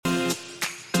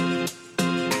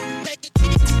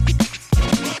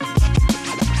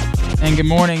And good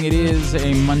morning. It is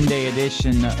a Monday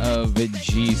edition of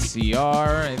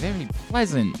GCR. A very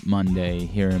pleasant Monday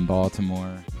here in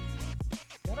Baltimore.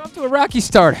 Got off to a rocky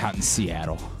start out in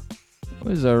Seattle. It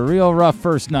was a real rough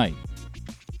first night.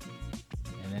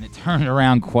 And then it turned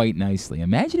around quite nicely.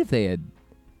 Imagine if they had...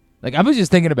 I was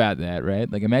just thinking about that,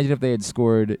 right? Imagine if they had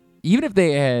scored... Even if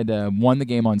they had won the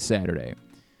game on Saturday,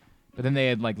 but then they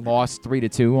had, lost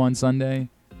 3-2 on Sunday.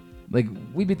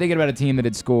 We'd be thinking about a team that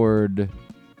had scored...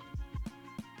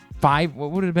 5? What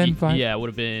would it have been? 5? Yeah, it would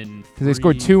have been. Because they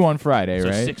scored 2 on Friday, so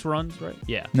right? 6 runs, right?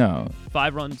 Yeah. No.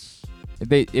 5 runs. If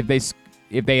they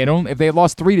had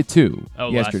lost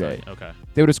 3-2 yesterday, last night. Okay.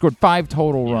 they would have scored 5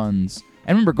 total runs.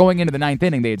 And remember, going into the 9th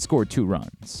inning, they had scored 2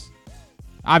 runs.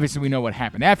 Obviously, we know what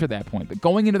happened after that point. But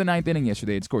going into the 9th inning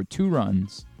yesterday, they had scored 2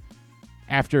 runs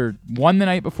after 1 the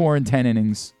night before in 10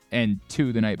 innings and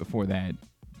 2 the night before that.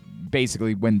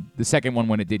 Basically, when the second one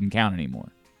when it didn't count anymore.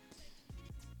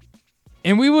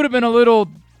 And we would have been a little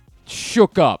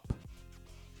shook up.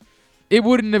 It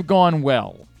wouldn't have gone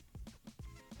well.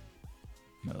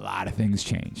 A lot of things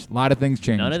changed. None of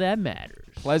that matters.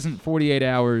 Pleasant 48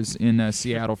 hours in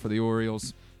Seattle for the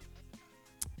Orioles.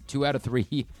 2 out of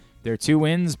 3. Their 2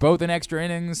 wins, both in extra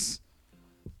innings.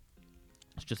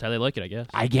 That's just how they like it, I guess.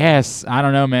 I guess. I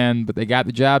don't know, man. But they got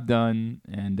the job done.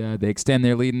 And they extend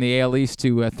their lead in the AL East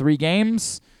to 3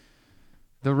 games.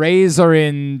 The Rays are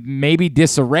in maybe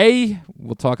disarray.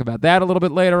 We'll talk about that a little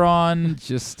bit later on.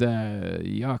 Just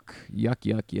yuck.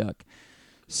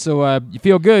 So you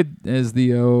feel good as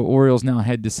the Orioles now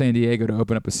head to San Diego to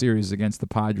open up a series against the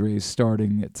Padres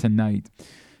starting tonight.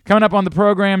 Coming up on the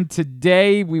program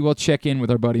today, we will check in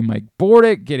with our buddy Mike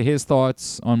Bordick, get his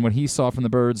thoughts on what he saw from the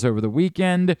Birds over the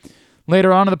weekend.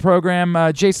 Later on in the program,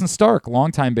 Jayson Stark,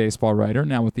 longtime baseball writer,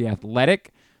 now with The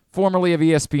Athletic. Formerly of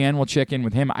ESPN, we'll check in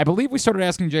with him. I believe we started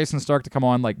asking Jayson Stark to come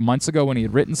on months ago when he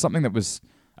had written something that was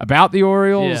about the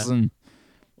Orioles, and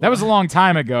that was a long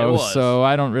time ago, so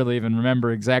I don't really even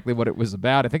remember exactly what it was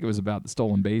about. I think it was about the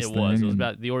stolen base thing. It was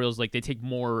about the Orioles. They take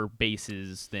more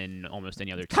bases than almost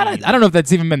any other team. I don't know if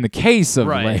that's even been the case of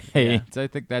late. Yeah. I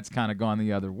think that's kind of gone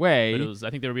the other way. But I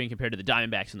think they were being compared to the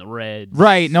Diamondbacks and the Reds.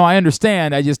 Right. No, I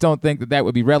understand. I just don't think that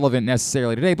would be relevant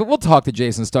necessarily today. But we'll talk to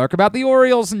Jayson Stark about the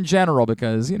Orioles in general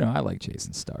because, I like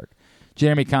Jayson Stark.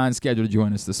 Jeremy Conn scheduled to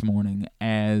join us this morning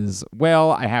as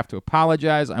well. I have to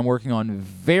apologize. I'm working on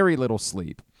very little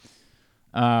sleep.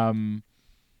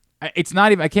 It's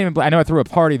not even. I can't even. I know I threw a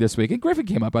party this week, and Griffin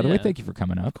came up. By the way, thank you for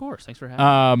coming up. Of course, thanks for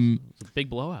having me. It was a big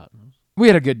blowout. We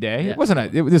had a good day. Yeah. It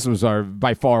wasn't. This was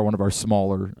by far one of our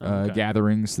smaller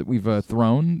gatherings that we've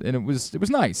thrown, and it was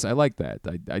nice. I like that.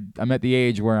 I'm at the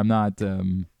age where I'm not.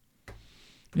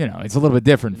 It's a little bit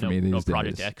different for me these days. No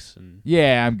Project X.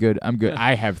 Yeah, I'm good.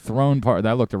 I have thrown parties.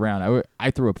 I looked around.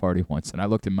 I threw a party once, and I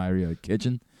looked in my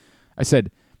kitchen. I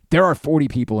said, there are 40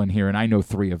 people in here, and I know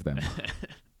 3 of them.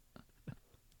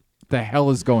 The hell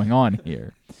is going on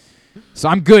here? So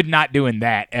I'm good not doing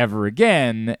that ever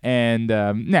again. And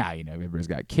now, everybody's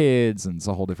got kids, and it's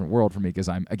a whole different world for me because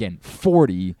I'm, again,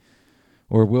 40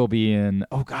 or will be in,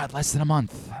 less than a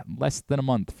month. Less than a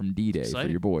month from D-Day for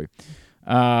your boy.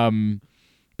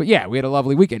 But, yeah, we had a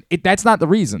lovely weekend. That's not the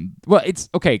reason. Well, it's,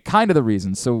 kind of the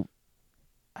reason. So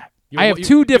I have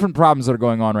 2 different problems that are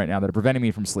going on right now that are preventing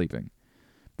me from sleeping.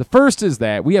 The first is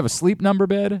that we have a Sleep Number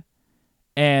bed,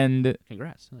 and...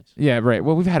 Congrats. Nice. Yeah, right.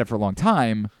 Well, we've had it for a long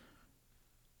time.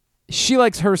 She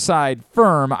likes her side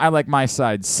firm. I like my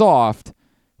side soft.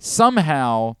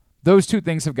 Somehow, those 2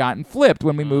 things have gotten flipped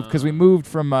when we moved, because we moved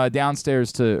from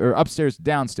upstairs to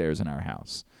downstairs in our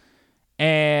house.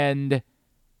 And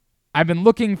I've been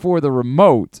looking for the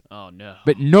remote,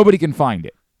 but nobody can find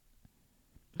it.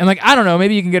 And, I don't know,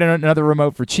 maybe you can get another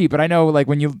remote for cheap, but I know,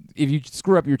 if you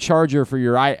screw up your charger for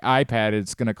your iPad,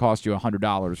 it's going to cost you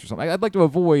 $100 or something. I'd like to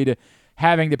avoid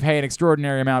having to pay an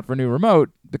extraordinary amount for a new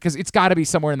remote because it's got to be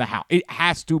somewhere in the house. It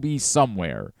has to be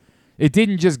somewhere. It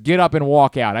didn't just get up and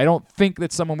walk out. I don't think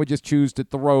that someone would just choose to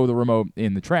throw the remote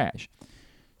in the trash.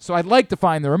 So I'd like to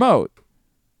find the remote.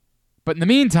 But in the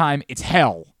meantime, it's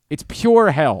hell. It's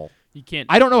pure hell. You can't.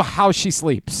 I don't know how she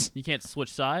sleeps. You can't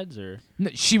switch sides, or no,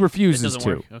 she refuses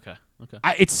to. Work. Okay.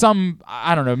 It's some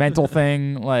mental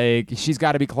thing. She's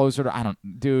got to be closer to.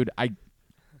 Dude. I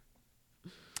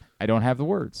don't have the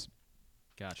words.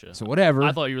 Gotcha. So whatever.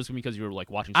 I thought it was because you were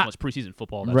watching so much preseason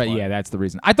football. That's right. why. Yeah, that's the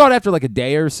reason. I thought after a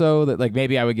day or so that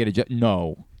maybe I would get a.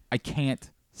 No, I can't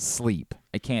sleep.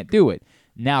 I can't do it.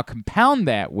 Now compound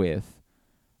that with.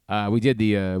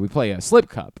 We play a slip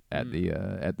cup at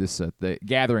the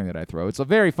gathering that I throw. It's a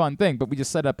very fun thing, but we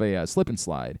just set up a slip and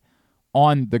slide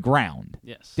on the ground,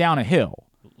 yes, down a hill,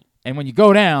 and when you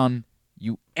go down,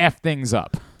 you F things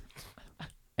up.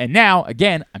 And now,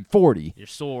 again, I'm 40. You're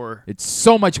sore. It's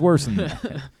so much worse than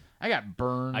that. I got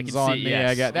burns I can on see, me. yes.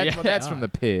 I got that's from the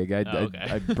pig. Okay.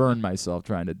 I burned myself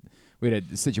trying to. We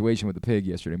had a situation with the pig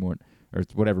yesterday morning, or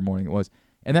whatever morning it was,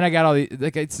 and then I got all the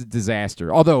it's a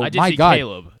disaster. Although I did my see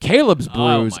God, Caleb's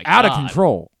bruise my out of God.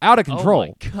 control, out of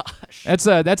control. Oh my gosh.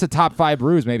 That's a top 5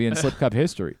 bruise maybe in Slip Cup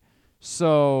history.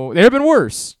 So there have been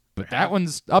worse, but that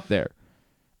one's up there.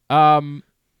 Yeah.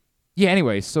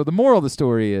 Anyway, so the moral of the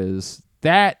story is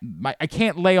that I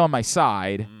can't lay on my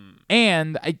side,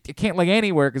 and I can't lay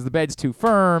anywhere because the bed's too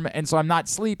firm, and so I'm not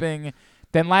sleeping.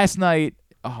 Then last night,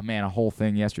 oh man, a whole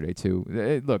thing yesterday too.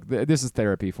 Look, this is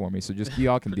therapy for me, so just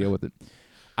y'all can deal with it.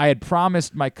 I had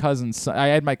promised my cousin's son. I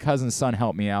had my cousin's son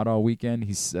help me out all weekend.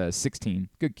 He's 16,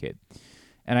 good kid,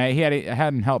 and I had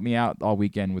him help me out all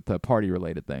weekend with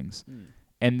party-related things.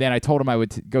 And then I told him I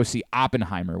would go see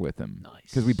Oppenheimer with him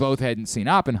because we both hadn't seen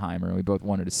Oppenheimer and we both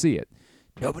wanted to see it.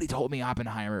 Nobody told me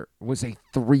Oppenheimer was a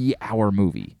 3-hour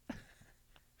movie.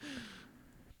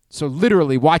 So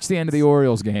literally, watch the end of the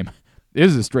Orioles game.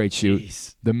 This is a straight shoot.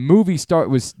 Jeez. The movie said it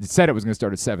was going to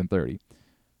start at 7:30.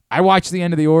 I watched the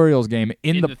end of the Orioles game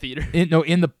in the theater.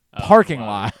 in the parking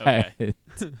lot. Okay.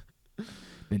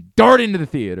 Then dart into the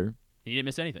theater. You didn't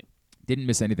miss anything. Didn't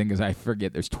miss anything because I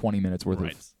forget there's 20 minutes worth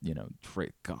Right. of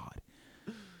God.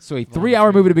 So a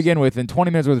 3-hour movie to begin with and 20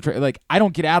 minutes worth of I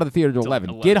don't get out of the theater till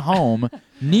 11. Get home,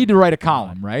 need to write a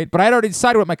column, right? But I'd already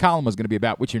decided what my column was going to be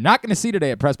about, which you're not going to see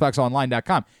today at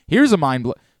PressBoxOnline.com. Here's a mind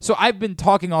blow. So I've been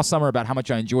talking all summer about how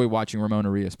much I enjoy watching Ramon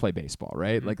Arias play baseball,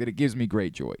 right? Mm-hmm. Like that it gives me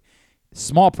great joy.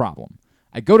 Small problem.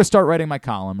 I go to start writing my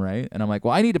column, right? And I'm like,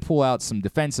 well, I need to pull out some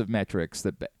defensive metrics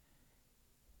that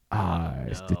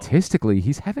statistically,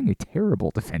 he's having a terrible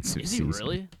defensive season. Is he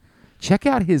really? Check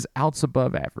out his outs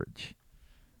above average.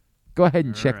 Go ahead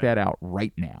and check that out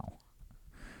right now.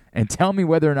 And tell me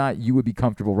whether or not you would be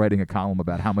comfortable writing a column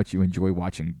about how much you enjoy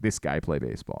watching this guy play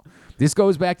baseball. This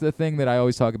goes back to the thing that I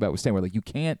always talk about with Stan, where you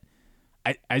can't,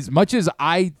 as much as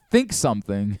I think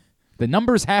something, the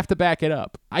numbers have to back it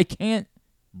up. I can't,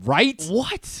 right?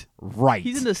 What? Right.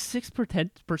 He's in the 6th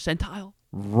percentile?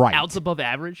 Right. Outs above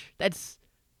average?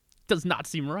 Does not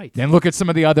seem right. Then look at some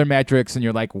of the other metrics, and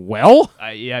you're like, well,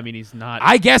 Yeah, I mean, he's not.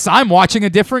 I guess I'm watching a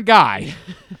different guy.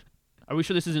 Are we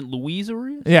sure this isn't Luis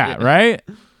Arias? Yeah, right?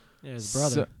 Yeah, his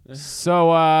brother.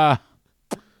 So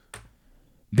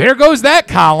there goes that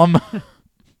column. I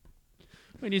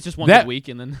mean, he's just one good week,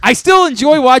 and then I still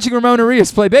enjoy watching Ramon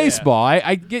Arias play baseball.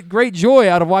 I get great joy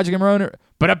out of watching Ramon,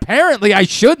 but apparently I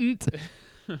shouldn't.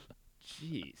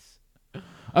 Jeez.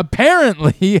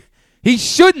 Apparently he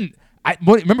shouldn't.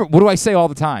 Remember, what do I say all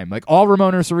the time? Like, all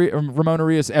Ramon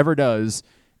Arias ever does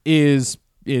is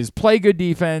play good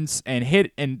defense and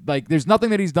hit, and there's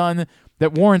nothing that he's done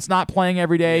that warrants not playing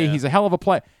every day. Yeah. He's a hell of a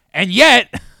player, and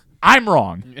yet I'm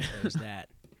wrong. There's that.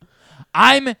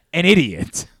 I'm an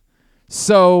idiot.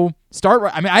 So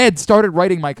I had started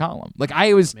writing my column.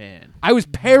 I was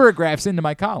paragraphs into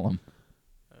my column.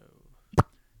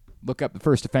 Look up the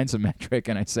first defensive metric,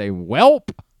 and I say, welp.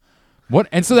 What?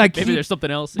 And so maybe there's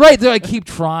something else. Right. So I keep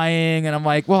trying, and I'm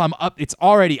like, well, I'm up.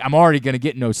 I'm already going to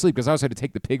get no sleep because I also had to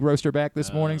take the pig roaster back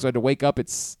this morning, so I had to wake up at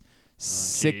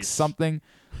 6 something.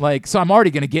 So I'm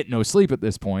already going to get no sleep at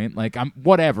this point. I'm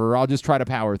whatever. I'll just try to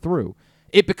power through.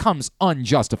 It becomes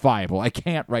unjustifiable. I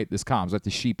can't write this column. So I have to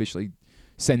sheepishly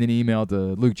send an email to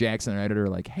Luke Jackson, our editor,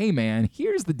 like, hey, man,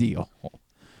 here's the deal.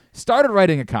 Started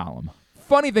writing a column.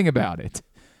 Funny thing about it,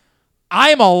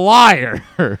 I'm a liar.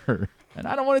 And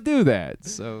I don't want to do that.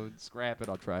 So scrap it.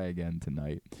 I'll try again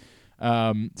tonight.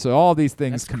 So all these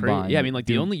things combined. Yeah, I mean,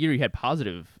 the only year you had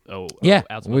positive outs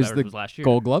above was average the was last year.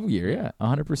 Gold Glove year. Yeah,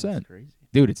 100%. That's crazy.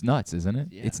 Dude, it's nuts, isn't it?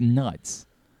 Yeah. It's nuts.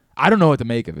 I don't know what to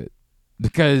make of it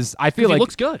because I feel like he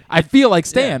looks good. I feel like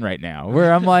Stan right now,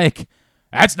 where I'm like,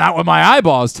 that's not what my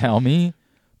eyeballs tell me.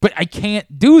 But I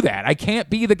can't do that. I can't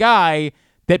be the guy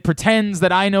that pretends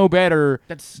that I know better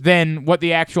than what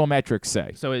the actual metrics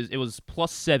say. So it was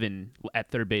 +7 at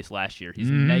third base last year. He's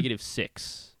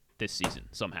 -6 this season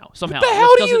somehow. What the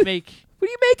hell do you make? What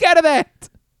do you make out of that?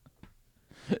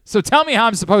 So tell me how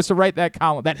I'm supposed to write that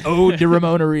column, that ode to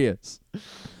Ramon Arias.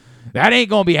 That ain't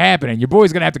going to be happening. Your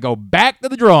boy's going to have to go back to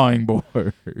the drawing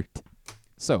board.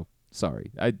 So,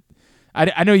 sorry.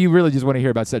 I know you really just want to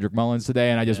hear about Cedric Mullins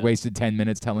today, and I just wasted 10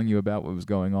 minutes telling you about what was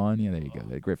going on. Yeah, there you go.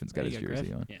 Griffin's got his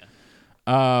jersey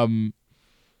on.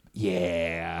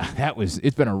 Yeah.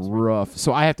 It's been a rough.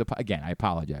 So I have to, again, I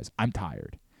apologize. I'm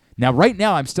tired. Now, right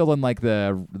now, I'm still in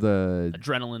the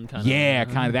adrenaline kind of. Yeah,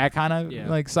 kind of that kind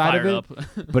of side Fired of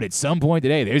it. But at some point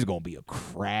today, there's going to be a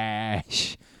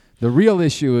crash. The real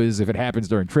issue is if it happens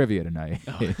during trivia tonight.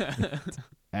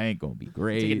 That ain't going to be Take a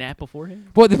great. nap beforehand?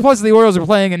 Well, plus the Orioles are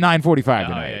playing at 9:45 Oh,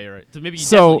 tonight. yeah, you're right. So maybe you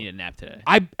definitely need a nap today.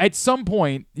 At some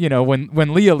point,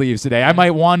 when Leah leaves today, I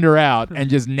might wander out and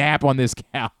just nap on this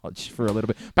couch for a little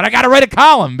bit. But I got to write a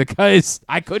column because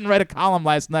I couldn't write a column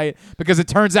last night because it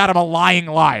turns out I'm a lying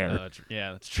liar.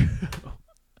 Yeah, that's true.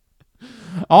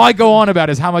 All I go on about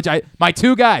is how much my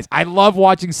two guys, I love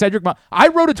watching Cedric Mullins. I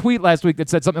wrote a tweet last week that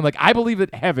said something like, I believe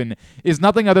that heaven is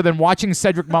nothing other than watching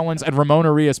Cedric Mullins and Ramon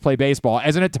Arias play baseball.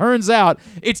 As it turns out,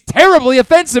 it's terribly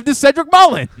offensive to Cedric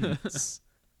Mullins.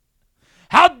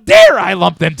 How dare I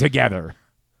lump them together?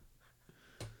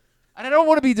 And I don't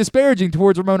want to be disparaging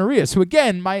towards Ramon Arias, who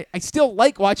again, I still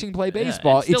like watching play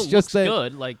baseball. It still it's just looks that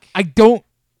good. Like I don't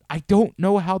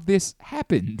know how this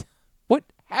happened. What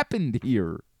happened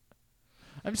here?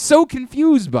 I'm so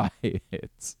confused by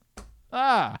it.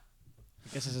 I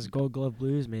guess this is Gold Glove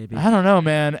Blues, maybe. I don't know,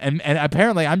 man. And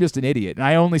apparently I'm just an idiot, and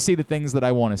I only see the things that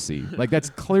I want to see. Like,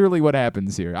 that's clearly what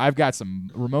happens here. I've got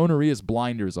some Ramon Arias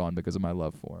blinders on because of my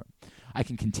love for him. I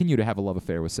can continue to have a love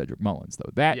affair with Cedric Mullins, though.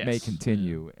 That may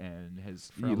continue, and has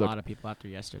for a lot of people after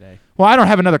yesterday. Well, I don't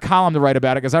have another column to write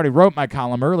about it because I already wrote my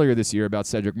column earlier this year about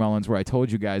Cedric Mullins, where I told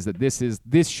you guys that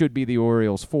this should be the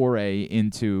Orioles' foray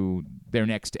into their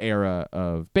next era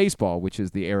of baseball, which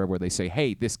is the era where they say,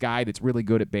 hey, this guy that's really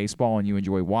good at baseball and you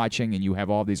enjoy watching and you have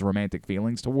all these romantic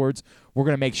feelings towards, we're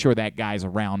going to make sure that guy's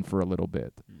around for a little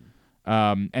bit.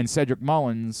 And Cedric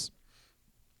Mullins,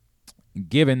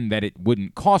 given that it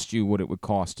wouldn't cost you what it would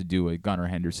cost to do a Gunnar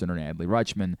Henderson or an Adley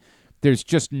Rutschman, there's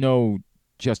just no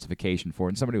justification for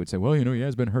it. And somebody would say, well, he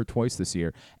has been hurt twice this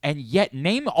year. And yet,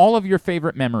 name all of your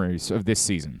favorite memories of this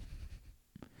season.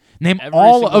 Name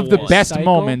all of the best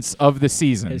moments of the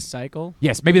season. His cycle?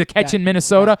 Yes, maybe the catch in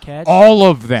Minnesota. Catch. All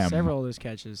of them. Several of those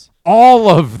catches. All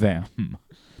of them.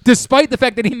 Despite the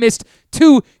fact that he missed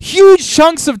 2 huge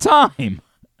chunks of time.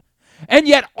 And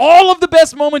yet, all of the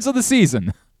best moments of the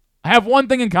season have one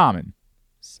thing in common.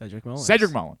 Cedric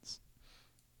Mullins.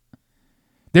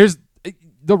 There's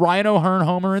the Ryan O'Hearn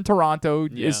homer in Toronto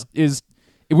is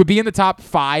it would be in the top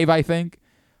 5, I think.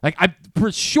 Like, I'm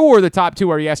for sure the top 2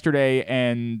 are yesterday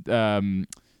and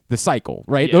the cycle,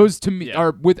 right? Yeah. Those to me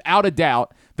are without a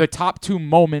doubt the top 2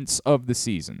 moments of the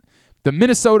season. The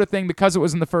Minnesota thing, because it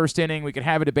was in the first inning, we could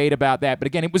have a debate about that. But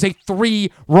again, it was a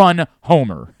 3-run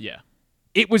homer. Yeah.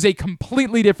 It was a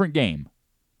completely different game.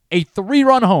 A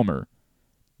 3-run homer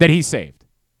that he saved.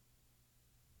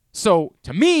 So,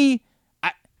 to me,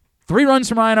 3 runs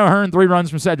from Ryan O'Hearn, 3 runs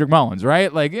from Cedric Mullins,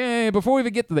 right? Like, before we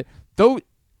even get to though,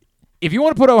 if you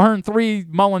want to put O'Hearn 3,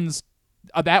 Mullins,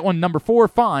 that one number 4,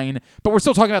 fine. But we're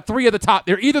still talking about 3 of the top.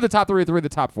 They're either the top 3 or 3 of the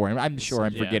top 4. I'm sure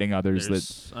I'm forgetting others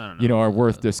that I don't know. are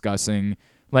worth discussing.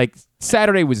 Like,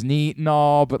 Saturday was neat and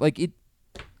all, but like it.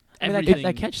 I mean,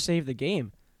 that catch saved the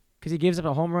game because he gives up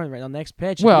a home run right on the next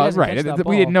pitch. Well, right.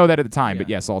 We didn't know that at the time, but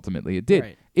Yeah. yes, ultimately it did.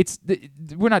 Right.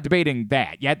 We're not debating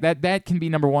that. Yeah, that can be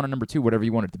number 1 or number 2, whatever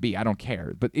you want it to be. I don't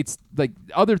care. But it's like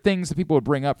other things that people would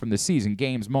bring up from the season,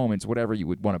 games, moments, whatever you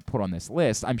would want to put on this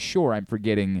list. I'm sure I'm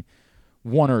forgetting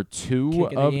 1 or 2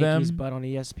 Kicking of the them. Yankees butt on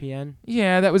ESPN.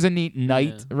 Yeah, that was a neat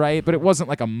night, right? But it wasn't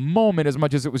like a moment as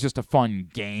much as it was just a fun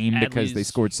game because they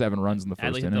scored 7 runs in the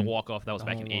first Adley hit inning. the walk-off. That was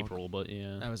back in whole walk. April, but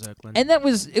yeah. That was Oakland. And it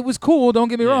was cool, don't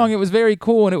get me wrong. It was very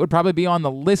cool, and it would probably be on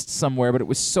the list somewhere, but it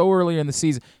was so early in the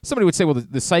season. Somebody would say, well,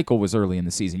 the cycle was early in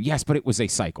the season. Yes, but it was a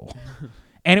cycle.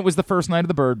 And it was the first night of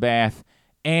the bird bath,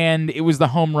 and it was the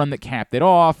home run that capped it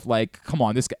off. Like, come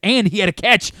on, this guy. And he had a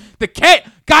catch.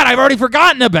 God, I've already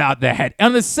forgotten about that.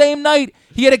 On the same night,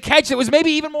 he had a catch that was maybe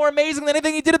even more amazing than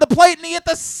anything he did at the plate, and he hit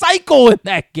the cycle in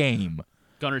that game.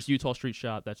 Gunner's Utah Street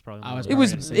shot. That's probably.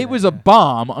 It was a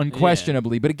bomb,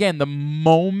 unquestionably. But again, the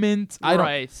moment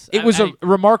it was a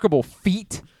remarkable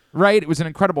feat, right? It was an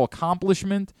incredible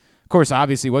accomplishment. Of course,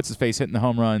 obviously, what's his face hitting the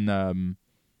home run?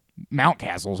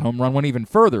 Mountcastle's home run went even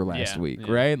further last week,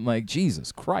 right? Like,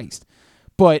 Jesus Christ.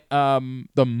 But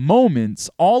the moments,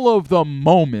 all of the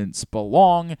moments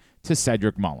belong to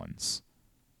Cedric Mullins,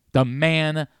 the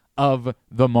man of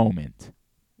the moment.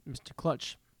 Mr.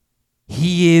 Clutch.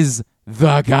 He is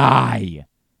the guy.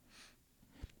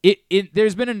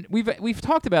 There's been we've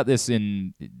talked about this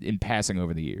in passing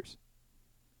over the years.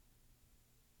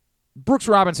 Brooks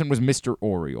Robinson was Mr.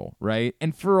 Oriole, right?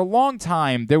 And for a long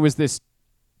time there was this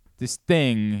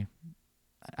thing,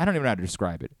 I don't even know how to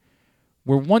describe it,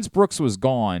 where once Brooks was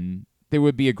gone, there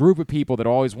would be a group of people that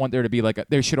always want there to be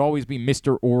there should always be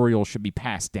Mr. Oriole should be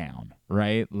passed down,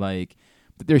 right? Like,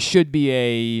 there should be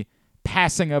a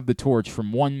passing of the torch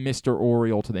from one Mr.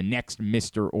 Oriole to the next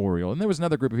Mr. Oriole. And there was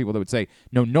another group of people that would say,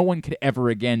 no one could ever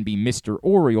again be Mr.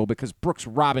 Oriole because Brooks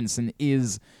Robinson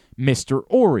is Mr.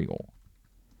 Oriole.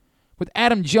 With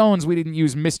Adam Jones, we didn't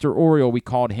use Mr. Oriole. We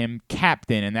called him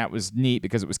Captain, and that was neat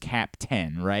because it was Cap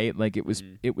 10, right? Like, it was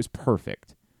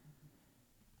perfect.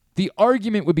 The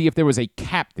argument would be if there was a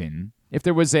captain, if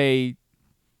there was a...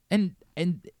 And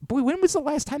boy, when was the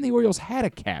last time the Orioles had a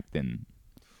captain?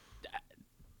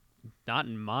 Not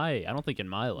in my... I don't think in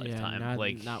my lifetime.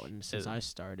 Not since I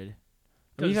started.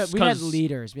 We 'Cause- had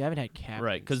leaders. We haven't had captains.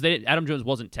 Right, because Adam Jones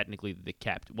wasn't technically the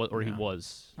captain, or he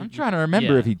was. I'm trying to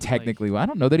remember Yeah, if he technically... I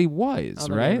don't know that he was, I don't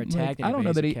know right? he ever tagged I don't know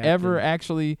anybody that as he a ever captain.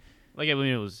 actually... Like, I mean,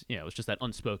 it was just that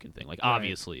unspoken thing. Like,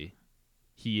 obviously,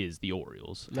 he is the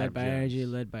Orioles. Led Adam by Jones. energy,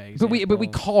 led by example. But we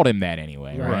called him that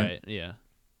anyway, right? Right, yeah.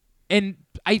 And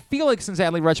I feel like since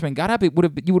Adley Rutschman got up, you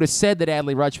would have said that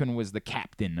Adley Rutschman was the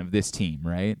captain of this team,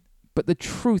 right? But the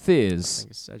truth I is,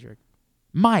 think it's Cedric.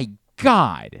 my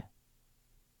God,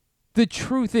 the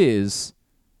truth is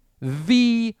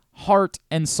the heart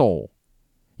and soul.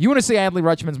 You want to say Adley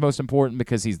Rutschman's most important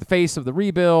because he's the face of the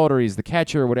rebuild or he's the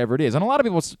catcher or whatever it is. And a lot of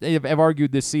people have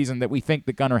argued this season that we think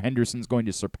that Gunnar Henderson's going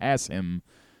to surpass him,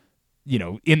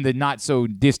 in the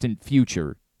not-so-distant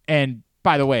future. And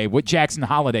by the way, what Jackson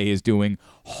Holliday is doing,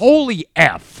 holy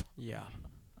F. Yeah.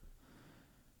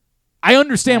 I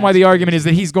understand why the argument is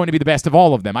that he's going to be the best of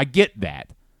all of them. I get that.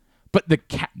 But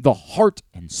the heart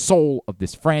and soul of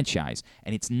this franchise,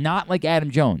 and it's not like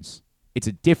Adam Jones. It's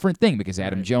a different thing because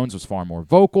Adam Jones was far more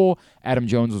vocal. Adam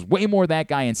Jones was way more that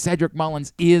guy, and Cedric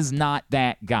Mullins is not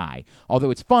that guy.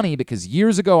 Although it's funny because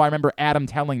years ago I remember Adam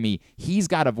telling me he's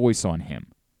got a voice on him.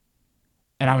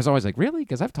 And I was always like, really?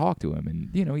 Because I've talked to him, and,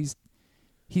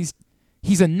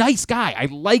 he's a nice guy. I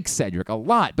like Cedric a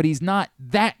lot, but he's not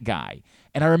that guy.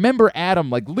 And I remember Adam,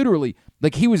 literally,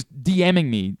 he was DMing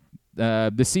me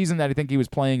the season that I think he was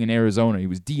playing in Arizona. He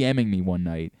was DMing me one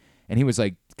night, and he was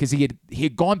like, because he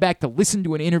had gone back to listen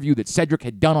to an interview that Cedric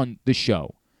had done on the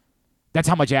show. That's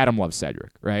how much Adam loves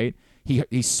Cedric, right?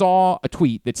 He saw a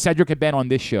tweet that Cedric had been on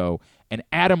this show, and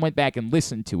Adam went back and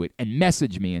listened to it and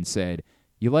messaged me and said,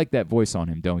 "You like that voice on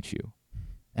him, don't you?"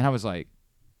 And I was like,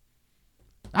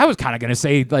 I was kind of going to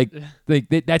say,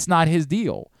 that's not his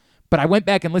deal. But I went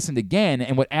back and listened again,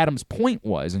 and what Adam's point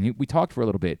was, and we talked for a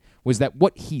little bit, was that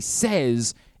what he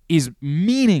says is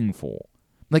meaningful.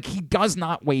 He does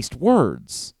not waste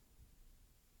words.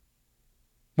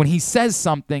 When he says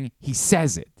something, he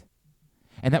says it.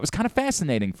 And that was kind of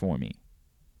fascinating for me.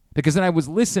 Because then I was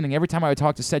listening every time I would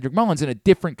talk to Cedric Mullins in a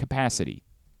different capacity.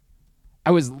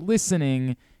 I was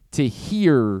listening to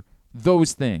hear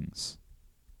those things.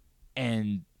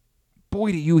 And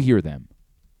boy, do you hear them.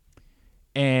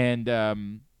 And,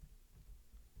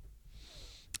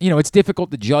 it's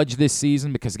difficult to judge this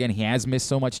season because, again, he has missed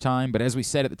so much time. But as we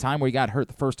said at the time where he got hurt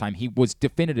the first time, he was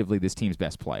definitively this team's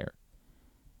best player.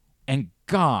 And,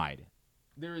 God,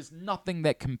 there is nothing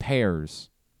that compares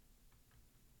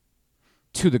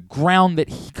to the ground that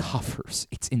he covers.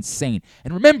 It's insane.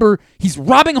 And remember, he's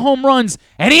robbing home runs,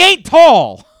 and he ain't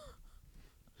tall.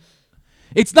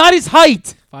 It's not his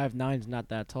height. 5'9" is not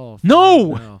that tall.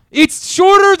 No, it's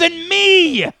shorter than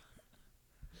me.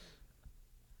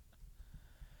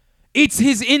 It's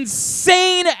his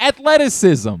insane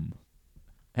athleticism.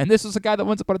 And this was a guy that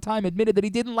once upon a time admitted that he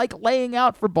didn't like laying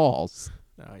out for balls.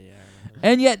 Oh, yeah.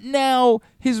 And yet now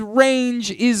his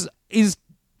range is the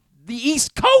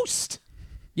East Coast.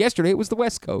 Yesterday it was the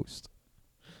West Coast.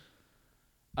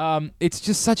 It's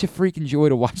just such a freaking joy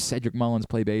to watch Cedric Mullins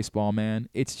play baseball, man.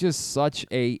 It's just such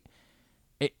a...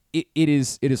 It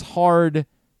is hard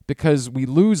because we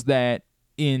lose that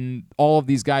in all of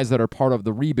these guys that are part of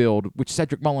the rebuild, which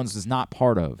Cedric Mullins is not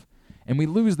part of. And we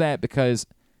lose that because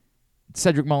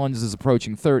Cedric Mullins is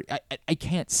approaching 30. I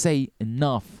can't say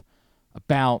enough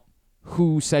about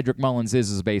who Cedric Mullins is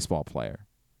as a baseball player.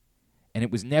 And it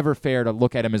was never fair to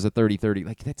look at him as a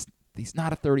 30-30. He's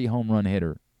not a 30 home run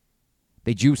hitter.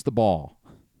 They juice the ball.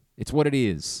 It's what it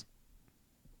is.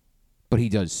 But he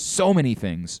does so many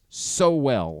things so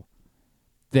well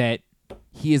that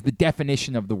he is the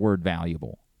definition of the word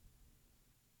valuable.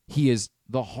 He is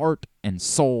the heart and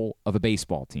soul of a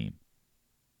baseball team.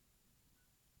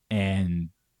 And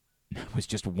it was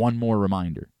just one more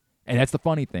reminder. And that's the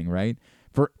funny thing, right?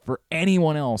 For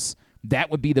anyone else,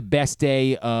 that would be the best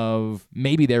day of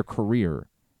maybe their career.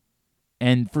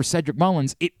 And for Cedric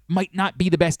Mullins, it might not be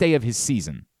the best day of his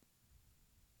season.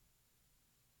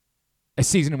 A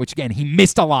season in which, again, he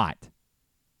missed a lot.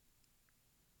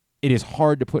 It is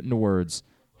hard to put into words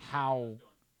how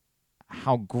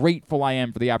grateful I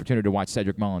am for the opportunity to watch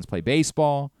Cedric Mullins play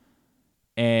baseball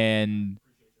and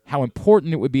how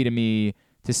important it would be to me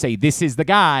to say, this is the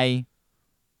guy.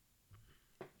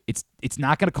 It's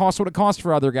not going to cost what it costs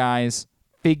for other guys.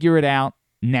 Figure it out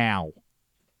now.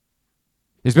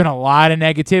 There's been a lot of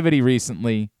negativity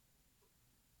recently.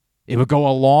 It would go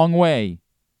a long way.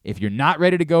 If you're not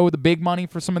ready to go with the big money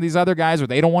for some of these other guys or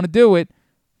they don't want to do it,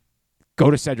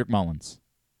 go to Cedric Mullins.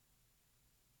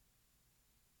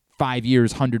 5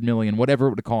 years, $100 million, whatever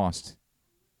it would cost.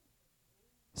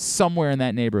 Somewhere in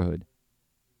that neighborhood.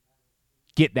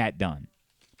 Get that done.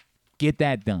 Get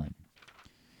that done.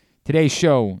 Today's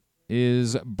show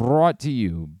is brought to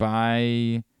you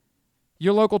by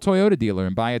your local Toyota dealer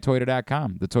and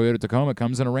buyatoyota.com. The Toyota Tacoma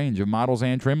comes in a range of models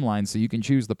and trim lines, so you can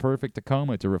choose the perfect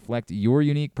Tacoma to reflect your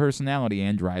unique personality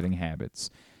and driving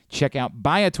habits. Check out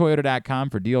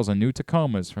buyatoyota.com for deals on new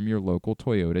Tacomas from your local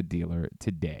Toyota dealer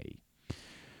today.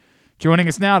 Joining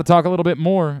us now to talk a little bit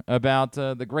more about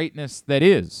the greatness that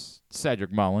is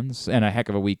Cedric Mullins and a heck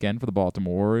of a weekend for the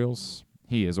Baltimore Orioles.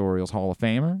 He is Orioles Hall of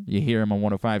Famer. You hear him on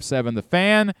 105.7 The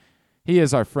Fan. He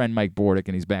is our friend Mike Bordick,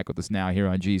 and he's back with us now here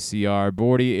on GCR.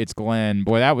 Bordy, it's Glenn.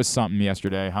 Boy, that was something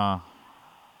yesterday, huh?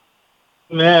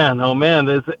 Man, oh man,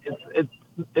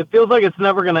 it feels like it's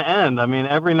never going to end. I mean,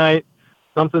 every night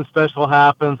something special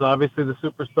happens. Obviously, the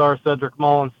superstar Cedric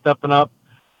Mullins stepping up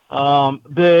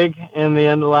big in the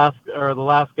end of the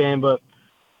last game, but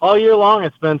all year long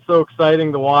it's been so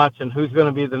exciting to watch. And who's going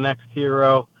to be the next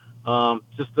hero?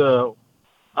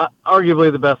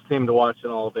 Arguably the best team to watch in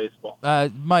all of baseball.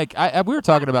 Mike, we were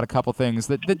talking about a couple things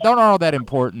that aren't all that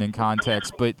important in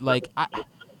context, but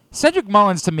Cedric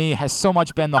Mullins to me has so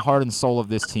much been the heart and soul of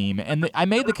this team. And I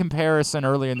made the comparison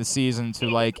earlier in the season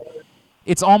to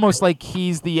it's almost like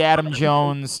he's the Adam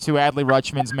Jones to Adley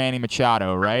Rutschman's Manny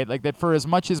Machado, right? Like that for as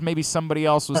much as maybe somebody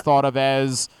else was thought of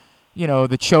as,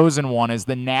 the chosen one, as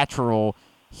the natural,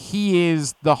 he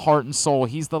is the heart and soul.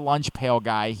 He's the lunch pail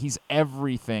guy. He's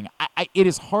everything. It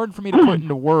is hard for me to put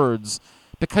into words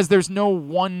because there's no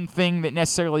one thing that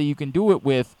necessarily you can do it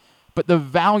with, but the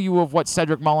value of what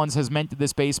Cedric Mullins has meant to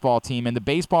this baseball team and the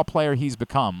baseball player he's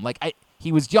become.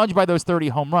 He was judged by those 30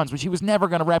 home runs, which he was never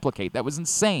going to replicate. That was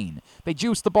insane. They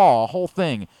juiced the ball, a whole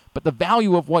thing. But the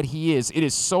value of what he is, it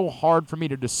is so hard for me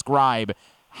to describe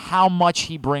how much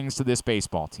he brings to this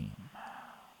baseball team.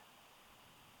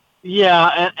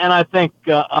 Yeah, and I think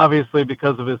obviously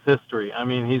because of his history. I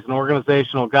mean, he's an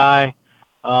organizational guy.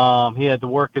 He had to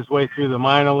work his way through the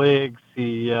minor leagues.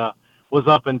 He was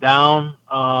up and down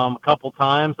a couple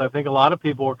times. I think a lot of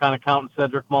people were kind of counting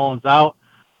Cedric Mullins out,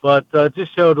 but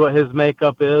just showed what his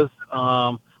makeup is.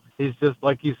 He's just,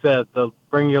 like you said, the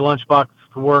bring your lunchbox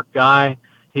to work guy.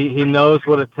 He knows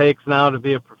what it takes now to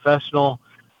be a professional.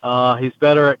 He's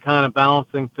better at kind of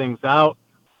balancing things out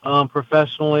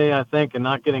professionally, I think, and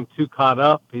not getting too caught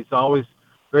up. He's always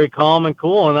very calm and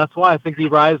cool, and that's why I think he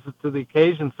rises to the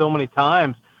occasion so many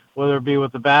times, whether it be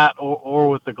with the bat or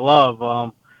with the glove.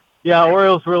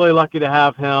 Orioles really lucky to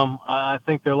have him. I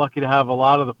think they're lucky to have a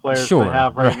lot of the players they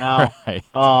have right now. Right.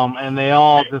 And they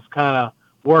all just kind of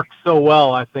work so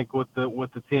well, I think, with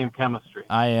the team chemistry.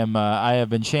 I have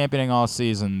been championing all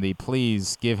season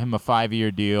please give him a 5-year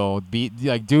deal.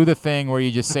 Do the thing where you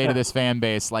just say to this fan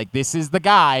base, this is the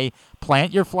guy,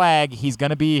 plant your flag, he's going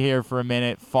to be here for a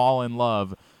minute, fall in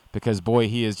love, because boy,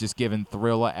 he has just given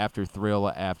thrill after thrill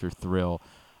after thrill.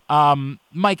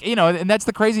 Mike, and that's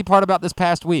the crazy part about this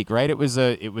past week, right? It was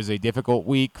a difficult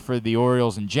week for the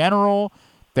Orioles in general.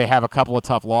 They have a couple of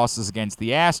tough losses against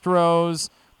the Astros.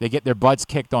 They get their butts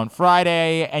kicked on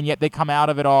Friday, and yet they come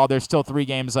out of it all. They're still 3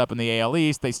 games up in the AL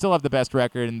East. They still have the best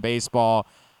record in baseball.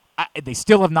 They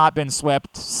still have not been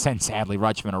swept since Adley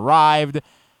Rutschman arrived.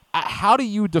 How do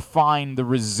you define the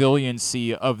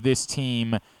resiliency of this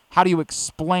team? How do you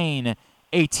explain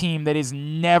a team that is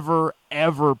never,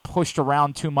 ever pushed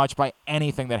around too much by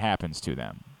anything that happens to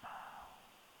them?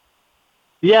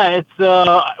 Yeah, it's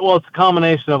a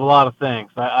combination of a lot of things.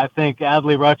 I think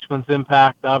Adley Rutschman's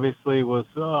impact obviously was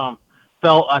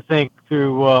felt, I think,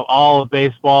 through all of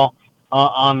baseball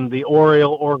on the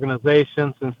Oriole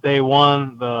organization since day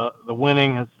one. The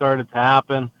winning has started to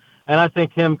happen, and I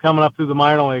think him coming up through the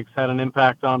minor leagues had an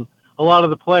impact on a lot of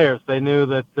the players. They knew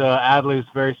that Adley was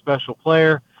a very special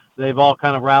player. They've all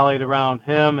kind of rallied around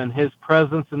him and his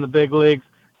presence in the big leagues,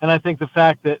 and I think the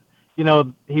fact that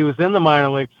he was in the minor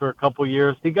leagues for a couple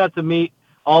years. He got to meet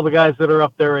all the guys that are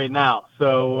up there right now.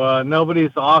 So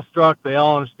nobody's awestruck. They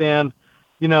all understand,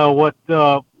 what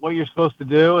you're supposed to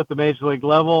do at the major league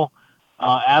level.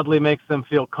 Adley makes them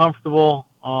feel comfortable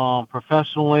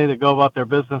professionally to go about their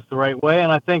business the right way.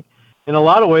 And I think in a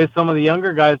lot of ways, some of the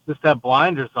younger guys just have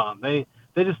blinders on. They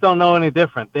just don't know any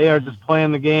different. They are just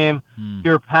playing the game,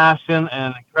 pure passion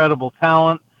and incredible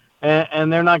talent.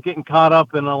 And they're not getting caught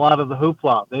up in a lot of the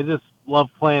hoopla. They just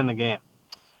love playing the game.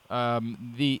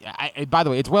 By the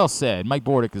way, it's well said. Mike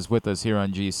Bordick is with us here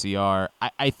on GCR.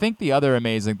 I think the other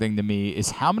amazing thing to me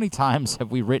is how many times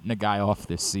have we written a guy off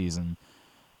this season?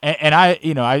 And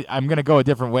I'm going to go a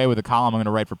different way with a column I'm going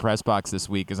to write for Pressbox this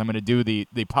week, because I'm going to do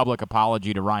the public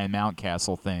apology to Ryan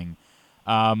Mountcastle thing.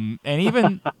 And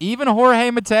even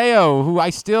Jorge Mateo, who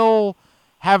I still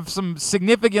have some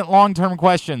significant long-term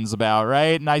questions about,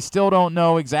 right? And I still don't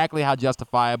know exactly how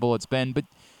justifiable it's been, but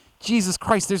Jesus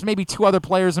Christ, there's maybe 2 other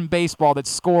players in baseball that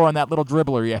score on that little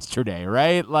dribbler yesterday,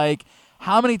 right? Like,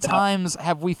 how many times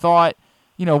have we thought,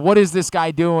 what is this guy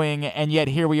doing? And yet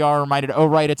here we are reminded, oh,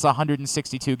 right, it's a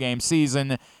 162-game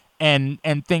season,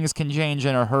 and things can change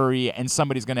in a hurry, and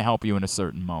somebody's going to help you in a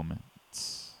certain moment.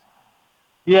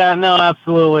 Yeah, no,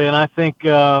 absolutely. And I think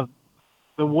the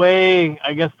way,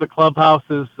 I guess, the clubhouse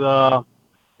is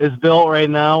built right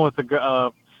now with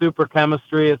the super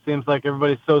chemistry, it seems like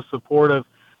everybody's so supportive.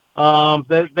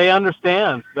 They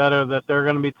understand that there are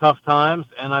going to be tough times,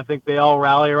 and I think they all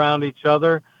rally around each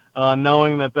other,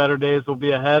 knowing that better days will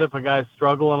be ahead if a guy's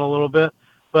struggling a little bit.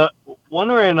 But one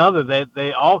way or another,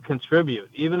 they all contribute.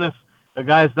 Even if a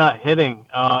guy's not hitting,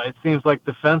 it seems like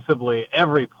defensively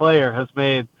every player has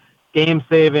made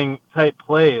game-saving type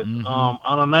plays on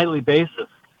a nightly basis,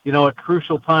 at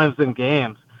crucial times in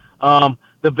games.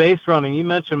 The base running, you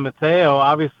mentioned Mateo,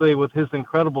 obviously with his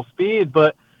incredible speed,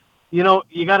 but you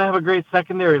got to have a great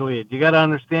secondary lead. You got to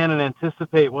understand and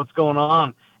anticipate what's going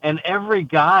on. And every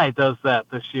guy does that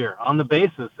this year on the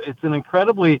bases. It's an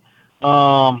incredibly,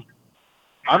 I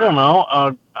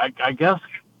guess,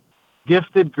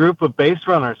 gifted group of base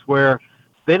runners where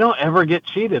they don't ever get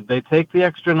cheated. They take the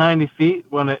extra 90 feet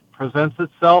when it presents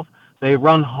itself. They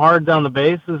run hard down the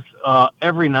bases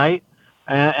every night.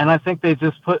 And I think they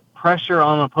just put pressure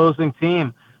on an opposing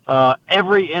team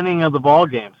every inning of the ball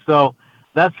game. So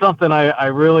that's something I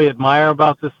really admire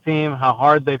about this team, how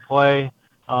hard they play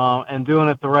and doing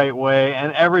it the right way.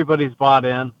 And everybody's bought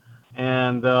in.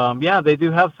 And, they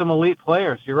do have some elite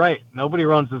players. You're right. Nobody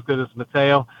runs as good as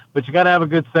Mateo. But you got to have a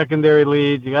good secondary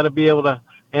lead. You got to be able to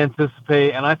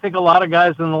anticipate. And I think a lot of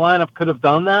guys in the lineup could have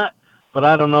done that. But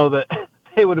I don't know that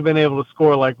they would have been able to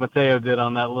score like Mateo did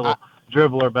on that little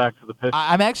dribbler back to the pitch.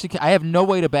 I have no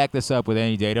way to back this up with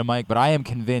any data, Mike, but I am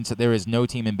convinced that there is no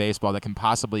team in baseball that can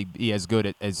possibly be as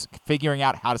good as figuring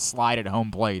out how to slide at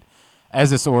home plate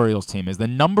as this Orioles team is. The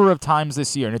number of times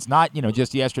this year, and it's not,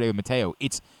 just yesterday with Mateo,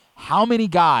 it's how many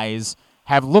guys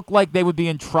have looked like they would be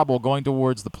in trouble going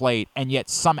towards the plate, and yet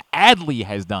some Adley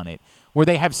has done it, where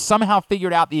they have somehow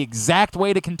figured out the exact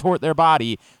way to contort their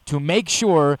body to make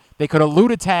sure they could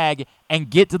elude a tag and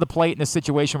get to the plate in a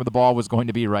situation where the ball was going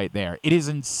to be right there. It is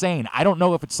insane. I don't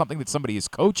know if it's something that somebody is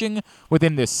coaching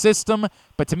within this system,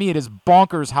 but to me it is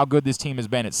bonkers how good this team has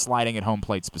been at sliding at home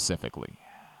plate specifically.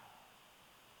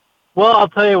 Well, I'll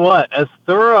tell you what, as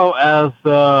thorough as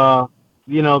the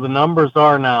numbers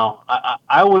are now,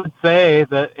 I would say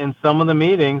that in some of the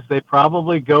meetings they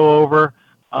probably go over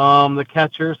the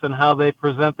catchers and how they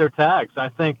present their tags. I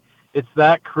think it's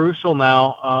that crucial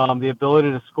now, the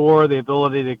ability to score, the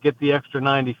ability to get the extra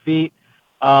 90 feet,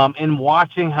 in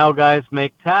watching how guys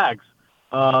make tags,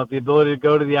 the ability to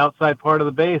go to the outside part of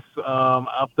the base,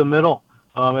 up the middle.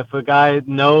 If a guy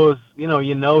knows, he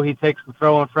takes the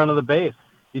throw in front of the base,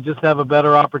 you just have a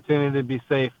better opportunity to be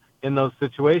safe in those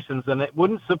situations. And it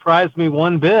wouldn't surprise me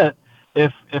one bit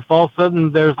if all of a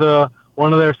sudden there's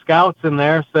one of their scouts in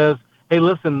there says, hey,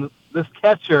 listen, this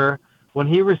catcher, when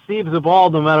he receives the ball,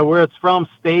 no matter where it's from,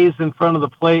 stays in front of the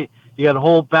plate. You got a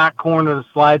whole back corner to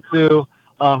slide to.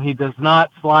 He does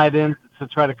not slide in to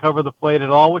try to cover the plate at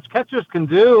all, which catchers can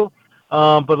do,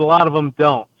 but a lot of them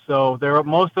don't. So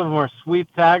most of them are sweep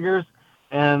taggers,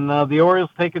 and the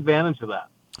Orioles take advantage of that.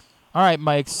 All right,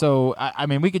 Mike, so,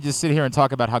 we could just sit here and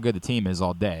talk about how good the team is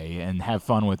all day and have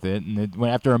fun with it. And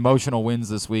after emotional wins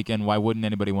this weekend, why wouldn't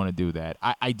anybody want to do that?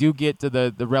 I do get to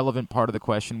the relevant part of the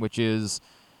question, which is,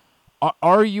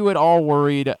 are you at all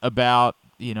worried about,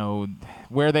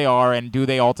 where they are, and do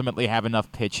they ultimately have enough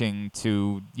pitching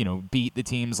to, beat the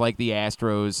teams like the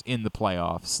Astros in the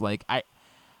playoffs? Like,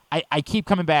 I keep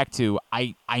coming back to,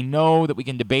 I know that we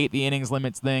can debate the innings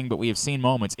limits thing, but we have seen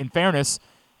moments. In fairness,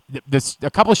 a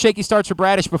couple of shaky starts for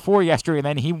Bradish before yesterday, and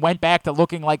then he went back to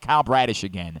looking like Kyle Bradish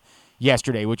again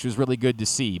yesterday, which was really good to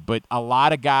see. But a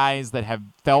lot of guys that have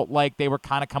felt like they were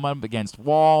kind of coming up against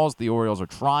walls. The Orioles are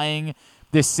trying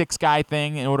this 6-guy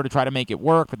thing in order to try to make it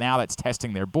work, but now that's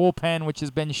testing their bullpen, which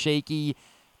has been shaky.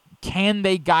 Can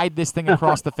they guide this thing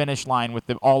across the finish line with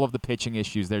all of the pitching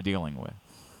issues they're dealing with?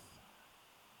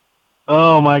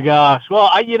 Oh, my gosh.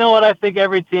 Well, you know what? I think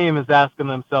every team is asking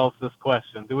themselves this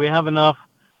question. Do we have enough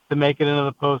to make it into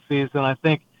the postseason? I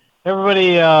think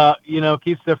everybody,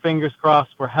 keeps their fingers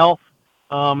crossed for health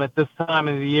at this time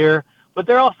of the year. But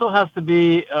there also has to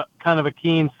be kind of a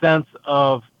keen sense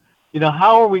of,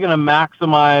 how are we going to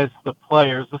maximize the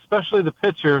players, especially the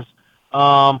pitchers,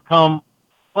 come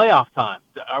playoff time?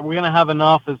 Are we going to have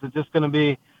enough? Is it just going to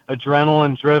be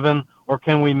adrenaline driven, or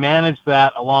can we manage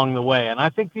that along the way? And I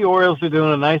think the Orioles are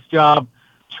doing a nice job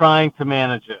trying to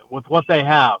manage it with what they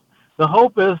have. The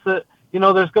hope is that,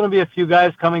 there's going to be a few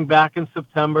guys coming back in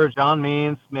September, John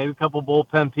Means, maybe a couple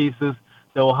bullpen pieces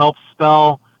that will help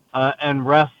spell and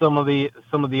rest some of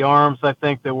the arms, I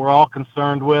think, that we're all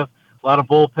concerned with. A lot of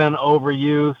bullpen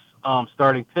overuse,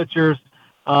 starting pitchers.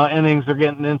 Innings are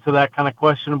getting into that kind of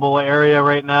questionable area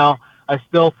right now. I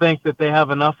still think that they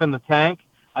have enough in the tank.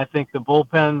 I think the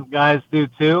bullpen guys do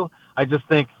too. I just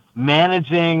think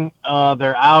managing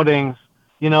their outings,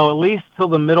 at least till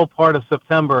the middle part of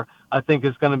September, I think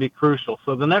is going to be crucial.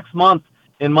 So the next month,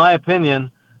 in my opinion,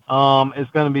 is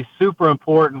going to be super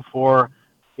important for,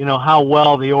 how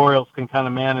well the Orioles can kind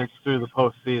of manage through the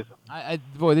postseason.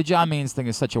 Boy, the John Means thing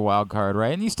is such a wild card,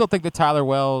 right? And you still think that Tyler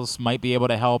Wells might be able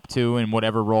to help too in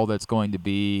whatever role that's going to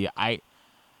be. I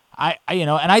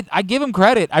give him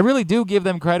credit. I really do give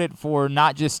them credit for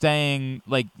not just saying,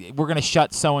 like, we're going to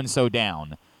shut so-and-so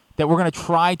down, that we're going to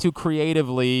try to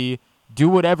creatively do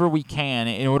whatever we can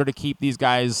in order to keep these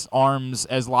guys' arms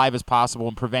as live as possible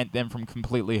and prevent them from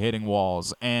completely hitting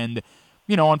walls. And,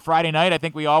 on Friday night, I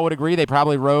think we all would agree they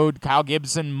probably rode Kyle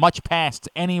Gibson much past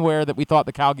anywhere that we thought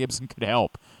the Kyle Gibson could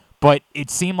help. But it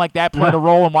seemed like that played a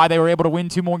role in why they were able to win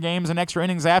 2 more games and extra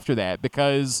innings after that,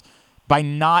 because by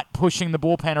not pushing the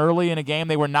bullpen early in a game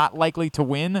they were not likely to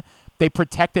win, they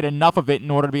protected enough of it in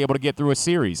order to be able to get through a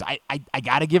series. I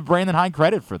got to give Brandon Hyde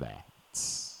credit for that.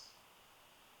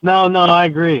 No, I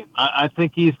agree. I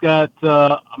think he's got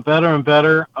better and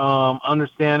better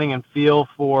understanding and feel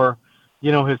for,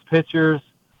 his pitchers,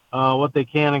 what they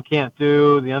can and can't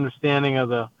do, the understanding of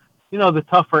the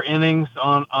tougher innings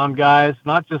on guys,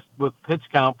 not just with pitch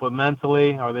count, but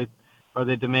mentally. Are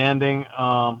they demanding?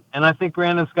 And I think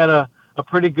Brandon's got a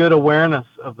pretty good awareness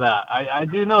of that. I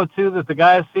do know, too, that the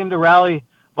guys seem to rally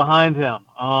behind him.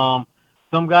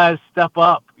 Some guys step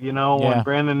up, when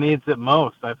Brandon needs it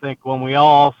most. I think when we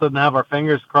all of a sudden have our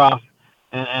fingers crossed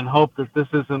and hope that this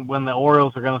isn't when the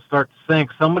Orioles are going to start to sink,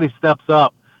 somebody steps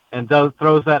up and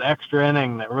throws that extra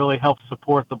inning that really helps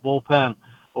support the bullpen,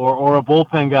 or a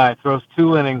bullpen guy throws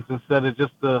 2 innings instead of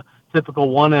just the typical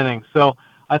 1 inning. So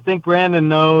I think Brandon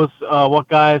knows what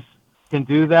guys can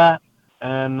do that,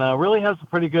 and really has a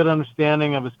pretty good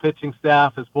understanding of his pitching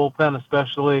staff, his bullpen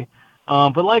especially.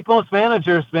 But like most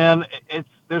managers, man,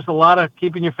 there's a lot of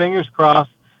keeping your fingers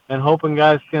crossed and hoping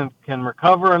guys can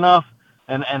recover enough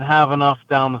and have enough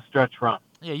down the stretch run.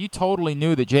 Yeah, you totally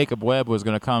knew that Jacob Webb was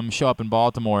going to show up in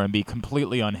Baltimore and be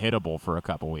completely unhittable for a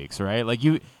couple weeks, right? Like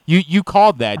you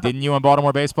called that, didn't you, on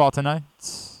Baltimore Baseball Tonight?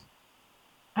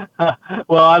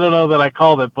 Well, I don't know that I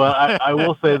called it, but I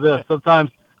will say this.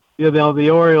 Sometimes, the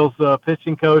Orioles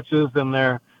pitching coaches and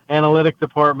their analytic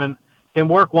department can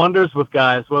work wonders with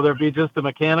guys, whether it be just a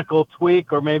mechanical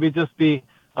tweak or maybe just be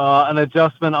an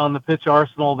adjustment on the pitch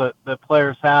arsenal that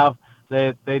players have.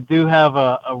 They do have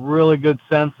a really good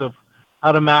sense of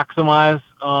how to maximize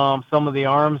some of the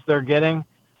arms they're getting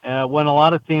when a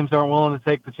lot of teams aren't willing to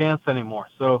take the chance anymore.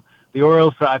 So the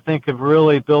Orioles, I think, have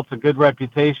really built a good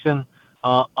reputation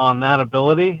on that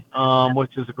ability,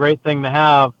 which is a great thing to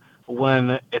have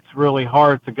when it's really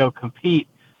hard to go compete,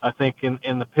 I think,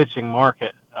 in the pitching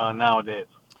market nowadays.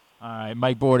 All right,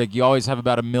 Mike Bordick, you always have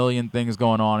about 1 million things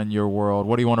going on in your world.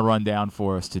 What do you want to run down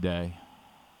for us today?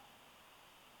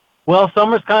 Well,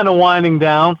 summer's kind of winding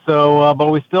down, so but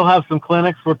we still have some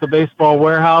clinics with the Baseball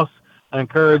Warehouse. I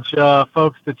encourage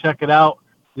folks to check it out.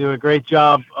 Do a great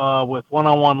job with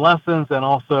one-on-one lessons and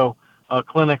also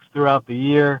clinics throughout the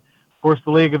year. Of course,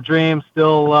 the League of Dreams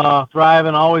still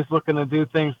thriving, always looking to do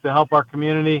things to help our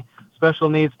community. Special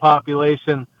needs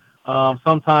population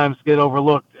sometimes get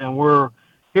overlooked, and we're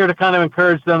here to kind of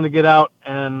encourage them to get out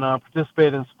and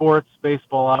participate in sports.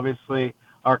 Baseball, obviously,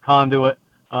 our conduit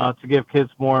to give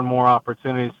kids more and more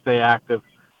opportunities to stay active.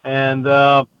 And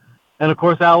of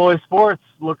course, Alloy Sports,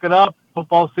 look it up.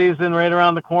 Football season right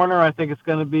around the corner. I think it's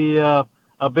going to be a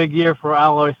big year for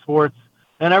Alloy Sports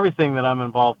and everything that I'm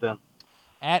involved in.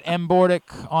 At Bordick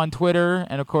on Twitter,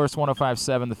 and of course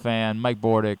 105.7 The Fan, Mike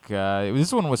Bordick.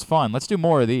 This one was fun. Let's do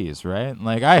more of these, right?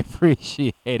 Like, I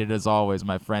appreciate it as always,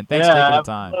 my friend. Thanks for taking the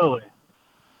time. Absolutely.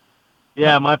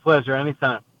 Yeah, my pleasure.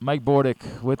 Anytime. Mike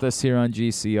Bordick with us here on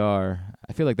GCR.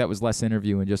 I feel like that was less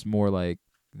interview and just more like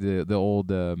the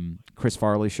old Chris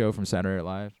Farley show from Saturday Night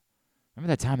Live.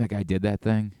 Remember that time that guy did that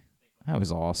thing? That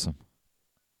was awesome.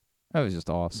 That was just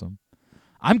awesome.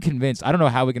 I'm convinced. I don't know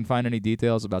how we can find any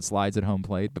details about slides at home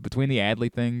plate, but between the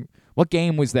Adley thing, what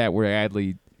game was that where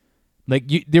Adley,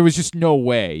 there was just no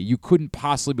way. You couldn't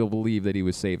possibly believe that he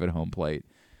was safe at home plate,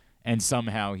 and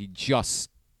somehow he just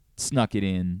snuck it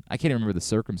in. I can't even remember the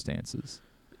circumstances.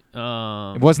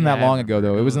 It wasn't that long ago,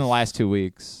 though. It was in the last 2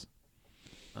 weeks.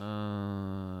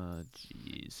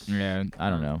 Jeez. Yeah, I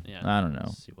don't know. Yeah, I don't know.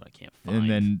 Let's see what I can't find. And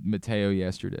then Mateo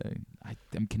yesterday.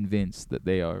 I'm convinced that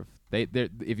they are.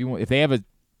 If they have a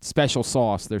special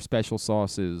sauce, their special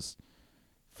sauce is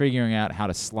figuring out how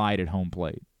to slide at home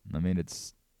plate. I mean,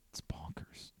 it's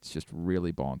bonkers. It's just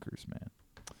really bonkers, man.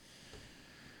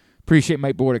 Appreciate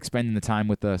Mike Bordick spending the time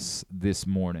with us this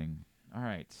morning. All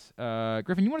right.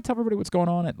 Griffin, you want to tell everybody what's going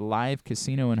on at Live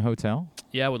Casino and Hotel?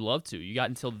 Yeah, I would love to. You got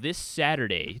until this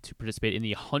Saturday to participate in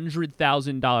the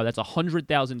 $100,000. That's a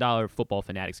 $100,000 Football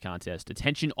Fanatics contest.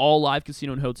 Attention, all Live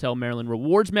Casino and Hotel Maryland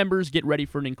Rewards members. Get ready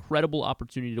for an incredible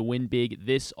opportunity to win big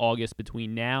this August.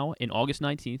 Between now and August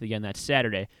 19th, again, that's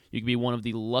Saturday, you can be one of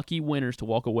the lucky winners to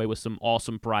walk away with some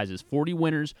awesome prizes. 40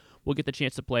 winners will get the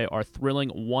chance to play our thrilling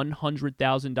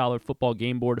 $100,000 football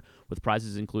game board with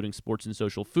prizes including sports and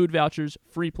social food vouchers,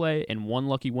 free play, and one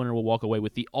lucky winner will walk away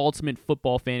with the ultimate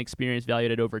football fan experience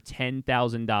valued at over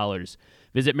 $10,000.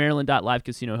 Visit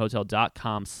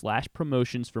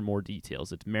maryland.livecasinohotel.com/promotions for more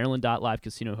details. It's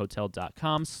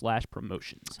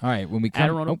maryland.livecasinohotel.com/promotions. All right, when we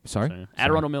come...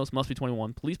 Adirondack Mills, must be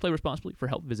 21. Please play responsibly. For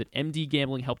help, visit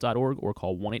mdgamblinghelp.org or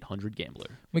call 1-800-GAMBLER.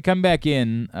 When we come back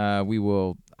in, we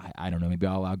will... I don't know, maybe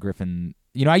I'll allow Griffin...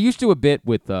 I used to a bit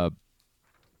with... you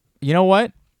know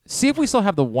what? See if we still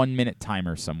have the 1-minute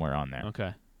timer somewhere on there.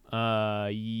 Okay.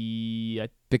 Yeah.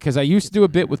 Because I used to do a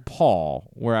bit with Paul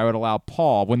where I would allow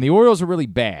Paul, when the Orioles were really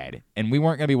bad and we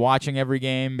weren't going to be watching every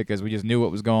game because we just knew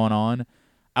what was going on,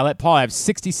 I let Paul have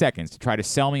 60 seconds to try to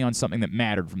sell me on something that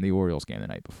mattered from the Orioles game the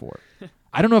night before.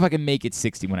 I don't know if I can make it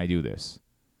 60 when I do this.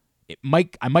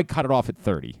 I might cut it off at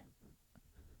 30.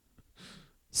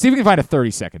 See if we can find a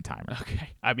 30-second timer. Okay.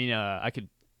 I mean, I could...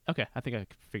 Okay, I think I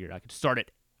figured I could start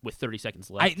it with 30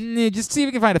 seconds left. Just see if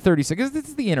we can find a 30-second. This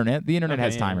is the internet. The internet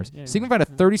has timers. See if we can find a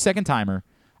 30-second timer.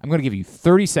 I'm going to give you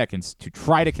 30 seconds to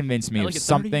try to convince me of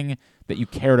something that you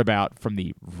cared about from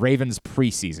the Ravens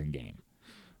preseason game.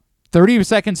 30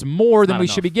 seconds more than we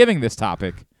should be giving this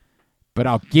topic, but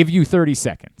I'll give you 30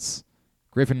 seconds.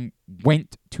 Griffin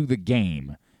went to the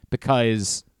game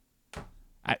because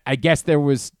I guess there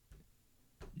was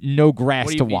no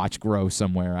grass to watch grow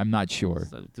somewhere. I'm not sure.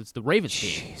 It's the Ravens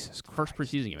game. Jesus Christ. First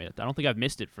preseason game. I don't think I've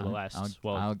missed it for the last,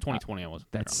 2020 I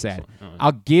wasn't. That's around, sad. So,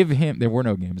 I'll give him, there were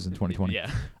no games in 2020.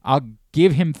 Yeah. I'll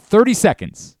give him 30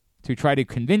 seconds to try to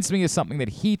convince me of something that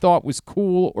he thought was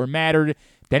cool or mattered.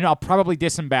 Then I'll probably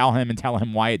disembowel him and tell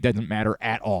him why it doesn't matter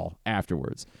at all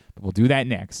afterwards. But we'll do that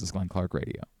next. This is Glenn Clark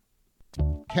Radio.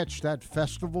 Catch that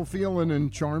festival feeling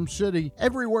in Charm City.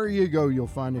 Everywhere you go, you'll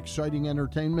find exciting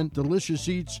entertainment, delicious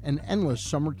eats, and endless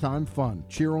summertime fun.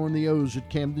 Cheer on the O's at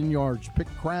Camden Yards, pick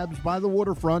crabs by the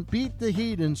waterfront, beat the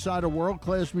heat inside a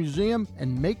world-class museum,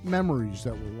 and make memories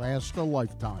that will last a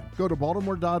lifetime. Go to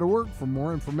baltimore.org for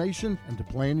more information and to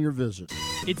plan your visit.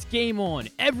 It's game on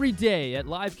every day at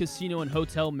Live Casino and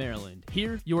Hotel Maryland.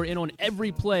 Here, you are in on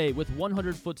every play with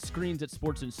 100-foot screens at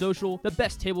Sports and Social, the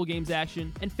best table games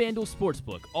action, and FanDuel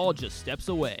Sportsbook, all just steps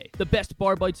away. The best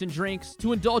bar bites and drinks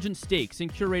to indulgent steaks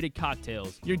and curated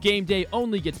cocktails. Your game day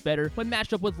only gets better when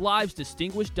matched up with Live's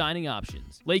distinguished dining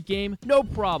options. Late game? No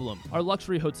problem. Our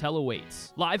luxury hotel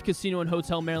awaits. Live Casino and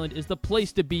Hotel Maryland is the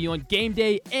place to be on game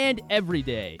day and every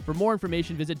day. For more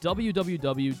information, visit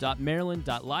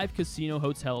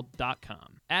www.maryland.livecasinohotel.com.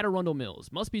 At Arundel Mills,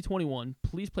 must be 21.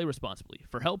 Please play responsibly.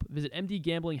 For help, visit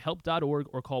mdgamblinghelp.org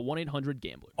or call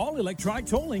 1-800-GAMBLER. All electronic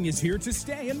tolling is here to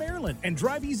stay in Maryland, and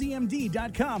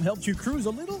DriveEasyMD.com helps you cruise a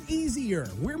little easier.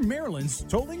 We're Maryland's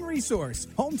tolling resource,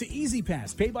 home to Easy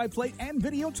Pass, pay-by-plate, and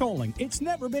video tolling. It's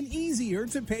never been easier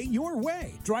to pay your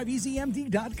way.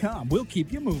 DriveEasyMD.com will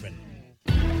keep you moving.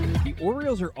 The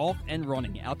Orioles are off and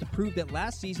running, out to prove that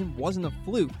last season wasn't a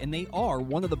fluke, and they are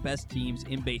one of the best teams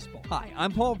in baseball. Hi,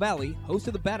 I'm Paul Valley, host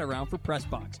of the Bat Around for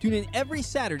PressBox. Tune in every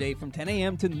Saturday from 10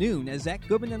 a.m. to noon as Zach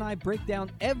Goodman and I break down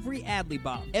every Adley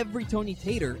bomb, every Tony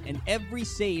Tater, and every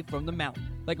save from the mountain.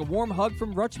 Like a warm hug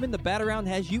from Rutschman, the Bat Around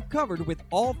has you covered with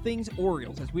all things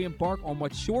Orioles as we embark on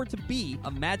what's sure to be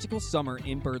a magical summer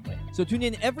in Birdland. So tune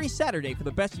in every Saturday for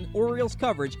the best in Orioles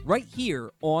coverage right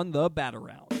here on the Bat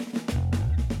Around.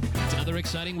 Another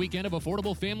exciting weekend of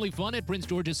affordable family fun at Prince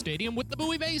George's Stadium with the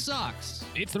Bowie Bay Sox.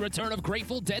 It's the return of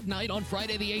Grateful Dead Night on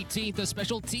Friday the 18th. A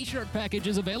special t-shirt package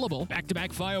is available.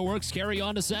 Back-to-back fireworks carry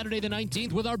on to Saturday the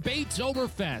 19th with our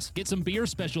Baytoberfest. Get some beer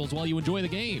specials while you enjoy the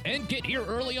game. And get here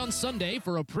early on Sunday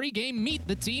for a pre-game Meet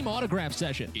the Team autograph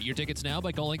session. Get your tickets now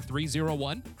by calling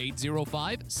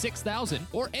 301-805-6000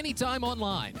 or anytime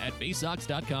online at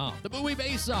baysox.com. The Bowie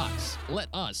Bay Sox. Let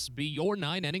us be your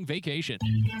 9-inning vacation.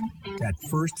 That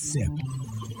first sip.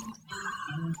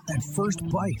 That first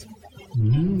bite.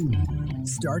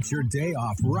 Start your day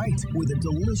off right with a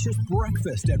delicious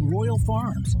breakfast at Royal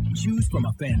Farms. Choose from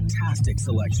a fantastic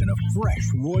selection of fresh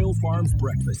Royal Farms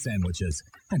breakfast sandwiches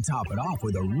and top it off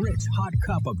with a rich hot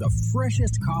cup of the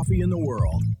freshest coffee in the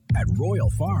world. At Royal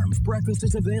Farms, breakfast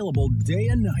is available day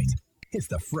and night. It's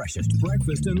the freshest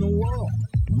breakfast in the world.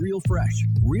 Real fresh,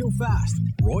 real fast.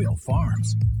 Royal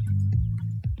Farms.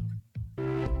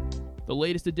 The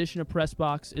latest edition of Press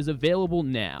Box is available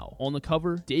now. On the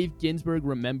cover, Dave Ginsburg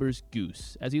remembers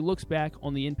Goose as he looks back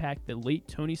on the impact that late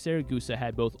Tony Saragusa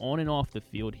had both on and off the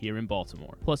field here in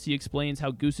Baltimore. Plus, he explains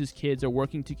how Goose's kids are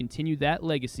working to continue that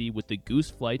legacy with the Goose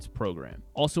Flights program.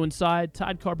 Also inside,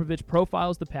 Todd Karpovich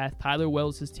profiles the path Tyler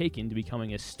Wells has taken to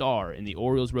becoming a star in the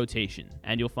Orioles rotation.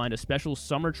 And you'll find a special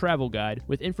summer travel guide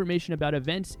with information about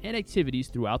events and activities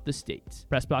throughout the state.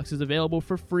 Press Box is available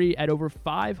for free at over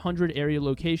 500 area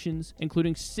locations,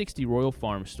 including 60 Royal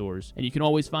Farm stores. And you can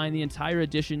always find the entire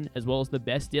edition, as well as the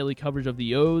best daily coverage of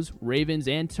the O's, Ravens,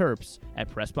 and Terps at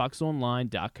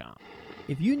PressBoxOnline.com.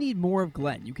 If you need more of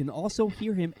Glenn, you can also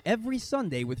hear him every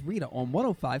Sunday with Rita on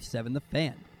 105.7 The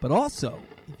Fan. But also,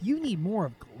 if you need more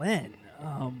of Glenn,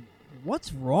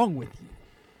 what's wrong with you?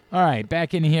 All right,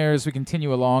 back in here as we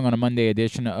continue along on a Monday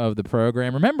edition of the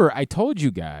program. Remember, I told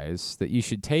you guys that you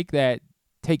should take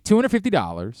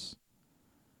 $250,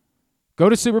 go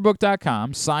to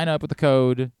superbook.com, sign up with the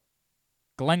code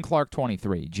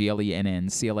GlennClark23,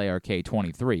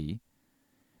 GLENNCLARK23,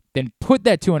 then put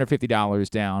that $250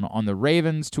 down on the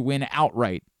Ravens to win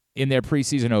outright in their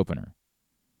preseason opener.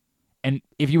 And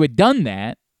if you had done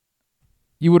that,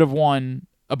 you would have won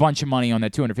a bunch of money on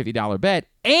that $250 bet,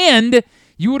 and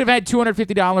you would have had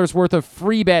 $250 worth of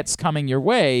free bets coming your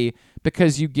way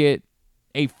because you get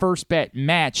a first bet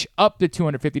match up to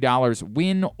 $250,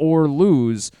 win or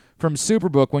lose, from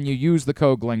Superbook when you use the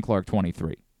code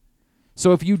GlennClark23.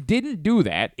 So if you didn't do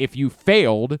that, if you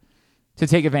failed to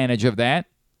take advantage of that,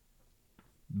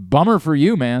 bummer for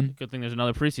you, man. Good thing there's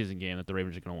another preseason game that the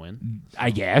Ravens are going to win. I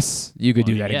guess you could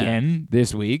do that again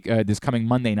this week. This coming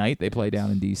Monday night, they play down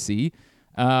in D.C.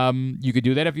 You could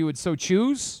do that if you would so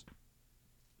choose.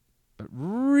 But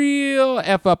real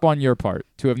F up on your part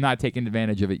to have not taken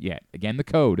advantage of it yet. Again, the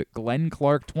code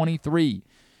GlennClark23.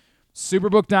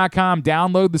 Superbook.com.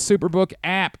 Download the Superbook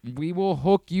app. We will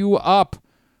hook you up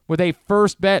with a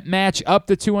first bet match up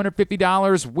to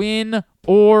 $250, win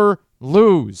or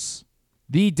lose.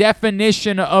 The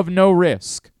definition of no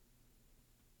risk.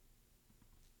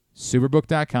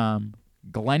 Superbook.com.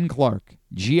 Glenn Clark.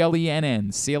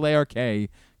 GLENNCLARK.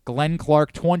 Glenn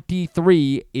Clark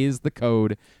 23 is the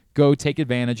code. Go take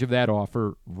advantage of that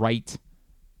offer right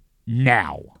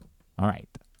now. All right.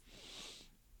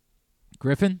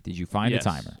 Griffin, did you find a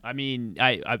timer? I mean,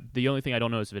 I the only thing I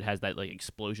don't know is if it has that like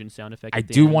explosion sound effect. I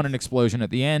do want an explosion at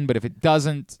the end, but if it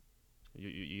doesn't,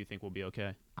 you think we'll be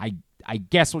okay? I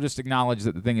guess we'll just acknowledge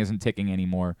that the thing isn't ticking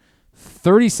anymore.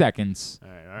 30 seconds. All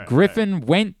right, Griffin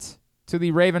went to the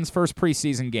Ravens' first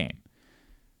preseason game.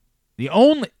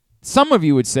 Some of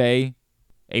you would say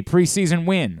a preseason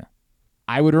win.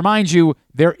 I would remind you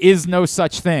there is no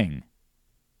such thing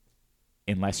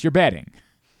unless you're betting.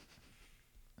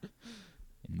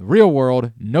 In the real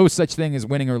world, no such thing as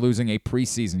winning or losing a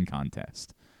preseason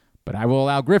contest. But I will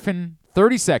allow Griffin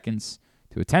 30 seconds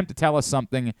to attempt to tell us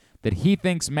something that he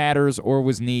thinks matters or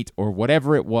was neat or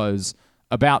whatever it was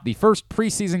about the first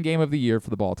preseason game of the year for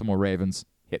the Baltimore Ravens.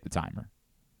 Hit the timer.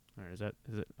 All right, is it?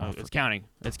 Oh, it's counting.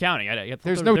 It's counting.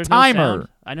 There's no timer. No,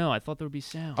 I know. I thought there would be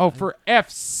sound. Oh, for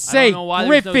F's sake, I don't know why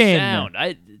Griffin. There's no sound.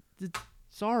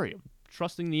 Sorry, I'm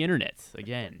trusting the internet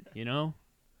again. You know.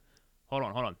 Hold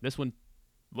on. This one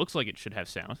looks like it should have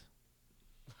sound.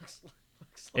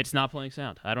 It's not playing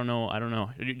sound. I don't know.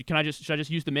 Should I just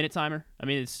use the minute timer? I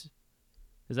mean,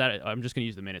 I'm just gonna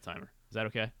use the minute timer. Is that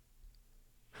okay?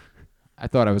 I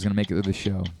thought I was gonna make it to the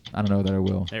show. I don't know that I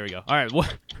will. There we go. All right.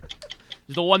 What?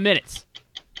 Just the 1 minute.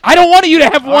 I don't want you to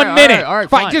have 1 minute. All right,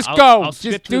 fine. Just go. I'll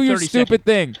just do your stupid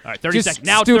thing. All right, 30 just seconds.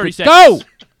 Now stupid. 30 seconds.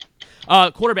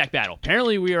 Go. Quarterback battle.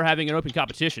 Apparently, we are having an open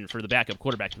competition for the backup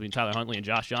quarterback between Tyler Huntley and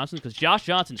Josh Johnson because Josh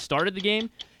Johnson started the game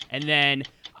And then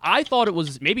I thought it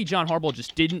was maybe John Harbaugh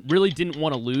just didn't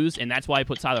want to lose, and that's why I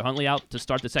put Tyler Huntley out to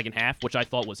start the second half, which I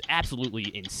thought was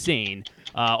absolutely insane.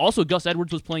 Also, Gus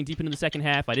Edwards was playing deep into the second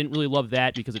half. I didn't really love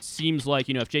that because it seems like,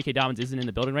 if J.K. Dobbins isn't in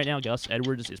the building right now, Gus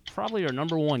Edwards is probably our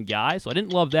number one guy, so I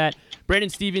didn't love that. Brandon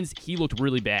Stevens, he looked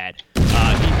really bad.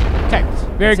 Okay,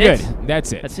 very good.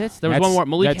 That's it. That's it? There was one more.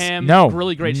 Malik Ham,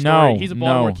 really great story. No, He's a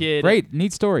Baltimore kid. Great,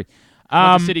 neat story.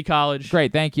 Went to City College.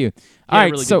 Great, thank you. All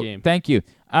right, really good game. Thank you.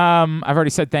 I've already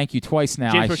said thank you twice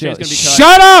now. James Prochet's going to be cut.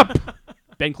 Shut up!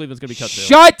 Ben Cleveland's going to be cut too.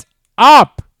 Shut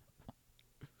up!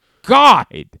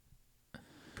 God!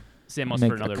 Sam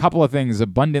Musford, another a couple of things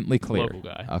abundantly clear. Local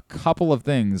guy. A couple of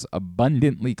things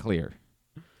abundantly clear.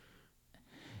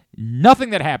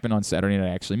 Nothing that happened on Saturday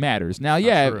night actually matters. Now,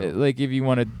 like if you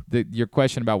wanted your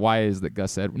question about why is that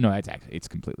Gus said no, it's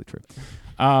completely true.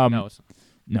 No.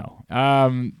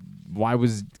 Why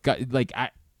was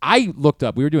I looked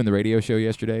up. We were doing the radio show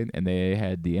yesterday, and they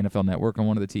had the NFL Network on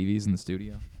one of the TVs in the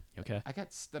studio. Okay. I got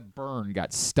the burn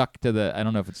got stuck to the. I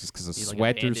don't know if it's just because of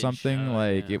sweat or something.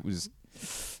 It was,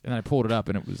 and I pulled it up,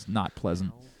 and it was not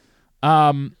pleasant.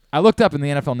 I looked up, and the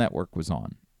NFL Network was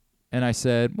on. And I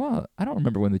said, well, I don't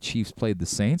remember when the Chiefs played the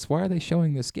Saints. Why are they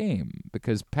showing this game?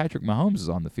 Because Patrick Mahomes is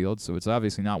on the field, so it's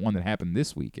obviously not one that happened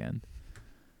this weekend.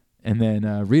 And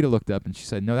then Rita looked up, and she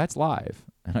said, no, that's live.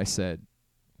 And I said,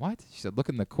 what? She said, look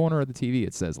in the corner of the TV.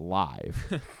 It says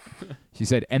live. She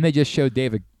said, and they just showed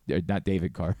not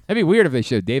David Carr. That'd be weird if they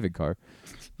showed David Carr.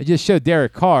 They just showed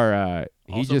Derek Carr.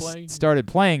 He just started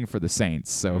playing for the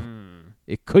Saints, so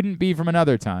it couldn't be from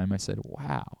another time. I said,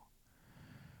 wow.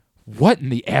 What in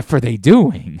the F are they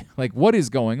doing? What is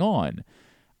going on?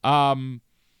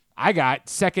 I got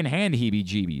secondhand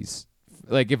heebie-jeebies.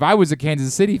 If I was a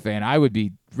Kansas City fan, I would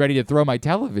be ready to throw my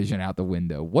television out the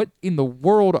window. What in the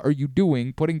world are you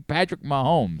doing putting Patrick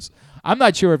Mahomes? I'm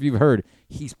not sure if you've heard.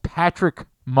 He's Patrick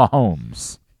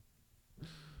Mahomes.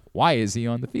 Why is he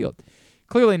on the field?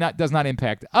 Clearly does not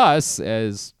impact us,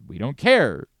 as we don't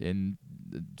care. And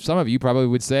some of you probably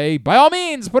would say, by all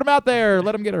means, put him out there,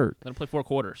 let him get hurt. Let him play 4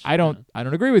 quarters. I don't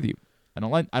agree with you. I don't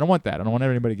want that. I don't want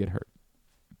anybody to get hurt.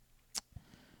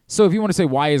 So if you want to say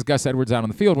why is Gus Edwards out on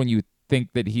the field when you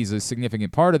think that he's a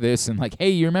significant part of this, and hey,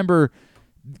 you remember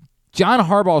John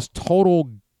Harbaugh's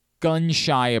total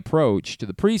gun-shy approach to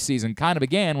the preseason kind of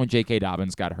began when J.K.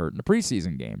 Dobbins got hurt in the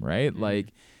preseason game, right?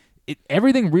 Mm-hmm.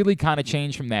 Everything really kind of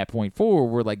changed from that point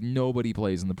forward where nobody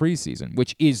plays in the preseason,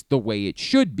 which is the way it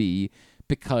should be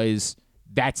because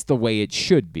that's the way it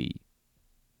should be.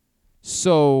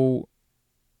 So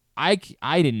I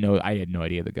didn't know. I had no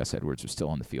idea that Gus Edwards was still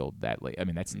on the field that late. I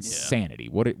mean, that's insanity.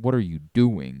 Yeah. What are you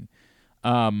doing?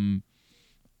 I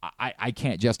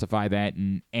can't justify that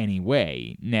in any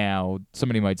way. Now,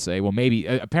 somebody might say, well, maybe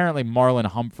apparently Marlon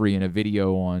Humphrey in a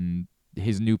video on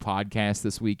his new podcast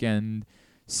this weekend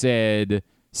said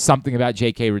something about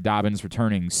J.K. Dobbins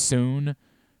returning soon,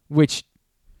 which,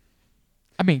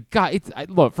 I mean,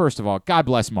 look, first of all, God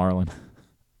bless Marlon.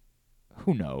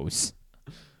 Who knows?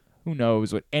 Who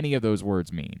knows what any of those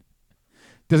words mean?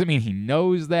 Does it mean he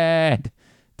knows that?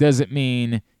 Does it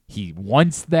mean he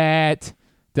wants that?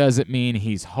 Does it mean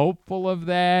he's hopeful of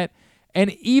that?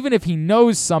 And even if he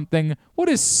knows something, what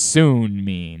does soon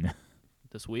mean?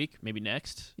 This week? Maybe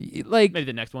next? Maybe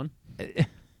the next one? I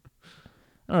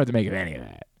don't have to make of any of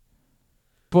that.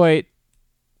 But,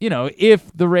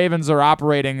 if the Ravens are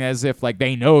operating as if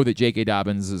they know that J.K.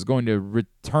 Dobbins is going to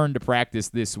return to practice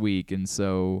this week, and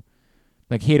so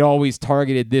he had always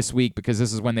targeted this week because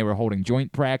this is when they were holding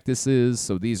joint practices,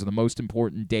 so these are the most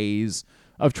important days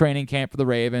of training camp for the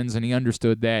Ravens, and he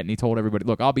understood that, and he told everybody,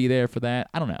 look, I'll be there for that.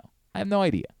 I don't know. I have no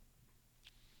idea.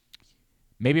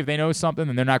 Maybe if they know something,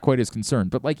 then they're not quite as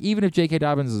concerned. But, even if J.K.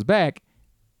 Dobbins is back,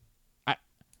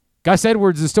 Gus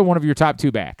Edwards is still one of your top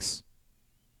 2 backs.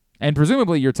 And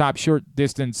presumably your top short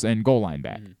distance and goal line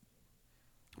back. Mm.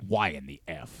 Why in the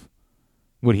F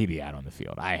would he be out on the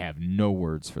field? I have no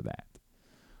words for that.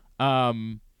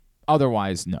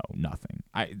 Otherwise, no, nothing.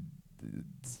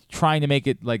 Trying to make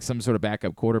it some sort of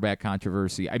backup quarterback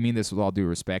controversy. I mean this with all due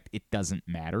respect. It doesn't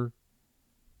matter.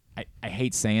 I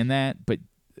hate saying that, but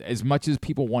as much as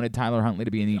people wanted Tyler Huntley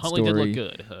to be a neat Huntley story, did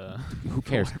look good. Who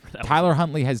cares? Tyler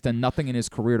Huntley has done nothing in his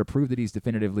career to prove that he's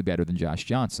definitively better than Josh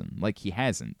Johnson. He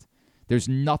hasn't. There's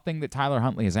nothing that Tyler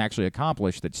Huntley has actually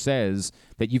accomplished that says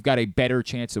that you've got a better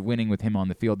chance of winning with him on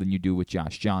the field than you do with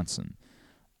Josh Johnson.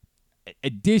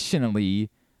 Additionally,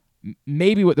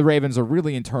 maybe what the Ravens are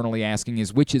really internally asking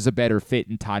is which is a better fit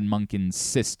in Todd Monken's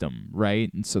system,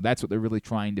 right? And so that's what they're really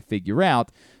trying to figure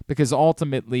out because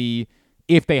ultimately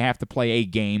if they have to play a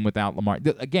game without Lamar.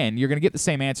 Again, you're going to get the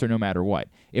same answer no matter what.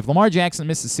 If Lamar Jackson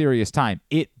misses serious time,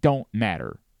 it don't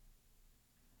matter.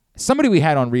 Somebody we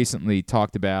had on recently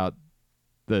talked about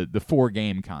the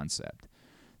 4-game concept,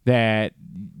 that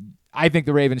I think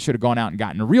the Ravens should have gone out and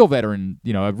gotten a real veteran,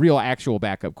 a real actual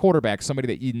backup quarterback, somebody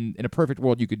that in a perfect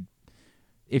world you could,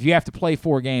 if you have to play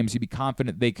 4 games, you'd be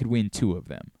confident they could win 2 of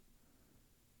them.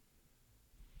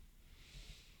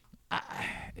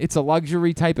 It's a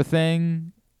luxury type of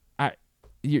thing.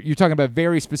 You're talking about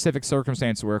very specific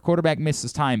circumstances where a quarterback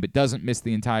misses time but doesn't miss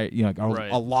the entire,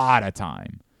 a lot of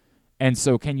time. And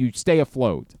so can you stay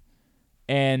afloat?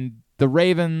 And the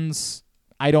Ravens,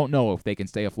 I don't know if they can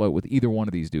stay afloat with either one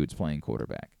of these dudes playing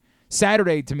quarterback.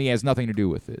 Saturday, to me, has nothing to do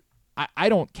with it. I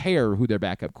don't care who their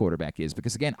backup quarterback is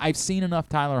because, again, I've seen enough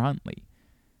Tyler Huntley.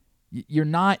 You're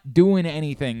not doing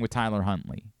anything with Tyler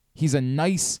Huntley. He's a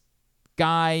nice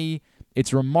guy.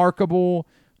 It's remarkable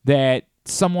that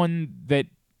someone that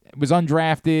was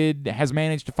undrafted has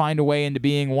managed to find a way into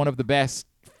being one of the best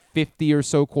 50 or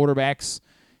so quarters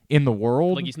in the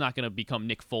world. Like he's not going to become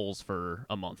Nick Foles for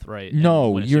a month, right?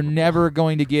 No, you're never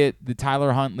going to get the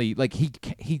Tyler Huntley. Like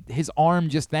his arm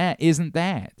just isn't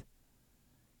that.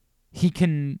 He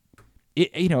can,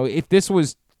 if this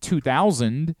was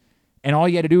 2000 and all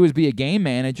you had to do was be a game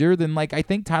manager, then I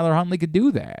think Tyler Huntley could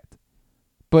do that.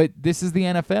 But this is the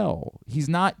NFL. He's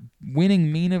not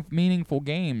winning meaningful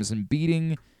games and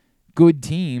beating good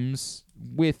teams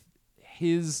with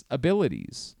his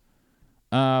abilities.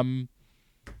 I'm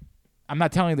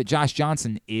not telling you that Josh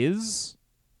Johnson is,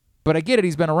 but I get it.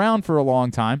 He's been around for a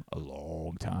long time.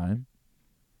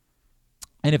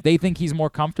 And if they think he's more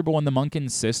comfortable in the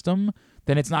Monken system,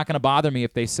 then it's not going to bother me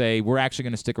if they say, we're actually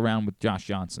going to stick around with Josh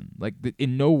Johnson.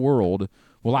 In no world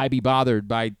will I be bothered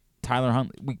by Tyler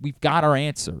Huntley. We've got our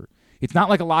answer. It's not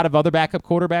like a lot of other backup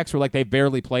quarterbacks where they've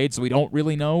barely played, so we don't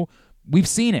really know. We've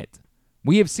seen it.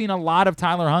 We have seen a lot of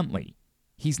Tyler Huntley.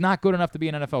 He's not good enough to be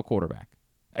an NFL quarterback.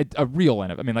 A real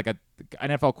NFL. An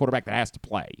NFL quarterback that has to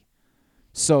play.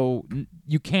 So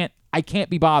I can't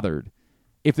be bothered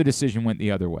if the decision went the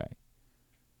other way.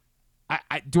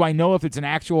 Do I know if it's an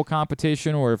actual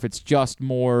competition or if it's just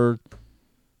more?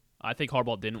 I think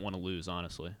Harbaugh didn't want to lose,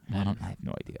 honestly. I have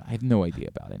no idea. I have no idea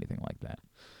about anything like that.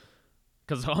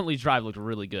 Because Huntley's drive looked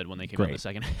really good when they came out in the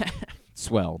second half.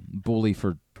 Swell. Bully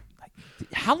for.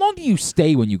 How long do you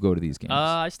stay when you go to these games?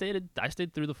 I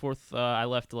stayed through the fourth. I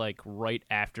left right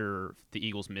after the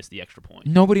Eagles missed the extra point.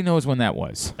 Nobody knows when that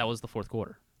was. That was the fourth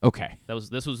quarter. Okay.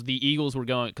 This was the Eagles were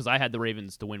going because I had the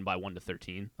Ravens to win by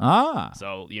 1-13.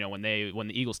 So when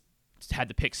the Eagles had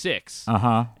the pick 6.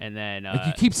 And then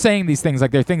you keep saying these things like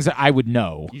they're things that I would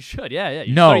know. You should, yeah.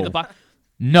 You no.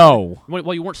 No.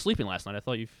 Well, you weren't sleeping last night. I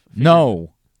thought you.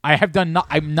 No. I have done.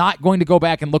 I'm not going to go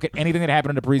back and look at anything that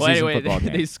happened in a preseason football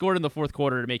game. They scored in the fourth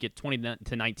quarter to make it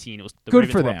 20-19. It was the good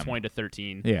Ravens for were them. Up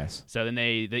 20-13. Yes. So then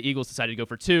the Eagles decided to go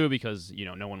for 2 because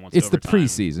no one wants. It's overtime. the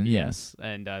preseason. Yes.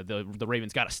 And the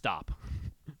Ravens got to stop.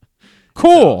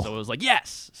 Cool. So it was like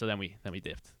yes. So then we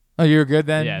dipped. Oh, you were good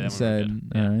then. Yeah, then we're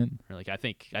good. All right. We're like I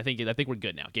think we're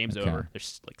good now. Game's over.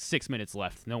 There's 6 minutes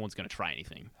left. No one's gonna try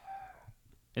anything.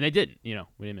 And they didn't. We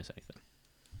didn't miss anything.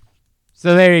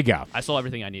 So there you go. I saw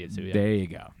everything I needed to. Yeah. There you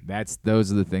go.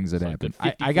 Those are the things that happen.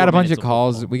 I got a bunch of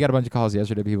calls. We got a bunch of calls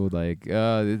yesterday. People were like,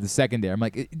 the secondary. I'm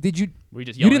like, did you? You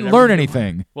didn't learn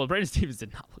anything. Well, Brandon Stevens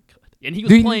did not look good, and he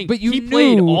was playing. But he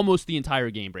played almost the entire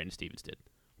game. Brandon Stevens did.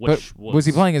 Was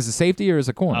he playing as a safety or as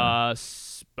a corner?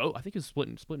 Both. I think he was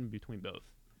splitting between both.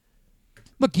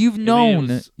 Look, you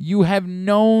have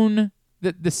known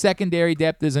that the secondary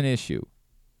depth is an issue.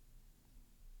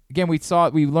 Again, we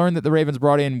learned that the Ravens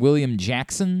brought in William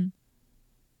Jackson.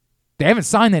 They haven't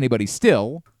signed anybody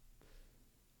still.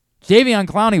 Jadeveon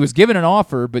Clowney was given an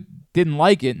offer but didn't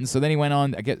like it, and so then he went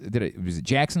on. Was it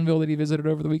Jacksonville that he visited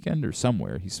over the weekend or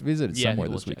somewhere? He visited somewhere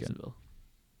this weekend.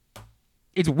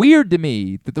 It's weird to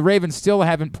me that the Ravens still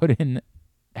have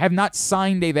not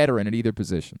signed a veteran at either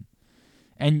position,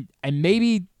 and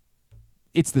maybe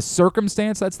it's the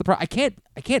circumstance that's the problem.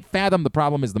 I can't fathom the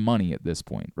problem is the money at this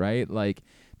point, right? Like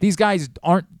these guys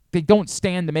don't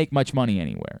stand to make much money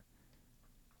anywhere.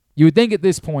 You would think at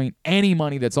this point any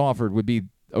money that's offered would be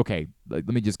okay. Let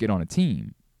me just get on a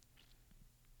team.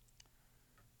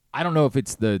 I don't know if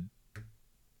it's they're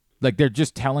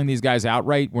just telling these guys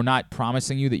outright, we're not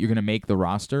promising you that you're going to make the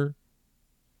roster.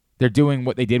 They're doing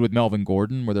what they did with Melvin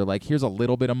Gordon, where they're like, here's a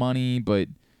little bit of money, but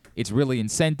it's really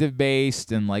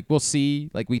incentive-based, and we'll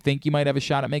see. We think you might have a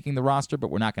shot at making the roster,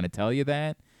 but we're not going to tell you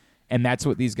that. And that's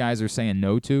what these guys are saying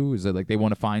no to, is that they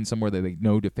want to find somewhere that they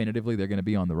know definitively they're going to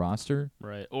be on the roster.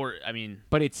 Right.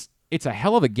 But it's a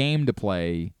hell of a game to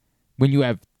play when you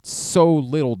have so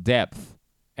little depth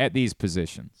at these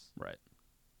positions. Right.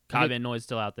 Kyle Van Noy's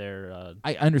still out there.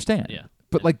 I understand. Yeah.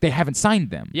 But, like, they haven't signed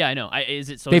them. Yeah, I know.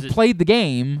 They've played the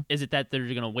game. Is it that they're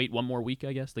going to wait one more week,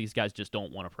 I guess? These guys just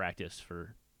don't want to practice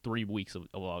for 3 weeks of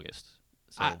August.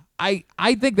 So.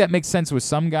 I think that makes sense with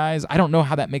some guys. I don't know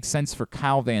how that makes sense for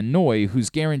Kyle Van Noy, who's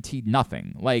guaranteed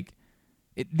nothing. Like,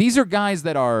 these are guys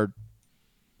that are,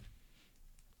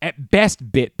 at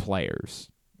best, bit players,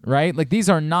 right? Like, these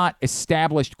are not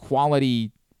established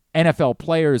quality NFL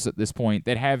players at this point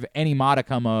that have any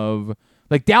modicum of,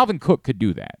 like, Dalvin Cook could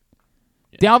do that.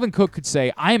 Yeah. Dalvin Cook could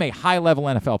say, I am a high-level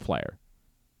NFL player.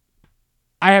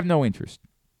 I have no interest.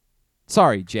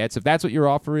 Sorry, Jets, if that's what your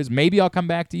offer is, maybe I'll come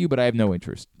back to you, but I have no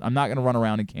interest. I'm not going to run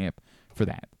around in camp for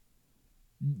that.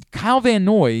 Kyle Van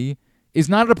Noy is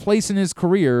not at a place in his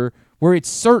career where it's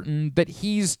certain that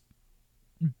he's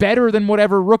better than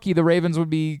whatever rookie the Ravens would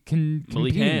be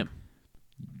Malik Ham.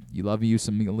 You love you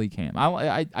some Malik Ham.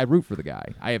 I root for the guy.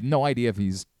 I have no idea if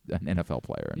he's an NFL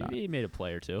player or not. He made a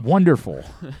play or two. Wonderful.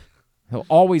 He'll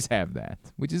always have that,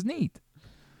 which is neat.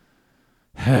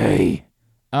 Hey.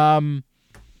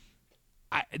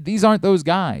 These aren't those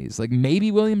guys. Like,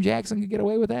 maybe William Jackson could get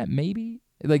away with that. Maybe.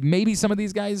 Like, maybe some of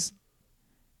these guys,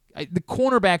 the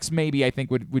cornerbacks maybe I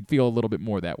think would feel a little bit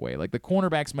more that way. Like, the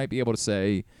cornerbacks might be able to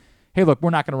say, hey, look, we're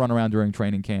not going to run around during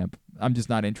training camp. I'm just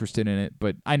not interested in it,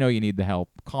 but I know you need the help.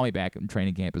 Call me back when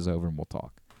training camp is over and we'll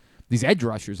talk. These edge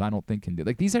rushers I don't think can do.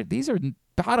 Like, these are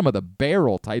bottom of the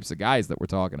barrel types of guys that we're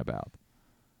talking about.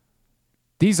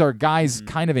 These are guys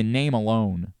kind of in name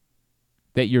alone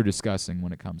that you're discussing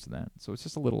when it comes to that. So it's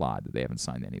just a little odd that they haven't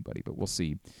signed anybody, but we'll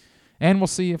see. And we'll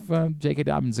see if J.K.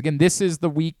 Dobbins, again, this is the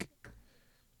week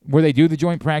where they do the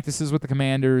joint practices with the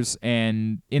Commanders,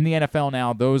 and in the NFL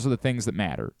now, those are the things that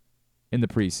matter in the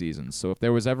preseason. So if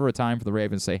there was ever a time for the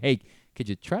Ravens to say, hey, could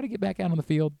you try to get back out on the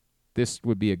field, this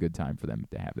would be a good time for them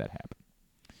to have that happen.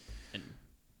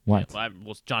 What? Yeah,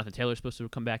 was Jonathan Taylor supposed to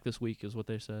come back this week is what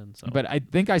they said. So. But I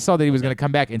think I saw that he was going to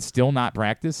come back and still not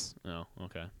practice. Oh,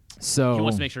 okay. So he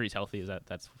wants to make sure he's healthy. Is that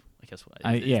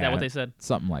what they said?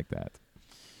 Something like that.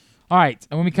 All right,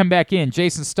 and when we come back in,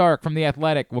 Jayson Stark from The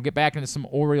Athletic. We'll get back into some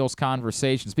Orioles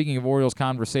conversation. Speaking of Orioles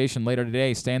conversation, later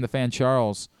today, Stan the Fan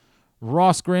Charles,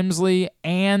 Ross Grimsley,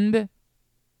 and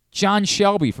John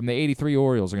Shelby from the 83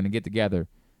 Orioles are going to get together.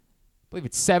 I believe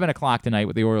it's 7 o'clock tonight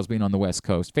with the Orioles being on the West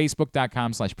Coast.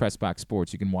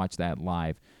 Facebook.com/PressBoxSports. You can watch that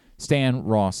live. Stan,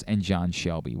 Ross, and John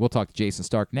Shelby. We'll talk to Jayson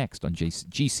Stark next on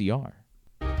GCR.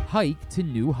 Hike to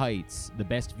new heights. The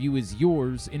best view is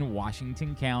yours in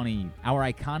Washington County. Our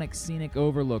iconic scenic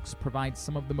overlooks provide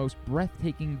some of the most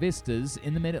breathtaking vistas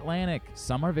in the Mid-Atlantic.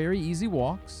 Some are very easy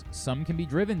walks, some can be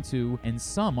driven to, and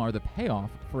some are the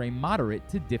payoff for a moderate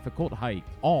to difficult hike.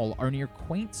 All are near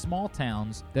quaint small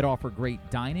towns that offer great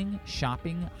dining,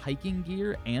 shopping, hiking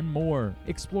gear, and more.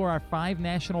 Explore our 5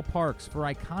 national parks for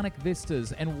iconic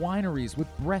vistas and wineries with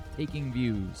breathtaking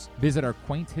views. Visit our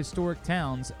quaint historic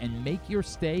towns and make your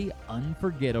stay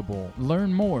unforgettable.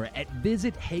 Learn more at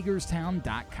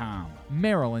visithagerstown.com.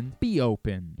 Maryland, be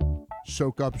open.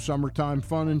 Soak up summertime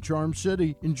fun in Charm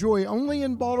City. Enjoy only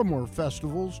in Baltimore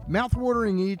festivals,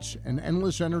 mouth-watering eats, and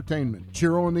endless entertainment.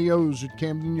 Cheer on the O's at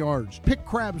Camden Yards. Pick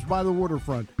crabs by the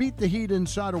waterfront. Beat the heat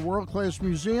inside a world-class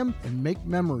museum and make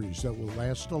memories that will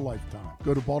last a lifetime.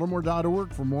 Go to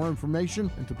baltimore.org for more information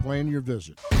and to plan your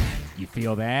visit. You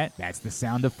feel that? That's the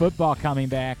sound of football coming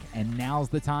back, and now's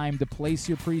the time to place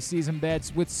your preseason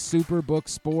bets with Superbook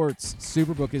Sports.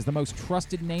 Superbook is the most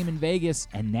trusted name in Vegas,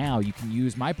 and now you can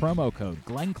use my promo code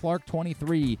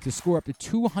GlennClark23 to score up to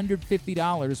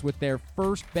 $250 with their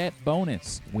first bet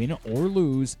bonus. Win or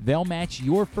lose, they'll match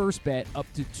your first bet up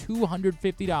to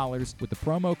 $250 with the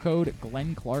promo code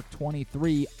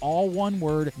GlennClark23. All one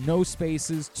word, no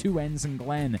spaces, 2 N's in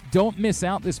Glenn. Don't miss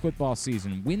out this football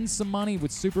season. Win some money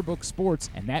with Superbook Sports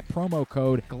and that promo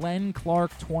code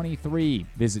GlennClark23.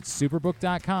 Visit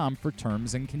superbook.com for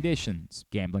terms and conditions.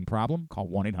 Gambling problem? Call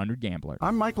 1-800-GAMBLER.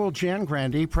 I'm Michael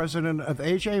Jangrandi, president of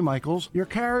AJ Michaels, your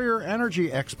carrier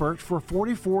energy expert for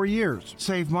 44 years.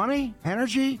 Save money,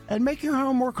 energy, and make your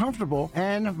home more comfortable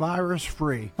and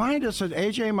virus-free. Find us at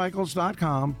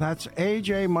ajmichaels.com. That's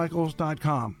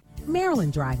ajmichaels.com.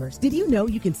 Maryland drivers, did you know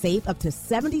you can save up to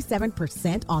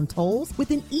 77% on tolls with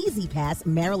an Easy Pass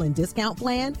Maryland discount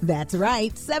plan? That's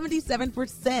right,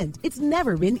 77%. It's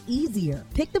never been easier.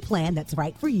 Pick the plan that's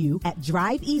right for you at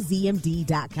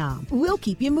driveezmd.com. We'll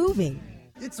keep you moving.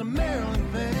 It's a Maryland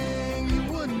thing you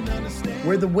wouldn't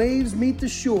Where the waves meet the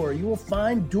shore, you will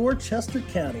find Dorchester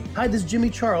County. Hi, this is Jimmy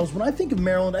Charles. When I think of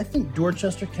Maryland, I think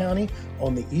Dorchester County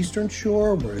on the eastern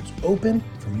shore where it's open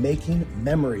for making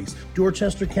memories.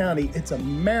 Dorchester County, it's a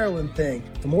Maryland thing.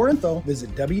 For more info,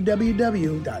 visit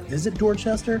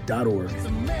www.visitdorchester.org. It's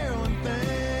a Maryland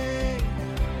thing.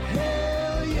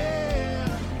 Hell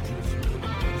yeah.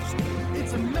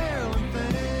 It's a Maryland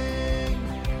thing.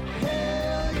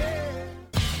 Hell yeah.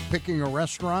 Picking a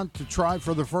restaurant to try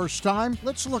for the first time?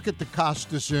 Let's look at the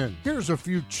Costas Inn. Here's a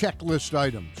few checklist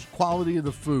items. Quality of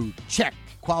the food? Check.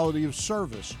 Quality of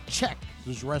service? Check.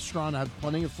 Does restaurant have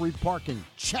plenty of free parking?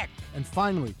 Check. And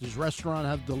finally, does restaurant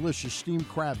have delicious steamed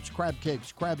crabs, crab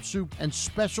cakes, crab soup, and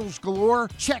specials galore?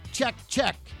 Check, check,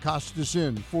 check. Costas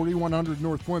Inn, 4100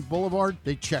 North Point Boulevard.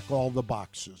 They check all the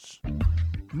boxes.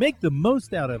 Make the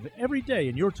most out of every day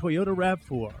in your Toyota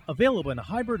RAV4. Available in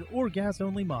hybrid or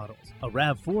gas-only models. A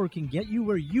RAV4 can get you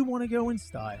where you want to go in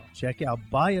style. Check out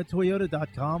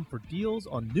buyatoyota.com for deals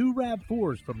on new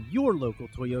RAV4s from your local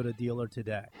Toyota dealer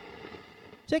today.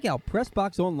 Check out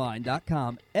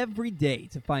PressBoxOnline.com every day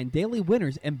to find daily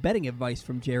winners and betting advice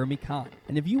from Jeremy Conn.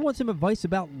 And if you want some advice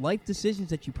about life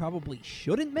decisions that you probably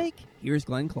shouldn't make, here's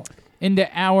Glenn Clark. Into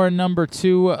hour number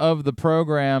 2 of the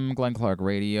program, Glenn Clark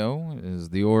Radio, as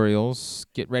the Orioles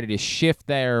get ready to shift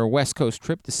their West Coast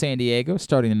trip to San Diego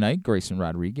starting tonight. Grayson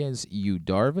Rodriguez, Yu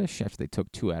Darvish, after they took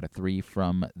 2 out of 3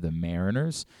 from the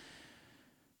Mariners.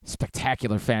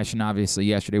 Spectacular fashion, obviously,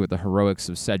 yesterday with the heroics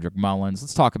of Cedric Mullins.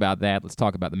 Let's talk about that. Let's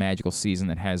talk about the magical season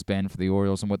that has been for the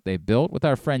Orioles and what they've built with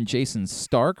our friend Jayson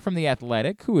Stark from The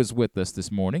Athletic, who is with us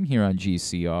this morning here on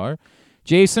GCR.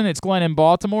 Jason, it's Glenn in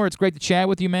Baltimore. It's great to chat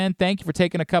with you, man. Thank you for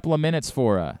taking a couple of minutes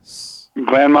for us.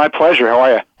 Glenn, my pleasure. How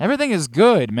are you? Everything is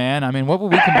good, man. I mean, what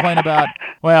would we complain about?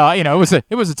 Well, you know,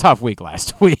 it was a tough week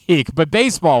last week, but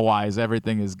baseball-wise,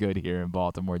 everything is good here in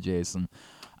Baltimore, Jason.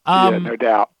 Yeah, no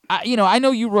doubt. I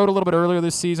know you wrote a little bit earlier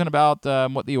this season about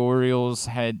what the Orioles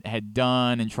had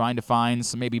done and trying to find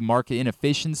some maybe market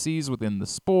inefficiencies within the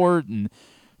sport and,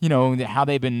 you know, how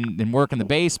they've been working the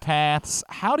base paths.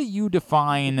 How do you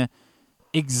define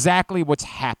exactly what's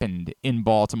happened in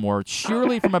Baltimore,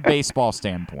 surely from a baseball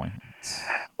standpoint?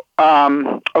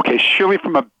 Okay, surely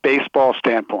from a baseball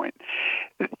standpoint.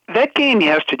 That game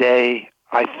yesterday,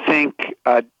 I think,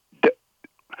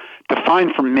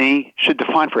 defined for me, should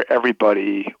define for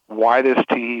everybody why this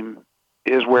team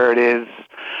is where it is,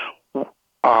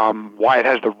 why it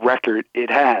has the record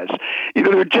it has. You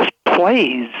know, there are just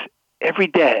plays every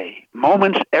day,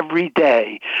 moments every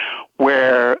day,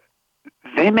 where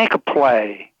they make a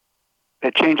play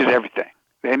that changes everything.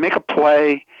 They make a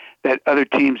play that other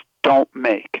teams don't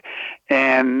make.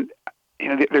 And,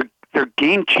 you know, they're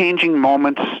game-changing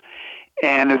moments,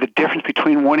 and they're the difference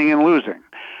between winning and losing.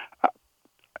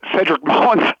 Cedric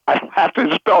Mullins, I don't have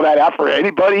to spell that out for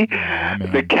anybody.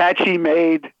 The catch he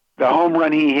made, the home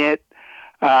run he hit,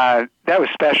 that was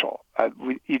special.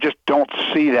 You just don't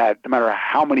see that no matter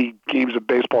how many games of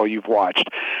baseball you've watched.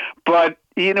 But,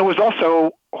 you know, it was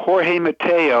also Jorge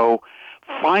Mateo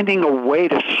finding a way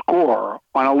to score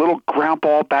on a little ground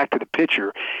ball back to the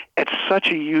pitcher at such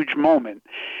a huge moment.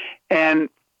 And,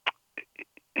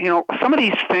 you know, some of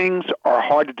these things are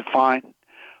hard to define.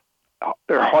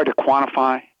 They're hard to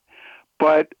quantify.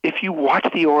 But if you watch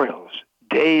the Orioles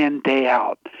day in, day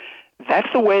out, that's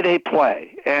the way they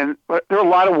play. And there are a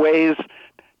lot of ways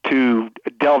to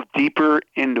delve deeper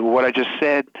into what I just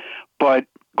said. But,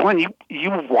 Glenn, you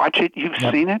watch it. You've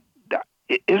seen it.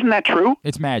 Isn't that true?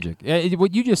 It's magic.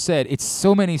 What you just said, it's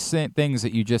so many things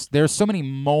that there's so many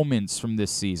moments from this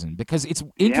season. Because it's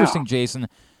interesting, Jason,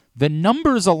 the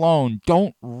numbers alone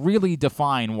don't really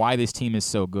define why this team is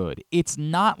so good. It's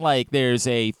not like there's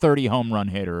a 30 home run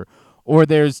hitter or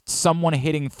there's someone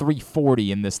hitting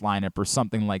 340 in this lineup or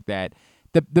something like that.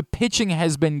 The pitching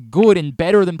has been good and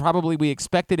better than probably we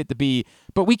expected it to be,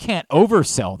 but we can't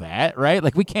oversell that, right?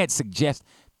 Like, we can't suggest.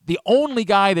 The only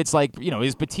guy that's like, you know,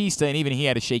 is Batista, and even he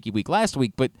had a shaky week last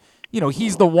week, but, you know,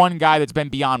 he's the one guy that's been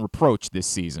beyond reproach this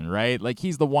season, right? Like,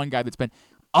 he's the one guy that's been.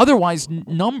 Otherwise,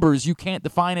 numbers, you can't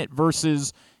define it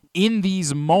versus in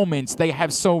these moments they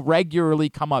have so regularly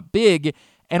come up big,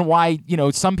 and why, you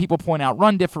know, some people point out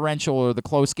run differential or the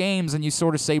close games, and you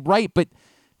sort of say, right, but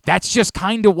that's just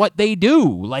kind of what they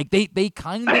do. Like, they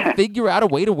kind of figure out a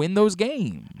way to win those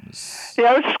games.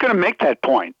 Yeah, I was just going to make that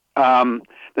point.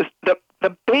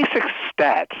 The basic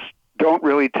stats don't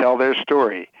really tell their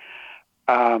story.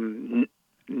 9th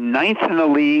in the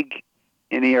league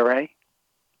in ERA,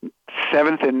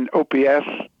 7th in OPS,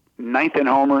 9th in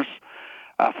homers,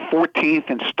 14th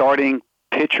in starting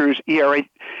pitchers, ERA.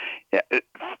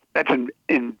 that's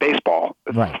in baseball.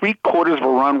 Right. 3/4 of a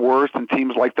run worse than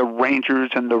teams like the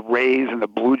Rangers and the Rays and the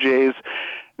Blue Jays,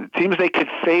 teams they could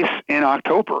face in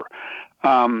October.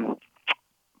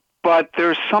 But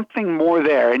there's something more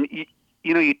there. And,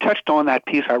 you touched on that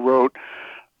piece I wrote,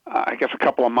 I guess a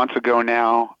couple of months ago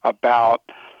now, about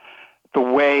the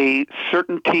way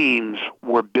certain teams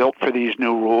were built for these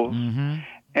new rules. Mm-hmm.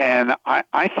 And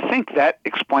I think that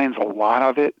explains a lot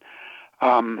of it.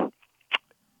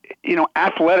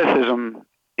 Athleticism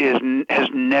has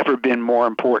never been more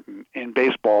important in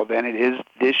baseball than it is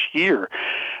this year.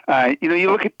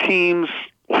 You look at teams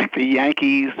like the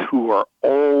Yankees, who are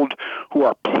old, who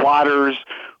are plotters,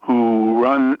 who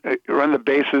run the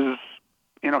bases,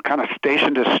 kind of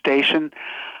station to station.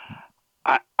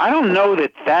 I don't know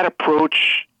that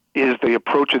approach is the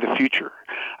approach of the future.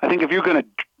 I think if you're going to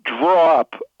draw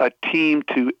up a team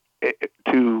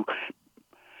to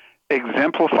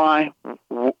exemplify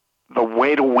the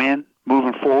way to win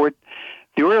moving forward,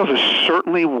 the Orioles are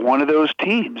certainly one of those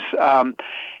teams.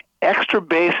 Extra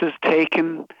bases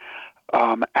taken,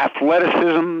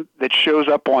 athleticism that shows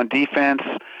up on defense,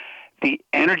 the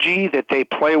energy that they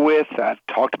play with. I've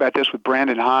talked about this with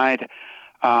Brandon Hyde.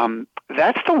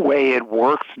 That's the way it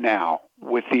works now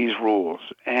with these rules.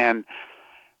 And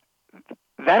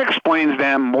that explains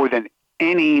them more than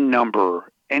any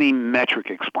number, any metric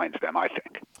explains them, I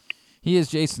think. He is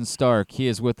Jayson Stark. He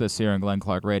is with us here on Glenn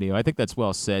Clark Radio. I think that's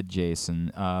well said,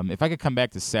 Jason. If I could come back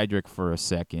to Cedric for a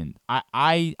second.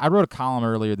 I wrote a column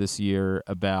earlier this year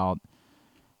about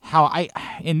how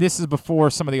and this is before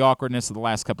some of the awkwardness of the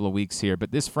last couple of weeks here,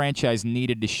 but this franchise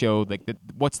needed to show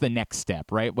what's the next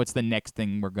step, right? What's the next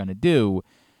thing we're going to do?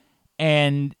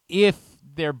 And if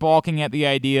they're balking at the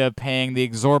idea of paying the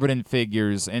exorbitant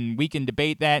figures, and we can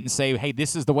debate that and say, hey,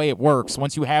 this is the way it works.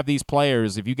 Once you have these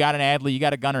players, if you got an Adley, you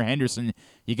got a Gunnar Henderson,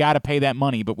 you got to pay that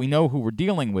money. But we know who we're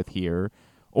dealing with here.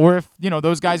 Or if,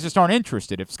 those guys just aren't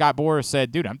interested. If Scott Boras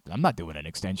said, dude, I'm not doing an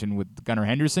extension with Gunnar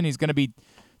Henderson. He's going to be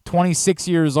 26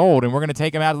 years old, and we're going to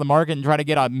take him out of the market and try to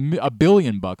get $1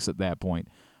 billion at that point.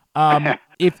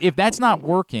 If that's not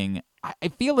working, I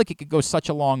feel like it could go such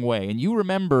a long way. And you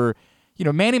remember,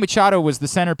 Manny Machado was the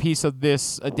centerpiece of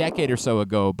this a decade or so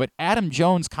ago, but Adam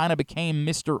Jones kind of became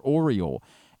Mr. Oriole.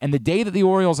 And the day that the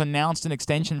Orioles announced an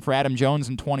extension for Adam Jones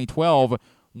in 2012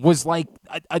 was like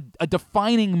a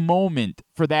defining moment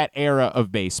for that era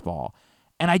of baseball.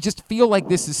 And I just feel like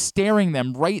this is staring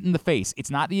them right in the face. It's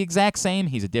not the exact same.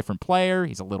 He's a different player.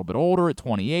 He's a little bit older at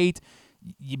 28.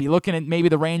 You'd be looking at maybe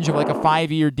the range of like a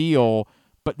 5-year deal.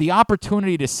 But the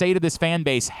opportunity to say to this fan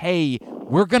base, hey,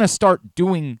 we're going to start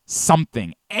doing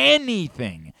something,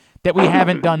 anything that we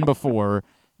haven't done before.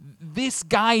 This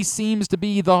guy seems to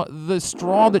be the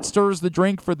straw that stirs the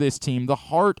drink for this team, the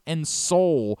heart and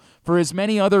soul. For as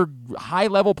many other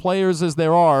high-level players as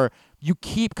there are, you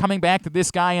keep coming back to this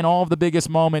guy in all of the biggest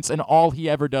moments, and all he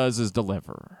ever does is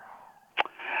deliver.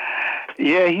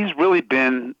 Yeah, he's really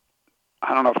been,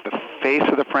 I don't know if the face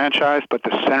of the franchise, but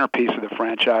the centerpiece of the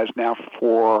franchise now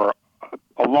for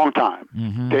a long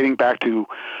time, dating back to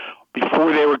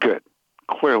before they were good,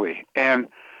 clearly. And,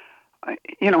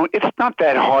 it's not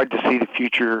that hard to see the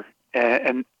future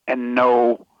and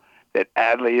know that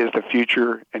Adley is the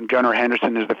future and Gunnar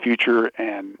Henderson is the future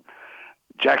and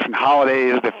Jackson Holliday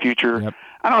is the future. Yep.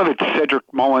 I don't know that Cedric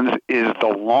Mullins is the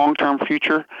long-term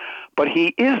future, but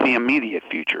he is the immediate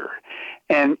future.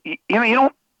 And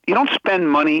you don't spend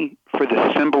money for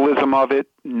the symbolism of it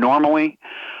normally,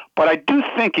 but I do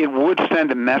think it would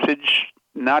send a message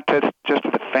not just to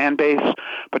the fan base,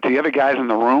 but to the other guys in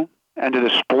the room and to the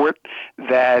sport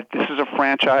that this is a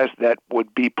franchise that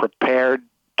would be prepared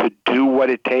to do what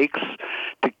it takes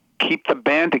to keep the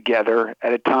band together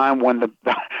at a time when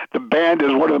the band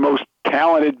is one of the most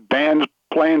talented bands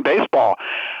playing baseball.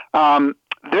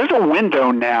 There's a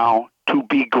window now to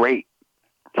be great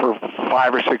for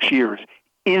 5 or 6 years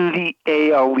in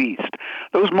the AL East.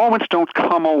 Those moments don't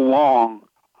come along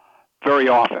very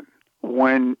often.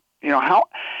 When how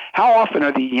often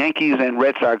are the Yankees and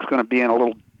Red Sox going to be in a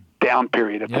little down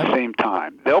period at the same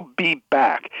time? They'll be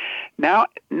back. Now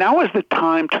is the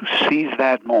time to seize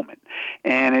that moment,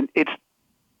 and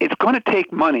it's going to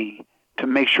take money to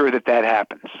make sure that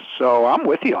happens. So I'm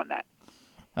with you on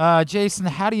that. Jason,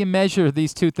 how do you measure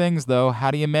these two things, though?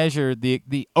 How do you measure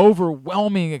the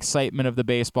overwhelming excitement of the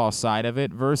baseball side of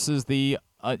it versus the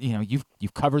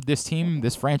you've covered this team,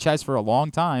 this franchise for a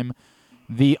long time,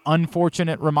 the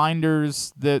unfortunate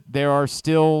reminders that there are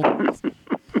still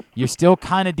you're still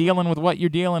kind of dealing with what you're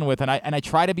dealing with, and I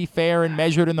try to be fair and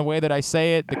measured in the way that I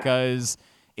say it, because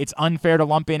it's unfair to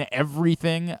lump in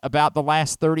everything about the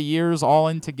last 30 years all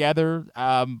in together.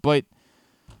 But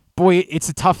boy, it's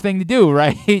a tough thing to do,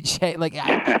 right? Like,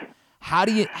 how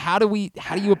do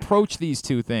you approach these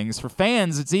two things? For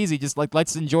fans, it's easy. Just like,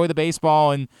 let's enjoy the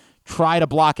baseball and try to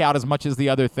block out as much as the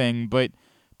other thing. But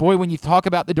boy, when you talk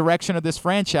about the direction of this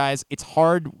franchise, it's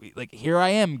hard. Like, here I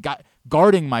am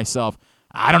guarding myself.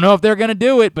 I don't know if they're going to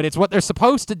do it, but it's what they're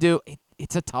supposed to do.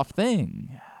 It's a tough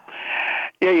thing.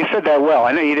 Yeah, you said that well.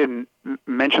 I know you didn't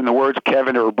mention the words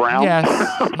Kevin or Brown.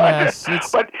 Yes.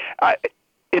 But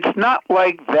it's not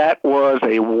like that was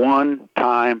a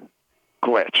one-time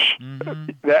glitch. Mm-hmm.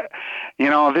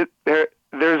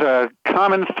 There's a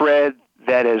common thread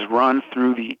that has run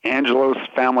through the Angelos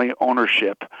family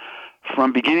ownership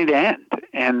from beginning to end,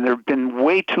 and there have been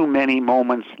way too many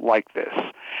moments like this.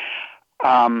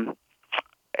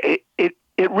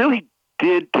 It really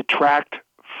did detract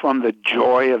from the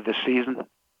joy of the season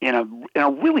in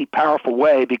a really powerful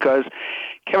way, because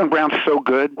Kevin Brown's so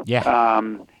good. Yeah.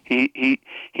 He's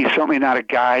certainly not a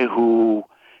guy who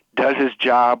does his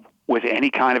job with any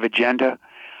kind of agenda.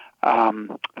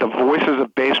 The voices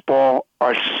of baseball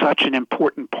are such an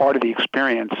important part of the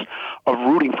experience of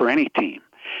rooting for any team.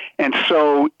 And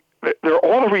so there are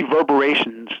all the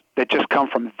reverberations that just come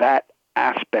from that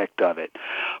aspect of it.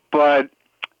 But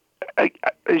as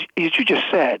you just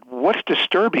said, what's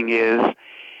disturbing is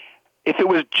if it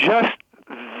was just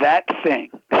that thing,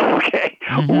 okay,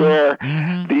 where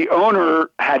the owner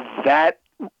had that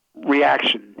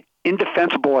reaction,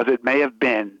 indefensible as it may have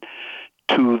been,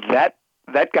 to that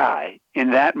guy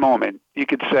in that moment, you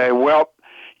could say, well,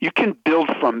 you can build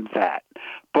from that.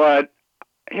 But,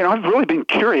 I've really been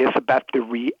curious about the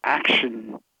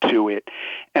reaction to it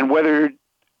and whether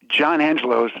John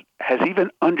Angelos has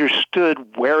even understood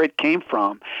where it came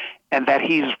from and that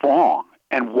he's wrong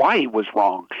and why he was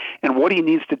wrong and what he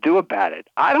needs to do about it.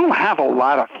 I don't have a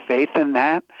lot of faith in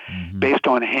that based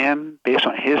on him, based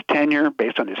on his tenure,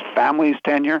 based on his family's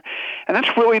tenure. And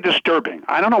that's really disturbing.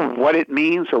 I don't know what it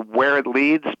means or where it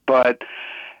leads, but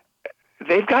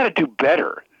they've got to do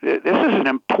better. This is an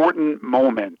important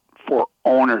moment for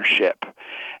ownership,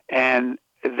 and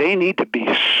they need to be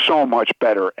so much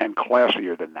better and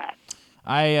classier than that.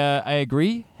 I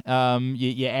agree.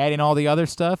 You add in all the other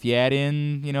stuff. You add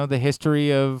in, the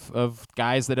history of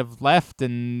guys that have left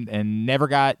and never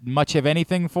got much of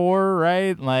anything for,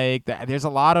 right? Like there's a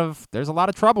lot of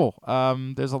trouble.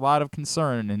 There's a lot of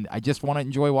concern, and I just want to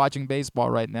enjoy watching baseball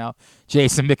right now,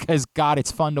 Jason, because God,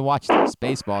 it's fun to watch this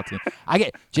baseball team.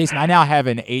 Jason, I now have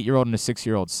an 8-year-old and a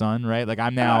 6-year-old son, right? Like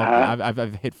I'm now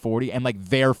I've hit 40, and like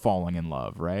they're falling in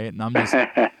love, right? And I'm just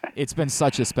it's been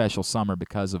such a special summer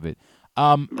because of it.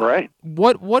 Right.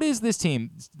 What is this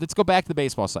team? Let's go back to the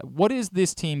baseball side. What is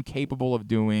this team capable of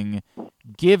doing,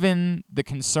 given the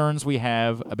concerns we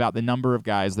have about the number of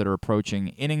guys that are approaching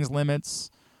innings limits,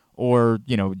 or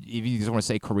if you just want to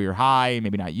say career high,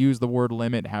 maybe not use the word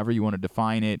limit, however you want to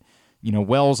define it.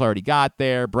 Wells already got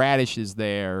there. Bradish is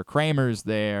there. Kramer's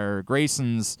there.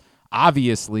 Grayson's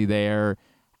obviously there.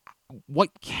 What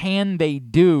can they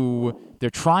do? They're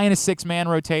trying a 6-man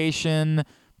rotation.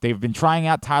 They've been trying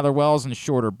out Tyler Wells in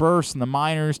shorter bursts in the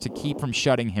minors to keep from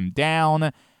shutting him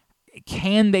down.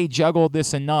 Can they juggle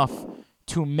this enough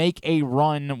to make a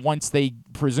run once they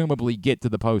presumably get to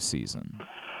the postseason?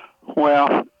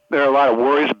 Well, there are a lot of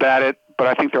worries about it, but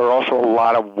I think there are also a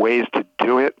lot of ways to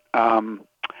do it.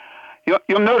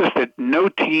 You'll notice that no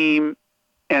team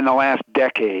in the last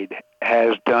decade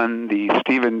has done the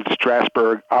Steven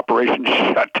Strasburg Operation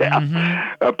Shutdown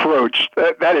approach.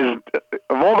 That is,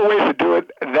 of all the ways to do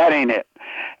it, that ain't it.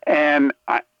 And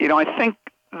I think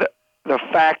the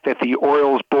fact that the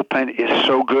Orioles bullpen is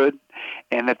so good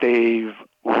and that they've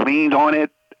leaned on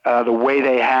it the way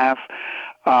they have,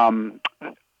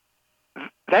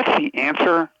 that's the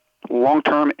answer, long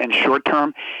term and short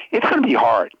term. It's going to be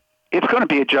hard. It's going to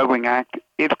be a juggling act.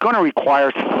 It's going to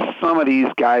require some of these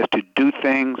guys to do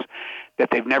things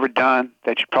that they've never done,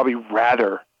 that you'd probably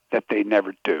rather that they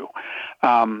never do.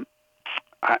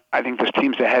 I think this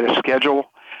team's ahead of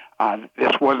schedule.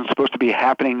 This wasn't supposed to be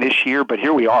happening this year, but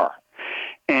here we are.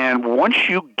 And once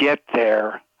you get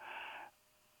there,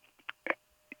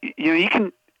 you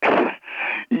can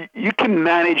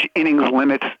manage innings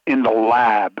limits in the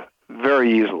lab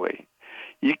very easily.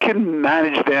 You can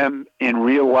manage them in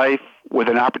real life with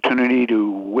an opportunity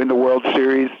to win the World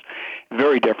Series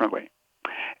very differently.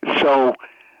 So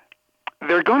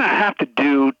they're going to have to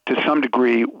do, to some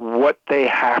degree, what they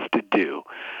have to do.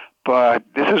 But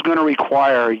this is going to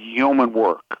require yeoman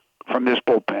work from this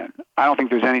bullpen. I don't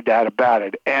think there's any doubt about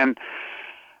it. And,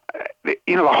 the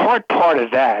hard part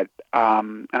of that,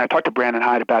 and I talked to Brandon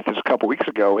Hyde about this a couple weeks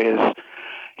ago, is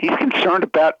he's concerned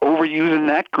about overusing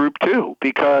that group too,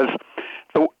 because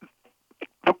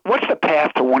what's the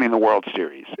path to winning the World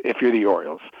Series if you're the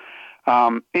Orioles?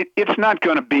 It's not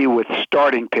going to be with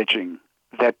starting pitching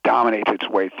that dominates its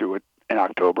way through it in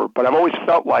October, but I've always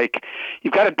felt like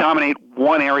you've got to dominate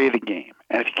one area of the game.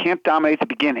 And if you can't dominate the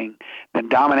beginning, then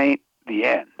dominate the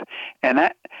end.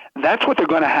 And that's what they're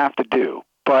going to have to do.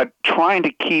 But trying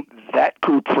to keep that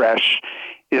group fresh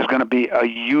is going to be a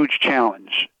huge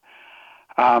challenge.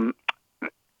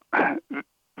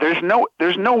 There's no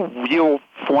real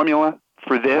formula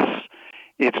for this.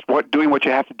 It's doing what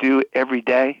you have to do every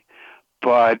day.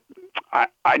 But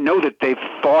I know that they've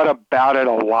thought about it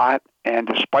a lot, and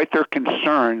despite their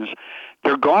concerns,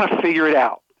 they're going to figure it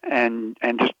out and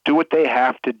just do what they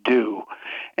have to do.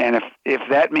 And if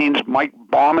that means Mike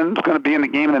Bauman's going to be in the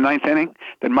game in the ninth inning,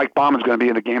 then Mike Bauman's going to be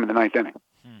in the game in the ninth inning.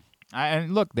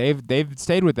 And look, they've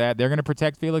stayed with that. They're going to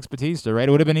protect Felix Bautista, right?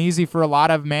 It would have been easy for a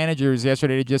lot of managers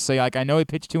yesterday to just say, like, I know he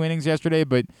pitched 2 innings yesterday,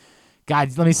 but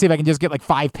God, let me see if I can just get like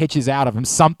 5 pitches out of him,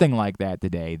 something like that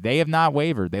today. They have not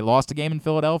wavered. They lost a game in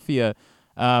Philadelphia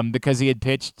because he had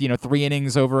pitched, 3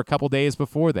 innings over a couple days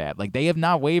before that. Like, they have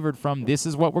not wavered from this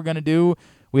is what we're going to do.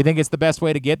 We think it's the best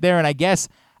way to get there. And I guess,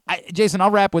 Jason, I'll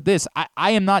wrap with this.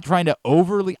 I am not trying to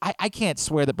overly – I can't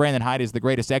swear that Brandon Hyde is the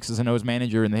greatest X's and O's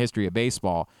manager in the history of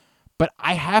baseball. But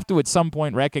I have to at some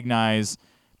point recognize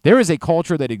there is a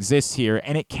culture that exists here,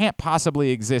 and it can't possibly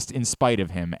exist in spite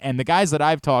of him. And the guys that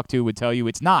I've talked to would tell you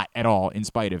it's not at all in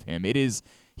spite of him.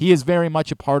 He is very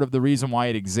much a part of the reason why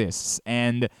it exists.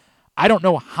 And I don't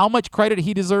know how much credit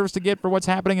he deserves to get for what's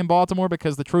happening in Baltimore,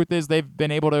 because the truth is they've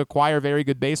been able to acquire very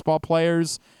good baseball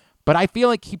players. But I feel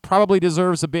like he probably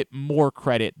deserves a bit more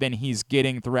credit than he's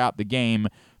getting throughout the game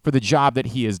for the job that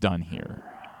he has done here.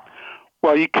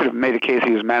 Well, you could have made a case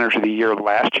he was manager of the year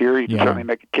last year. You can certainly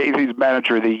make a case he's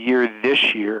manager of the year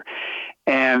this year.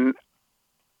 And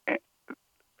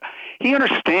he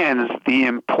understands the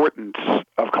importance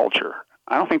of culture.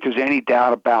 I don't think there's any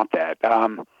doubt about that.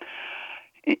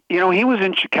 He was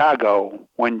in Chicago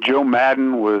when Joe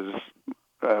Madden was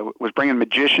bringing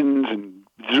magicians and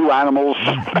zoo animals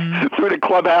through the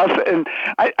clubhouse. And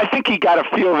I think he got a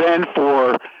feel then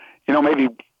for, maybe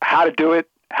how to do it,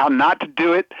 how not to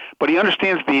do it, but he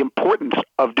understands the importance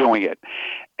of doing it.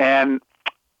 And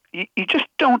you just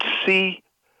don't see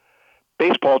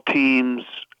baseball teams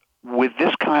with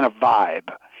this kind of vibe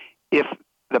if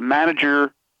the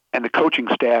manager and the coaching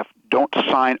staff don't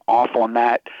sign off on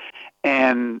that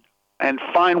and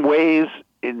find ways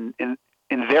in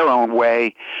their own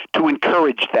way to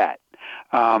encourage that.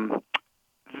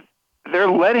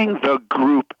 They're letting the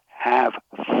group have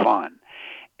fun,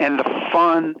 and the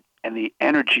fun and the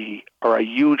energy are a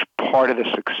huge part of the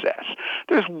success.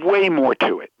 There's way more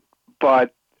to it,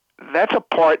 but that's a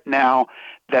part now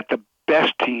that the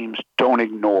best teams don't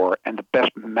ignore and the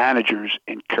best managers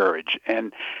encourage.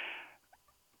 And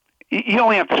you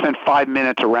only have to spend 5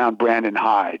 minutes around Brandon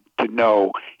Hyde to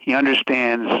know he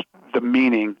understands the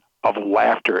meaning of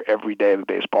laughter every day of the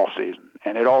baseball season,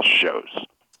 and it all shows.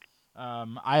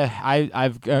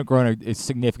 I've grown a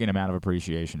significant amount of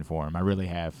appreciation for him. I really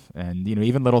have. And,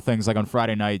 even little things like on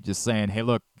Friday night just saying, hey,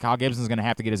 look, Kyle Gibson's going to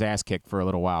have to get his ass kicked for a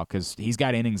little while because he's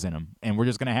got innings in him, and we're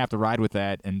just going to have to ride with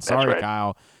that. And sorry, right,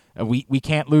 Kyle, we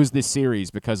can't lose this series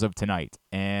because of tonight.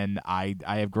 And I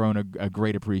have grown a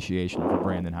great appreciation for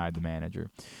Brandon Hyde, the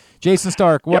manager. Jayson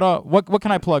Stark, what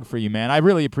can I plug for you, man? I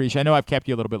really appreciate it. I know I've kept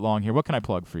you a little bit long here. What can I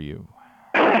plug for you?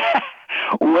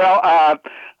 Well,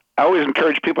 I always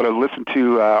encourage people to listen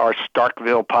to our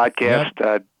Starkville podcast.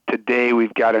 Yep. Today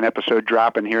we've got an episode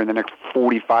dropping here in the next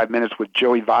 45 minutes with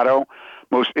Joey Votto,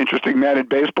 most interesting man in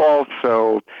baseball.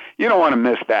 So you don't want to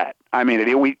miss that. I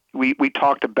mean, we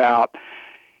talked about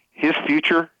his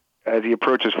future as he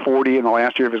approaches 40 in the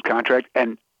last year of his contract.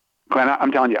 And Glenn,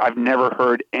 I'm telling you, I've never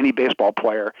heard any baseball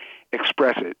player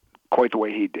express it quite the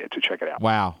way he did, so check it out.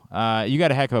 Wow. You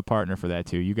got a heck of a partner for that,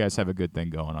 too. You guys have a good thing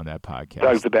going on that podcast.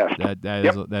 Doug's the best.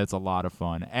 That's a lot of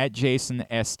fun. At Jayson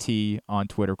ST on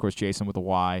Twitter, of course, Jason with a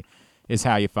Y is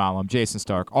how you follow him. Jayson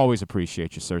Stark, always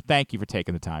appreciate you, sir. Thank you for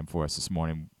taking the time for us this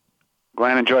morning.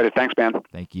 Glenn, enjoyed it. Thanks, man.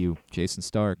 Thank you. Jayson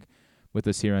Stark with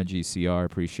us here on GCR.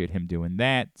 Appreciate him doing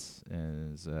that.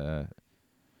 This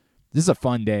is a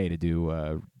fun day to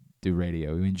do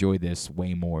radio. We enjoy this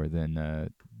way more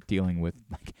than dealing with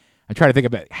I'm trying to think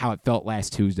about how it felt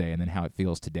last Tuesday and then how it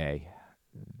feels today.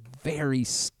 Very,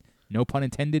 no pun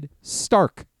intended,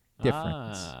 stark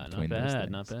difference. Between those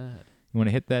things. Not bad. You want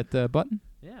to hit that button?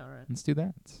 Yeah, all right. Let's do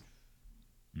that.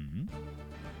 Mm-hmm.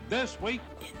 This week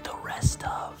in the rest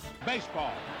of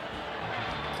baseball.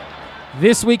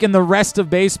 This week in the rest of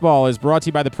baseball is brought to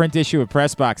you by the print issue of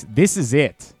PressBox. This is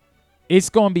it. It's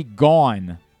going to be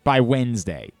gone by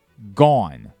Wednesday.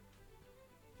 Gone.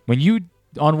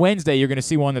 On Wednesday, you're going to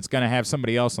see one that's going to have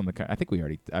somebody else on the cover. I think we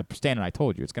already, Stan and I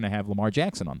told you, it's going to have Lamar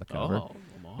Jackson on the cover. Oh,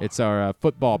 Lamar. It's our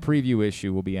football preview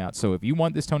issue will be out. So if you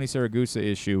want this Tony Saragusa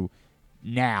issue,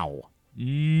 now,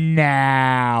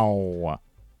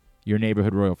 your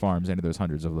neighborhood Royal Farms, any of those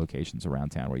hundreds of locations around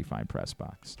town where you find Press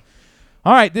Box.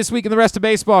 All right, this week in the rest of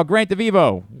baseball, Grant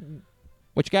DeVivo,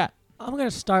 what you got? I'm going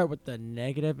to start with the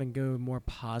negative and go more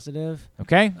positive.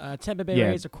 Okay. Tampa Bay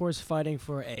Rays, of course, fighting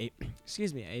for a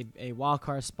wild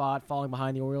card spot, falling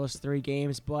behind the Orioles 3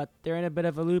 games, but they're in a bit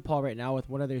of a loophole right now with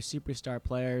one of their superstar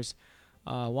players.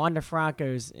 Wander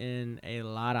Franco's in a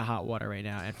lot of hot water right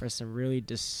now, and for some really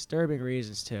disturbing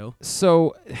reasons too.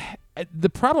 So,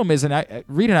 the problem is, and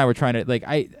Reed and I were trying to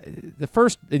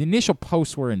the initial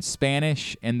posts were in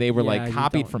Spanish, and they were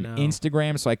copied from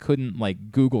Instagram, so I couldn't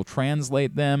Google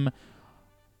translate them.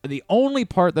 The only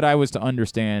part that I was to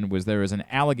understand was there was an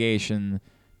allegation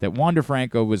that Wander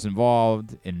Franco was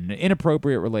involved in an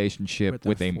inappropriate relationship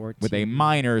with a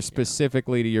minor,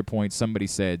 specifically to your point, somebody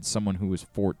said someone who was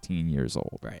 14 years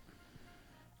old. Right.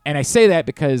 And I say that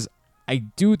because I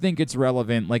do think it's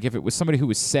relevant. Like if it was somebody who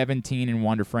was 17 and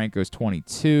Wander Franco's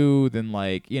 22, then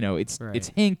it's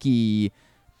hinky,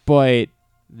 but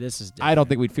this is different. I don't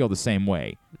think we'd feel the same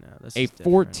way. No, this a is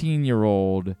different.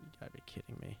 14-year-old. You gotta be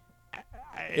kidding me.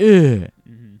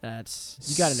 That's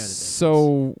you gotta know the difference.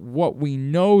 So what we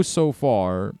know so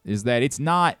far is that it's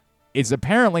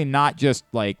apparently not just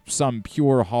some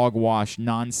pure hogwash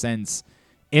nonsense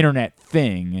internet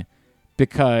thing,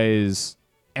 because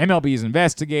MLB is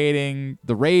investigating.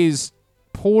 The Rays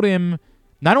pulled him.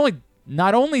 Not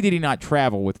only did he not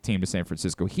travel with the team to San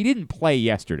Francisco, he didn't play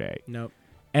yesterday. Nope.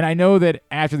 And I know that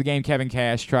after the game, Kevin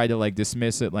Cash tried to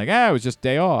dismiss it, it was just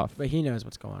day off. But he knows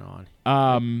what's going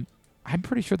on. I'm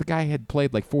pretty sure the guy had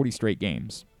played 40 straight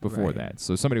games before that.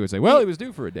 So somebody would say, well, he was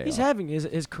due for a day He's off. having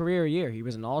his career year. He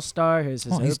was an all-star. His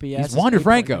OPS. He's Wander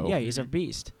Franco. Yeah, he's a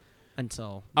beast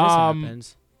until this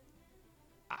happens.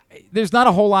 There's not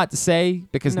a whole lot to say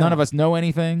because none of us know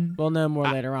anything. We'll know more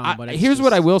later on. But here's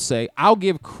what I will say. I'll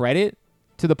give credit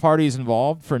to the parties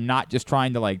involved for not just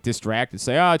trying to distract and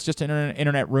say, oh, it's just an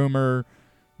internet rumor.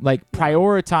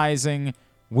 Prioritizing,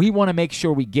 we want to make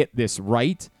sure we get this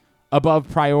right, above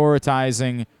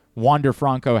prioritizing Wander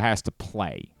Franco has to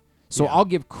play. So I'll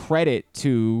give credit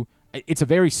to, it's a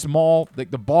very small, the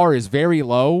bar is very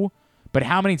low, but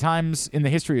how many times in the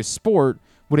history of sport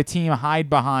would a team hide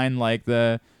behind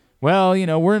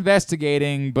we're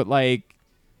investigating, but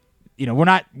we're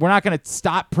not going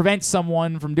to prevent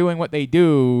someone from doing what they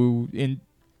do, in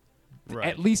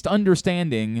at least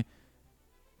understanding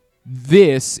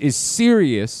this is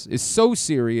so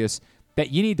serious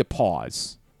that you need to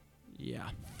pause. Yeah.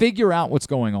 Figure out what's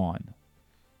going on.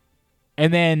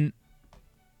 And then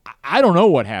I don't know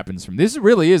what happens from this.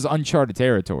 Really is uncharted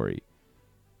territory.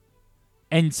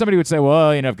 And somebody would say,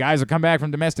 well, if guys have come back from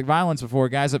domestic violence before,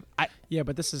 guys have...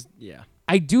 but this is...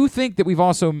 I do think that we've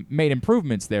also made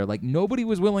improvements there. Nobody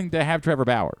was willing to have Trevor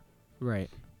Bauer. Right.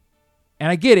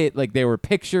 And I get it. There were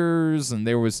pictures and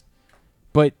there was...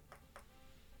 But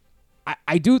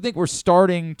I do think we're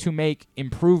starting to make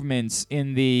improvements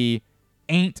in the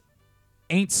ain't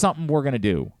something we're going to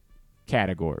do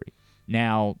category.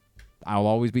 Now, I'll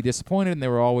always be disappointed, and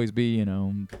there will always be,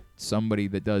 somebody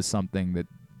that does something that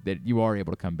you are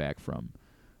able to come back from.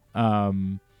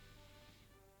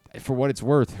 For what it's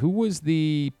worth, who was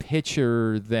the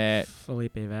pitcher that...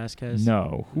 Felipe Vasquez?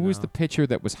 No. Who was the pitcher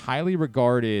that was highly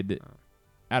regarded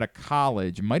out of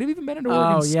college? Might have even been at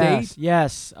Oregon State.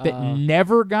 Yes. That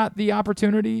never got the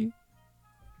opportunity.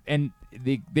 And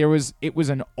it was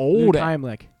an old...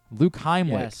 Luke Heimlich.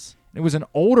 Yes. It was an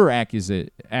older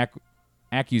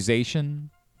accusation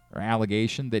or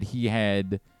allegation that he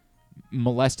had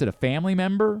molested a family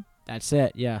member. That's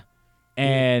it, yeah.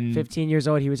 And 15 years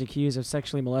old, he was accused of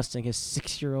sexually molesting his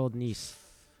 6-year-old niece.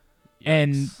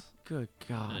 And good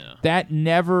God. Yeah. That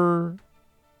no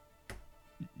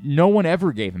one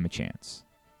ever gave him a chance.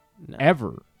 No.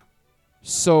 Ever.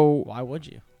 So why would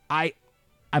you?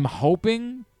 I'm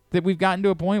hoping that we've gotten to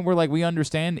a point where we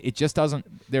understand it just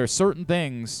doesn't. There are certain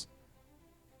things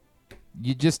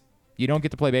you don't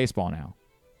get to play baseball now.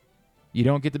 You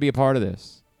don't get to be a part of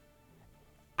this.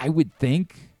 I would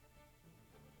think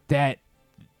that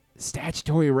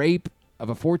statutory rape of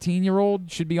a 14-year-old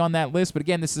should be on that list, but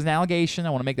again, this is an allegation. I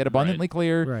want to make that abundantly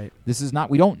clear. Right. This is not.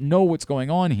 We don't know what's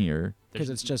going on here because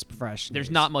it's just fresh.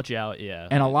 There's not much out. Yeah.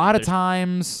 And a lot of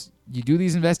times you do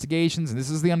these investigations, and this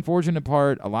is the unfortunate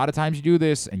part. A lot of times you do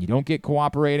this, and you don't get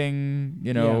cooperating,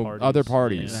 other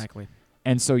parties. Yeah. Exactly.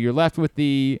 And so you're left with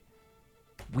we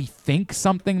think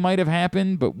something might have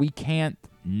happened, but we can't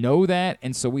know that,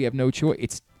 and so we have no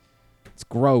choice. It's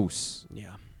gross.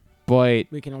 Yeah. But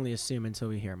we can only assume until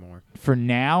we hear more. For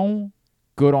now,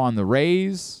 good on the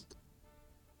Rays.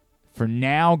 For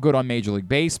now, good on Major League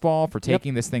Baseball for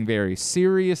taking this thing very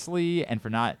seriously and for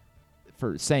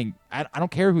saying, I don't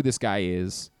care who this guy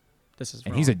is. This is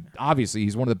and wrong. Obviously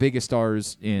he's one of the biggest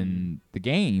stars in the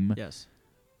game. Yes.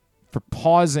 For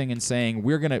pausing and saying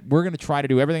we're gonna try to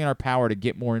do everything in our power to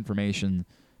get more information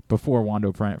before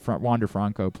Wander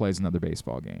Franco plays another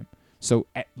baseball game. So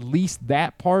at least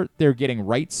that part they're getting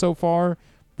right so far.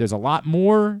 There's a lot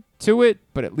more to it,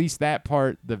 but at least that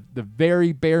part, the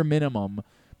very bare minimum,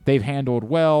 they've handled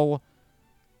well.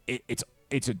 It's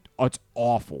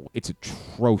awful. It's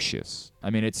atrocious. I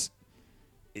mean,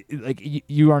 like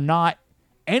you are not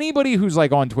anybody who's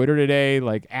like on Twitter today,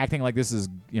 like acting like this is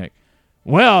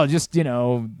well, just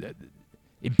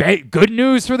good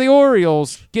news for the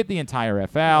Orioles. Get the entire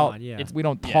F out. We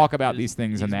don't talk about these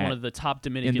things he's in one of the top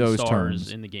Dominican those stars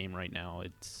terms. in the game right now.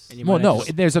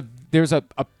 There's a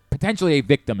potentially a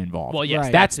victim involved. Well,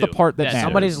 yes, that's the part that matters.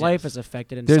 Somebody's life is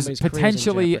affected, and there's somebody's career's in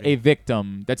potentially jeopardy. a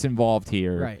victim that's involved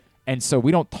here. Right. And so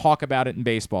we don't talk about it in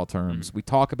baseball terms. We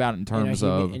talk about it in terms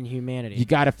of in humanity. You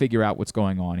got to figure out what's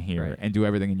going on here Right. and do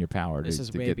everything in your power This to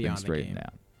is way get beyond things the straightened game.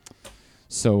 out.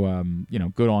 So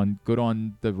good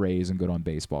on the Rays and good on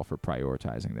baseball for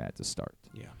prioritizing that to start.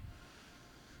 Yeah.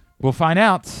 We'll find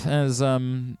out as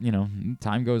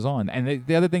time goes on. And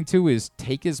the other thing too is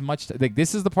take as much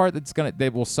this is the part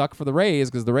that will suck for the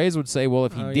Rays, because the Rays would say, well,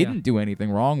 if he didn't do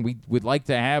anything wrong, we would like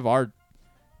to have a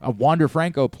Wander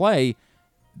Franco play.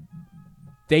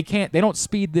 They don't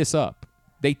speed this up.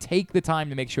 They take the time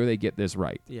to make sure they get this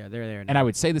right. Yeah, they're there now. And I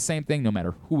would say the same thing no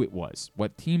matter who it was,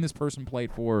 what team this person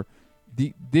played for.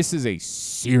 This is a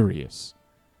serious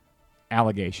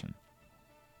allegation.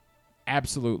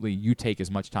 Absolutely, you take as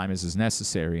much time as is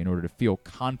necessary in order to feel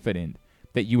confident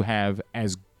that you have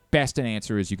as best an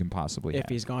answer as you can possibly have. If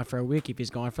he's gone for a week, if he's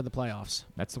gone for the playoffs.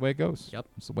 That's the way it goes. Yep.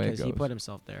 That's the way it goes. Because he put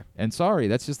himself there. And sorry,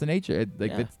 that's just the nature.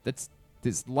 That's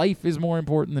this life is more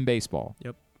important than baseball.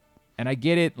 Yep. And I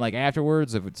get it. Like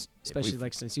afterwards, Especially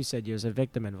since you said there's a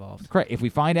victim involved. Correct. If we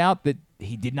find out that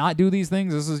he did not do these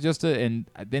things, this is just and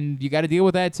then you got to deal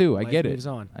with that too. I get it. Moves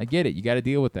on. I get it. You got to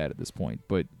deal with that at this point.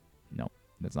 But no,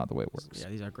 that's not the way it works. Yeah,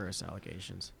 these are gross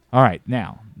allegations. All right,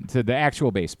 now to the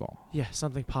actual baseball. Yeah,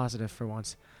 something positive for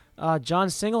once. John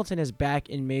Singleton is back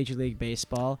in Major League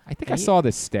Baseball. I think I saw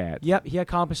this stat. Yep, he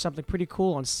accomplished something pretty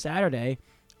cool on Saturday.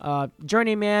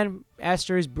 Journeyman,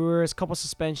 Astros, Brewers, couple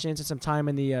suspensions and some time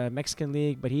in the Mexican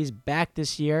League, but he's back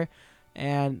this year.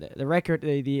 And the record,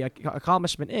 the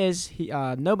accomplishment is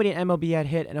nobody in MLB had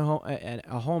hit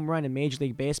a home run in Major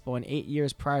League Baseball in 8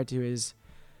 years prior to his.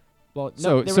 Well,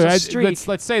 there was a streak.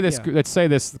 Let's say this. Yeah. Let's say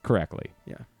this correctly.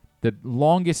 Yeah. The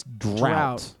longest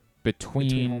drought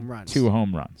between two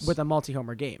home runs with a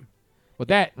multi-homer game. Well,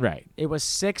 that right. It was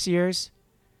 6 years,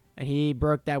 and he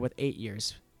broke that with 8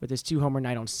 years with his 2-homer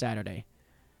night on Saturday.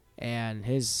 And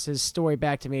his story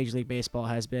back to Major League Baseball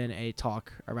has been a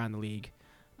talk around the league.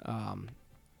 And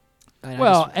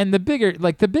the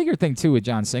bigger thing too with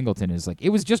John Singleton is it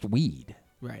was just weed,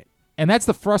 right? And that's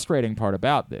the frustrating part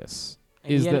about this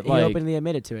And is he openly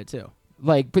admitted to it too.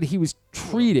 But he was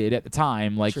treated at the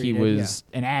time like he was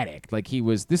an addict, like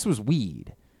this was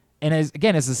weed. And as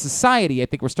a society, I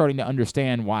think we're starting to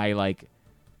understand why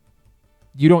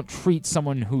you don't treat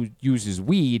someone who uses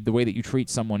weed the way that you treat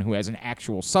someone who has an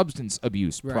actual substance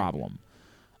abuse problem.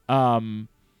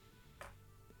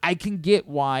 I can get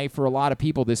why for a lot of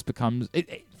people this becomes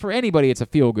for anybody it's a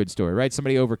feel-good story, right?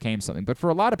 Somebody overcame something. But for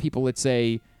a lot of people it's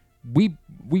we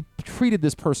treated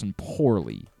this person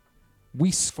poorly.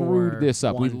 We screwed this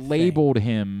up. We labeled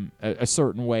him a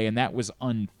certain way, and that was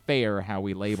unfair how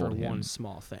we labeled him. For one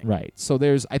small thing. Right. So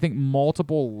there's, I think,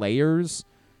 multiple layers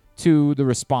to the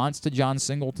response to John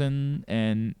Singleton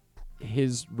and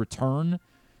his return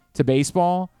to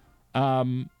baseball. But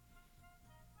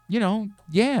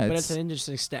it's an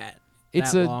interesting stat.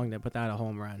 It's long without a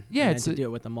home run. Yeah, and to do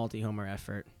it with a multi-homer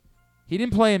effort. He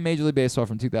didn't play in Major League Baseball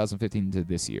from 2015 to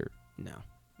this year. No.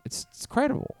 It's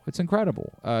incredible. It's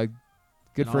incredible.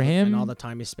 Good for him. And all the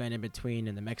time he spent in between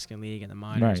in the Mexican League and the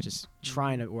minors, just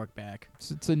trying to work back.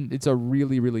 It's a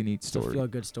really, really neat story. It's a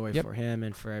feel-good story for him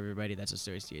and for everybody that's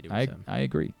associated with him. I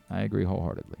agree. I agree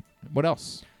wholeheartedly. What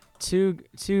else? Two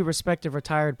respective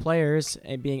retired players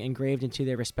being engraved into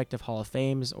their respective Hall of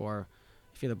Fames, or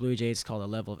if you're the Blue Jays, called a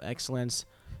level of excellence.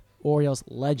 Orioles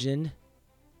legend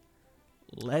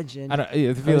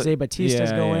Jose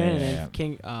Batista's going in, and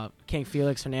then King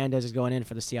Felix Hernandez is going in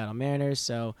for the Seattle Mariners.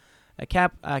 So a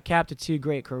cap to two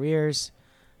great careers.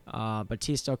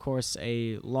 Batista, of course,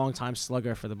 a longtime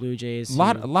slugger for the Blue Jays. A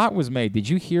lot was made. Did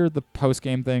you hear the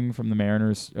post-game thing from the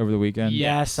Mariners over the weekend?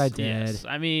 Yes, I did. Yes.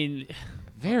 I mean,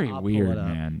 very weird,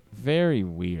 man. Very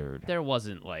weird. There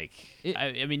wasn't I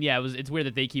mean, yeah, it's weird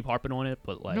that they keep harping on it,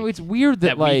 but no, it's weird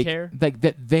that we care.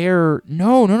 that they're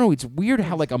no. It's weird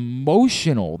how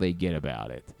emotional they get about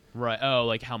it. Right.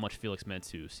 Oh, how much Felix meant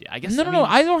to see. I guess. No.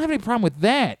 I don't have any problem with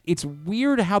that. It's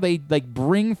weird how they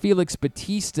bring Felix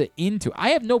Batista into. I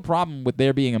have no problem with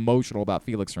their being emotional about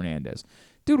Felix Hernandez.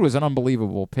 Dude was an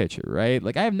unbelievable pitcher, right?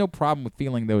 I have no problem with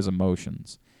feeling those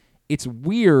emotions. It's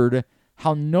weird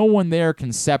how no one there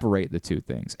can separate the two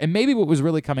things. And maybe what was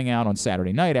really coming out on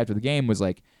Saturday night after the game was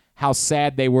how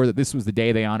sad they were that this was the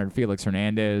day they honored Felix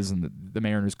Hernandez and the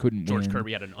Mariners couldn't win.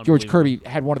 George Kirby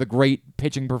had one of the great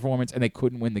pitching performances and they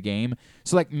couldn't win the game.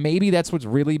 So maybe that's what's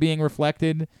really being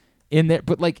reflected in there.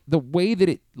 But the way that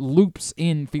it loops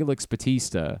in Felix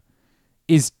Batista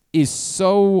is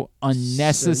so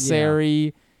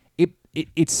unnecessary.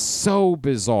 It's so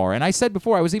bizarre. And I said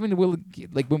before, I was even willing,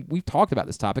 when we've talked about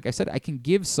this topic, I said I can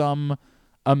give some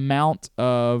amount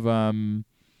of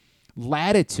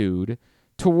latitude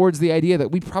towards the idea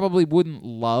that we probably wouldn't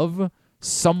love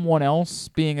someone else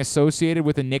being associated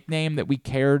with a nickname that we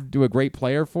cared to a great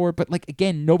player for. But,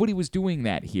 again, nobody was doing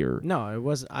that here. No, it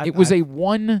was... It was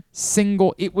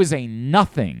a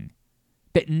nothing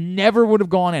that never would have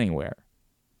gone anywhere.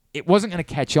 It wasn't going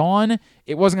to catch on.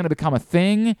 It wasn't going to become a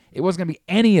thing. It wasn't going to be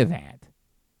any of that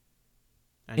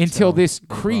until this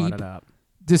creep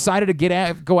decided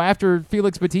to go after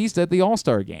Felix Batista at the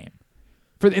All-Star game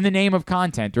in the name of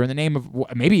content or in the name of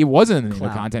maybe it wasn't in the name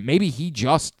of content. Maybe he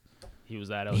just was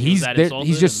that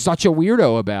he's just such a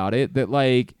weirdo about it that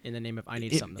in the name of I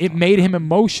need something. It made him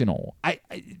emotional. I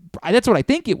that's what I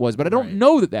think it was, but I don't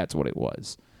know that that's what it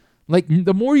was.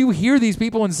 The more you hear these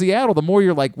people in Seattle, the more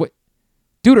you're like, what?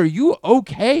 Dude, are you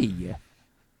okay?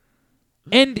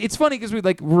 And it's funny because we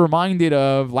were reminded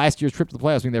of last year's trip to the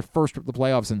playoffs, their first trip to the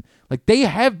playoffs, and they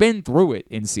have been through it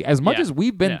in Seattle. As much as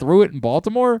we've been through it in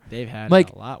Baltimore, they've had a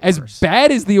lot worse. As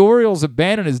bad as the Orioles have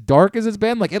been and as dark as it's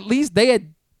been, at least they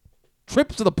had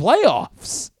trips to the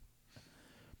playoffs.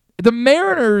 The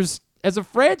Mariners, as a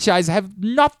franchise, have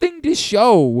nothing to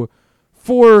show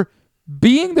for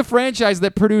being the franchise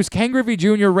that produced Ken Griffey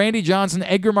Jr., Randy Johnson,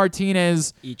 Edgar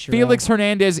Martinez, Felix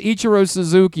Hernandez, Ichiro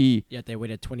Suzuki. Yet they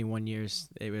waited 21 years.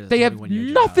 They have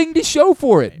nothing to show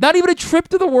for it. Not even a trip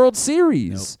to the World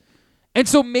Series. Nope. And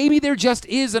so maybe there just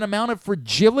is an amount of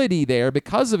fragility there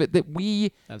because of it that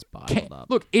we bottled up.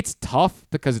 Look, it's tough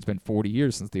because it's been 40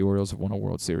 years since the Orioles have won a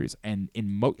World Series. And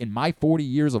in my 40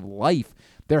 years of life,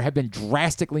 there have been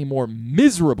drastically more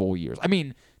miserable years. I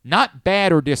mean, not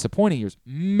bad or disappointing years,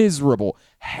 miserable,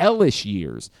 hellish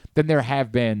years than there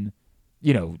have been,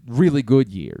 really good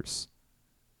years.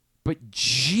 But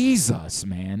Jesus,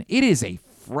 man, it is a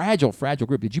fragile, fragile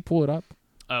group. Did you pull it up?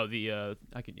 Oh,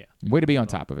 I can, yeah. Way to be on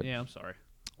top of it. Yeah, I'm sorry.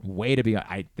 Way to be on.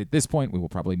 At this point, we will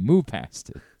probably move past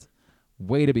it.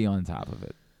 Way to be on top of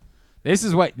it. This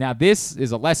is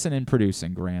a lesson in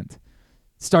producing, Grant.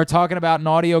 Start talking about an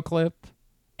audio clip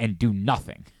and do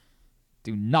nothing.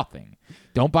 Do nothing.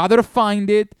 Don't bother to find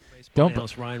it. Don't.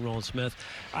 Ryan Roland Smith.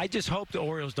 I just hope the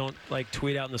Orioles don't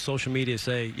tweet out in the social media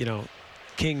say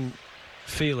King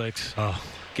Felix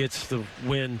gets the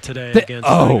win today against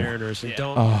the Mariners, and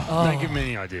don't give me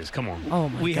any ideas. Come on. Oh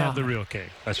my we God. have the real king.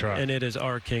 That's right. And it is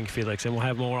our King Felix, and we'll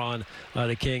have more on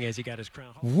the King as he got his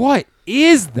crown. What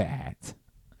is that?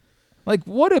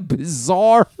 What a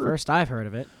bizarre. First I've heard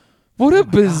of it. What a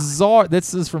bizarre. God.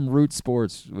 This is from Root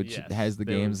Sports, which has the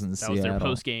games in Seattle. That was their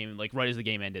post game, right as the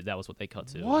game ended. That was what they cut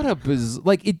to. What a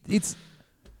bizarre. It's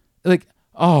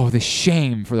the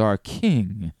shame for our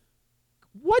king.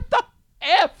 What the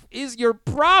F is your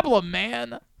problem,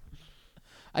 man?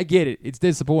 I get it. It's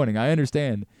disappointing. I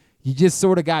understand. You just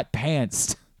sort of got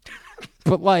pantsed.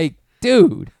 But,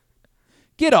 dude,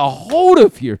 get a hold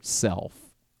of yourself.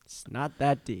 It's not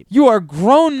that deep. You are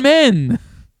grown men.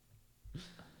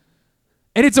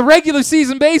 And it's a regular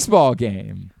season baseball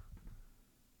game.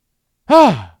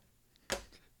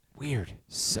 Weird.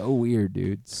 So weird,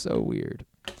 dude. So weird.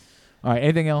 All right,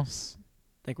 anything else?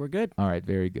 I think we're good. All right,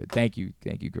 very good. Thank you,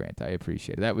 Grant. I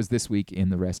appreciate it. That was This Week in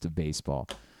the Rest of Baseball.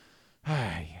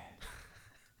 Friggin'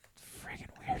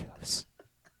 weirdos.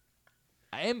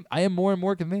 I am more and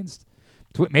more convinced.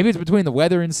 Maybe it's between the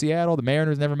weather in Seattle, the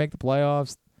Mariners never make the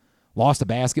playoffs, lost a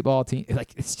basketball team.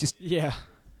 It's just... Yeah.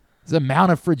 There's an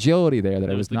amount of fragility there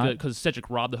that I was not... Because Cedric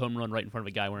robbed the home run right in front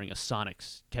of a guy wearing a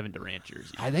Sonics Kevin Durant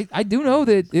jersey. I do know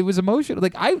that it was emotional.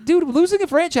 Dude, losing a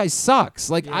franchise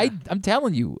sucks. I'm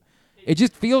telling you. It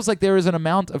just feels like there is an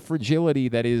amount of fragility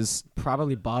that is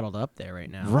probably bottled up there right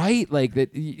now. right, like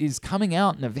that is coming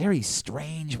out in a very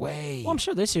strange way. Well, I'm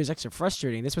sure this year is extra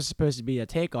frustrating. This was supposed to be a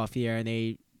takeoff year, and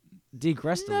they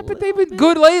degressed a little but they've been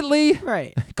good lately.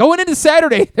 Right. Going into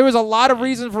Saturday, there was a lot of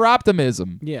reason for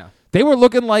optimism. Yeah. They were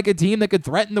looking like a team that could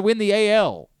threaten to win the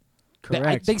AL.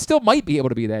 Correct. They still might be able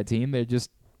to be that team. They're just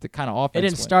the kind of offense. It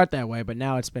didn't start that way, but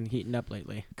now it's been heating up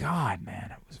lately. God,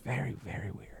 man, it was very,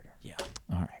 very weird. Yeah.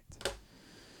 All right.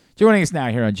 Joining us now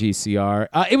here on GCR.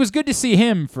 It was good to see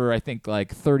him for, I think,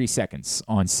 like 30 seconds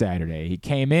on Saturday. He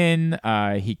came in,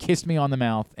 he kissed me on the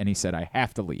mouth, and he said, I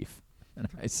have to leave. And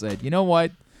I said, you know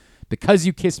what? Because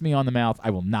you kissed me on the mouth,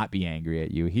 I will not be angry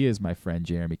at you. He is my friend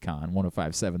Jeremy Conn,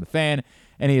 105.7 The Fan,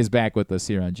 and he is back with us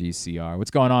here on GCR. What's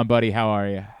going on, buddy? How are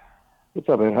you? What's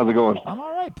up, man? How's it going? I'm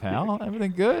all right, pal.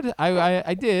 Everything good?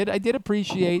 I did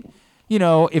appreciate, you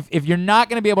know, if you're not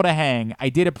going to be able to hang, I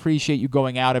did appreciate you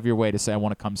going out of your way to say, I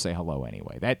want to come say hello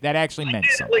anyway. That actually meant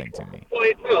something to me.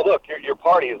 Well, look, your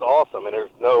party is awesome, and there's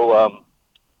no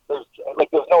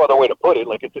other way to put it.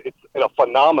 Like, it's a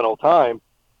phenomenal time.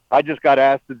 I just got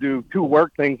asked to do 2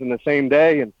 work things in the same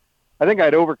day, and I think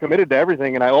I'd overcommitted to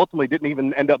everything, and I ultimately didn't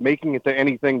even end up making it to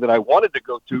anything that I wanted to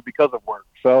go to because of work.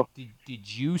 So,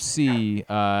 did you see?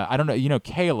 I don't know. You know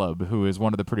Caleb, who is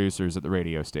one of the producers at the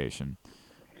radio station.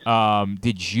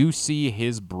 Did you see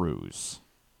his bruise?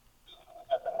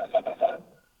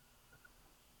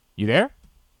 You there?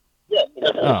 Yeah.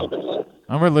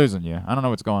 Oh, we're losing you. I don't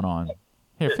know what's going on.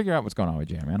 Here, figure out what's going on with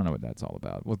Jeremy. I don't know what that's all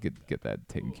about. We'll get that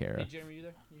taken care of. Hey, Jeremy, you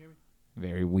there? Can you hear me?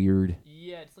 Very weird.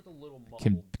 Yeah, it's like a little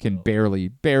muffled. Can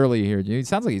barely hear you. It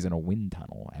sounds like he's in a wind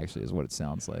tunnel, actually, is what it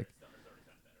sounds like.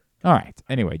 All right.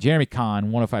 Anyway, Jeremy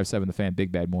Conn, 105.7 The Fan,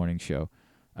 Big Bad Morning Show.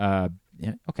 Yeah,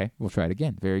 okay, we'll try it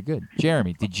again. Very good.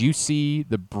 Jeremy, did you see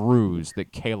the bruise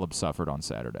that Caleb suffered on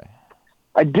Saturday?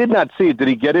 I did not see it. Did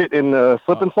he get it in the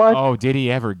slip and slide? Oh, did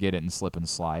he ever get it in slip and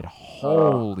slide?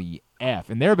 Holy F.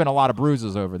 And there have been a lot of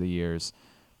bruises over the years.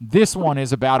 This one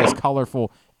is about as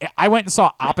colorful. I went and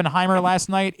saw Oppenheimer last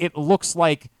night. It looks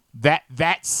like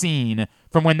that scene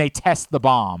from when they test the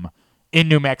bomb in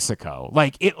New Mexico.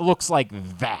 Like, it looks like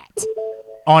that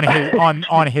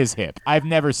on his hip. I've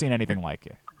never seen anything like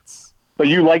it. But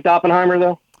you liked Oppenheimer,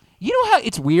 though? You know how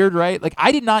it's weird, right? Like,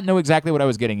 I did not know exactly what I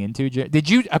was getting into. Did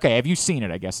you? Okay, have you seen it,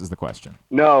 I guess is the question.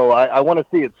 No, I want to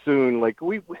see it soon. Like,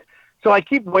 so I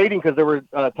keep waiting because there were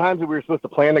times that we were supposed to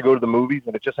plan to go to the movies,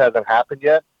 and it just hasn't happened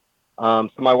yet. So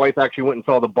my wife actually went and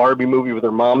saw the Barbie movie with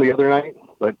her mom the other night.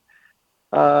 But,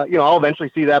 I'll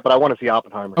eventually see that, but I want to see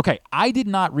Oppenheimer. Okay, I did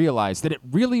not realize that it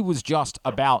really was just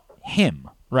about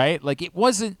him, right? Like, it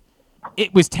was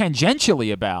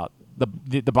tangentially about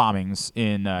the bombings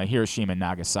in Hiroshima and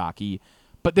Nagasaki,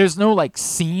 but there's no like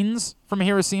scenes from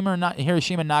Hiroshima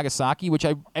and Nagasaki, which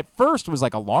I at first was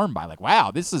like alarmed by. Like,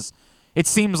 wow, it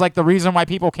seems like the reason why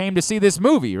people came to see this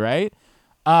movie, right?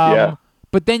 Yeah.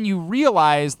 But then you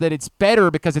realize that it's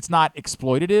better because it's not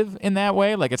exploitative in that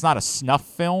way. Like, it's not a snuff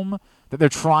film that they're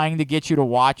trying to get you to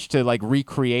watch to like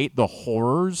recreate the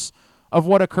horrors of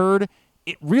what occurred.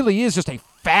 It really is just a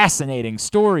fascinating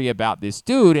story about this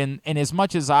dude, and as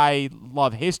much as I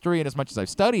love history and as much as I've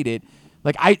studied it,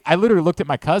 like I literally looked at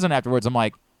my cousin afterwards. I'm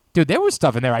like, dude, there was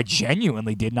stuff in there I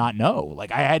genuinely did not know.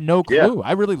 Like, I had no clue. Yeah.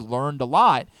 I really learned a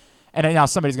lot. And now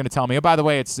somebody's going to tell me, oh, by the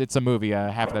way, it's a movie.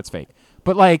 Half of that's fake.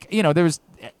 But like,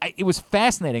 it was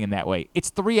fascinating in that way.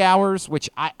 It's 3 hours, which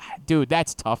dude,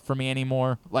 that's tough for me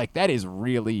anymore. Like, that is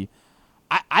really,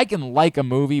 I can like a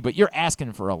movie, but you're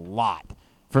asking for a lot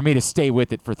for me to stay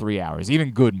with it for 3 hours,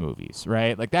 even good movies,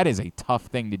 right? Like, that is a tough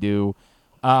thing to do.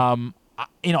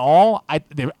 In all,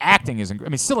 the acting is incredible.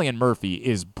 I mean, Cillian Murphy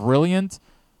is brilliant.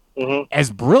 Mm-hmm.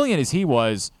 As brilliant as he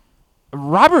was,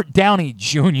 Robert Downey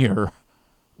Jr.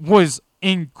 was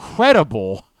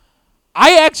incredible.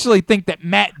 I actually think that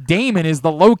Matt Damon is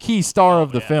the low-key star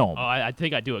of the film. Oh, I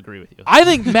think I do agree with you. I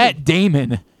think Matt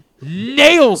Damon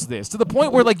nails this to the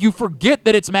point where like you forget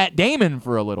that it's Matt Damon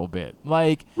for a little bit.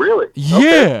 Like, really?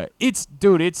 Yeah, okay. It's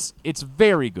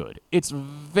very good. It's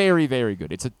very, very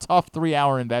good. It's a tough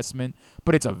 3-hour investment,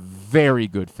 but it's a very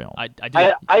good film. I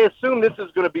assume this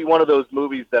is going to be one of those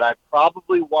movies that I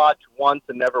probably watch once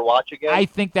and never watch again. I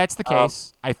think that's the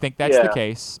case. The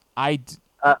case.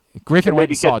 Griffin went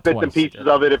and saw it bits twice. and pieces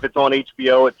of it if it's on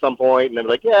HBO at some point, and then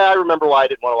like, yeah, I remember why I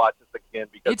didn't want to watch this again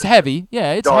because it's heavy.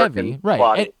 Yeah, it's heavy, right?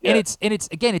 Plotty. And it's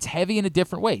again, it's heavy in a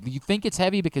different way. You think it's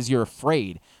heavy because you're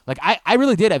afraid. Like I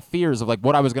really did have fears of like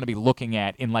what I was going to be looking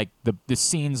at in like the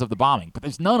scenes of the bombing, but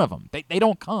there's none of them. They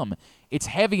don't come. It's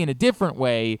heavy in a different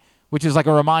way, which is like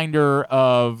a reminder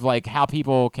of like how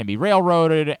people can be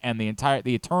railroaded and the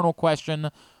eternal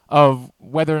question of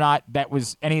whether or not that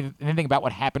was anything about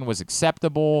what happened was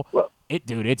acceptable. Well,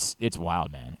 it's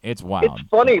wild, man. It's wild. It's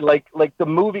funny, like the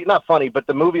movie, not funny, but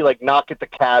the movie like Knock at the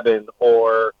Cabin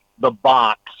or The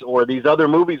Box or these other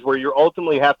movies where you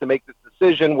ultimately have to make this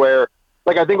decision where,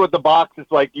 like, I think with The Box,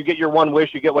 it's like you get your one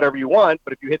wish, you get whatever you want,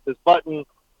 but if you hit this button,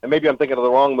 and maybe I'm thinking of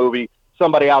the wrong movie,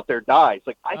 somebody out there dies.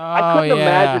 Like, I couldn't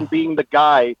imagine being the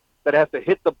guy that has to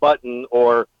hit the button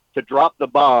or to drop the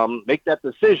bomb, make that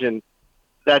decision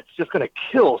that's just going to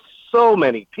kill so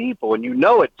many people, and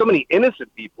so many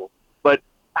innocent people. But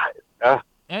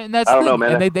and that's I don't know,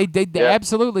 man. And they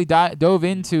absolutely dove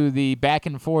into the back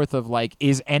and forth of, like,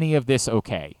 is any of this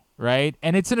okay, right?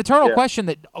 And it's an eternal question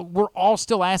that we're all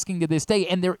still asking to this day,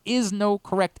 and there is no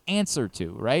correct answer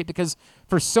to, right? Because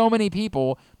for so many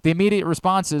people, the immediate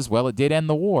response is, well, it did end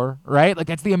the war, right? Like,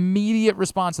 that's the immediate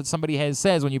response that somebody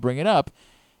says when you bring it up.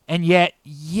 And yet,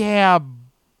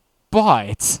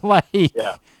 but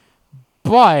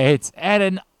at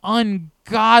an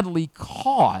ungodly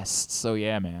cost. So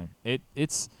yeah, man, it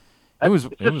was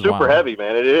super wild. Heavy,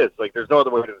 man. It is, like, there's no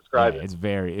other way to describe it. It's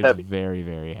very heavy. Very,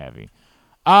 very heavy.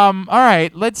 All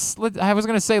right, let's. I was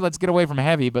gonna say let's get away from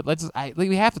heavy, but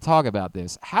we have to talk about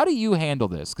this. How do you handle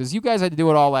this? Because you guys had to do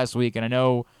it all last week, and I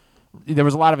know there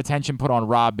was a lot of attention put on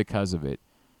Rob because of it.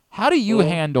 How do you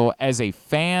handle, as a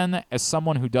fan, as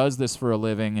someone who does this for a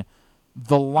living,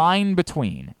 the line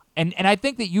between, and I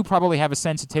think that you probably have a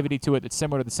sensitivity to it that's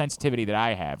similar to the sensitivity that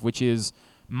I have, which is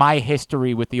my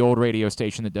history with the old radio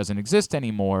station that doesn't exist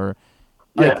anymore,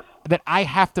 that I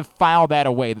have to file that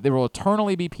away, that there will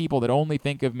eternally be people that only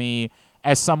think of me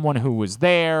as someone who was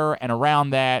there and around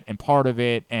that and part of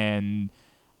it, and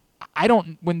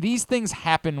when these things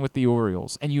happen with the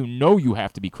Orioles, and you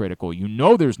have to be critical,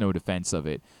 there's no defense of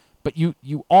it, but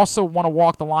you also want to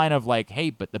walk the line of, like, hey,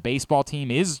 but the baseball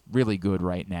team is really good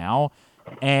right now,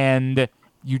 and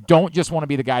you don't just want to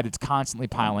be the guy that's constantly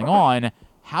piling on.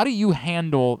 How do you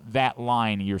handle that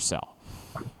line yourself?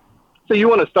 So you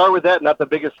want to start with that, not the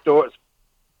biggest stores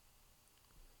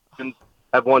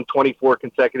have won 24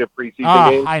 consecutive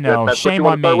preseason games. I know. Shame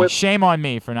on me. Shame on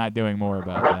me for not doing more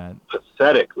about that.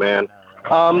 Pathetic, man.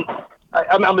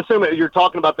 I'm assuming you're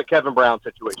talking about the Kevin Brown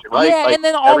situation, right? Yeah, like, and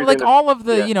then all of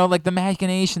the the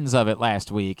machinations of it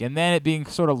last week, and then it being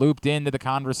sort of looped into the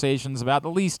conversations about the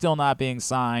lease still not being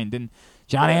signed, and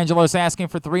John Angelos asking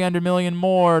for $300 million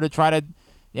more to try to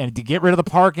get rid of the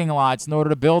parking lots in order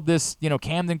to build this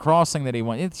Camden Crossing that he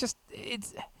wants.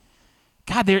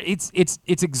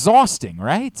 It's exhausting,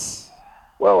 right?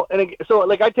 Well, and so,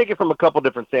 like, I take it from a couple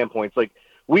different standpoints. Like,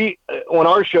 we on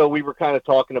our show, we were kind of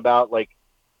talking about, like,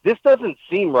 this doesn't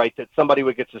seem right that somebody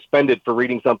would get suspended for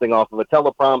reading something off of a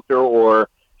teleprompter or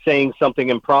saying something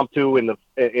impromptu in the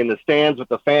stands with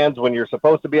the fans when you're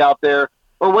supposed to be out there,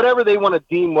 or whatever they want to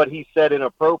deem what he said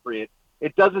inappropriate.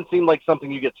 It doesn't seem like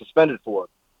something you get suspended for.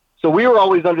 So we were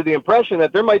always under the impression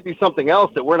that there might be something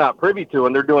else that we're not privy to,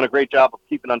 and they're doing a great job of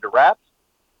keeping under wraps.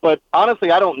 But honestly,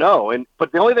 I don't know.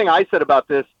 But the only thing I said about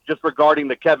this, just regarding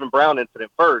the Kevin Brown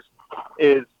incident first,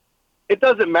 is it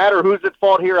doesn't matter who's at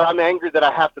fault here. I'm angry that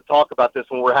I have to talk about this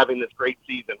when we're having this great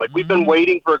season. Like, we've been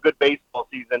waiting for a good baseball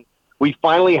season. We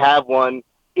finally have one.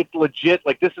 It's legit.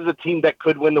 Like, this is a team that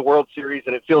could win the World Series,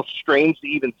 and it feels strange to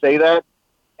even say that.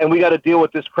 And we got to deal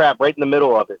with this crap right in the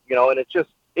middle of it, and it's just,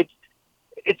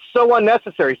 it's so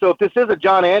unnecessary. So if this is a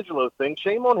John Angelos thing,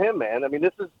 shame on him, man. I mean,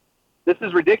 this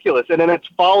is ridiculous. And then it's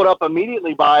followed up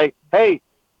immediately by, hey,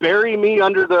 bury me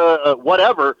under the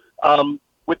whatever,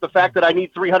 with the fact that I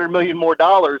need $300 million more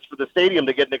for the stadium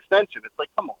to get an extension. It's like,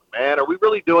 come on, man, are we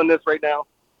really doing this right now?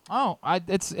 Oh,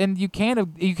 and you can't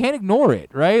ignore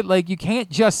it, right? Like, you can't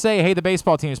just say, hey, the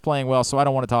baseball team is playing well, so I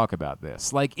don't want to talk about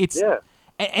this. Like, it's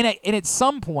and at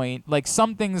some point, like,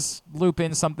 some things loop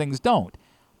in, some things don't.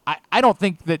 I don't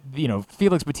think that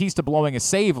Felix Bautista blowing a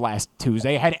save last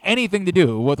Tuesday had anything to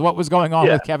do with what was going on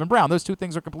with Kevin Brown. Those two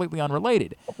things are completely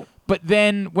unrelated. But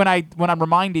then when I'm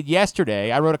reminded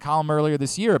yesterday, I wrote a column earlier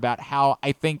this year about how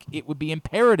I think it would be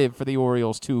imperative for the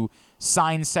Orioles to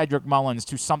sign Cedric Mullins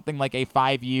to something like a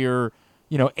 5-year,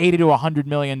 $80 to $100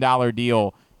 million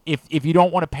deal. If you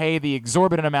don't want to pay the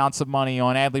exorbitant amounts of money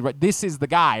on Adley, this is the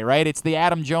guy, right? It's the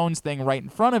Adam Jones thing right in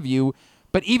front of you.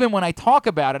 But even when I talk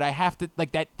about it, I have to,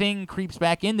 like, that thing creeps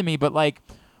back into me. But, like,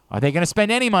 are they going to spend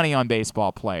any money on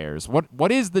baseball players?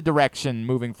 What is the direction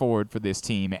moving forward for this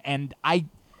team? And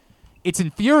it's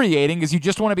infuriating because you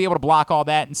just want to be able to block all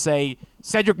that and say,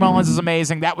 Cedric Mullins is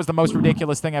amazing. That was the most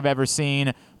ridiculous thing I've ever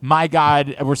seen. My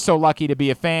God, we're so lucky to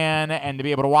be a fan and to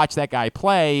be able to watch that guy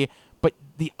play. But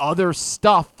the other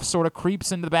stuff sort of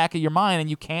creeps into the back of your mind, and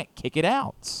you can't kick it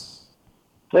out.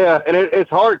 Yeah, and it's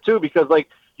hard, too, because, like,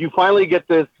 you finally get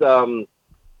this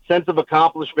sense of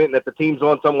accomplishment that the team's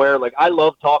on somewhere. Like, I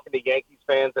love talking to Yankees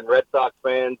fans and Red Sox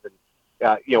fans, and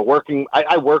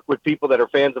I work with people that are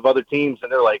fans of other teams,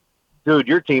 and they're like, dude,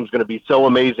 your team's going to be so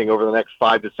amazing over the next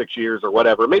 5 to 6 years or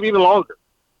whatever, maybe even longer.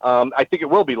 I think it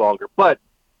will be longer, but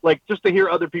like, just to hear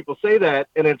other people say that,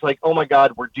 and it's like, oh my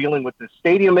God, we're dealing with this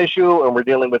stadium issue, and we're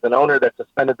dealing with an owner that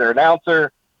suspended their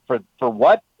announcer for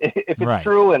what, if it's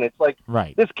true. And it's like,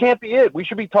 this can't be it. We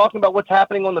should be talking about what's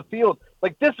happening on the field.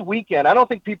 Like, this weekend, I don't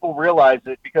think people realize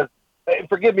it, because,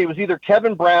 forgive me, it was either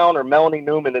Kevin Brown or Melanie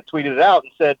Newman that tweeted it out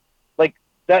and said, like,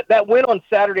 that win on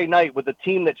Saturday night with a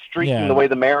team that's streaking the way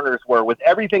the Mariners were, with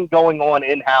everything going on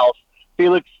in-house,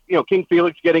 Felix, King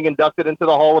Felix getting inducted into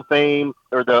the Hall of Fame,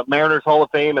 or the Mariners Hall of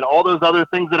Fame, and all those other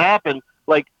things that happened,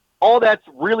 like, all that's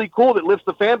really cool. That lifts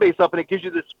the fan base up, and it gives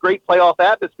you this great playoff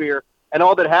atmosphere. And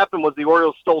all that happened was the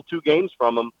Orioles stole 2 games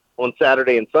from them on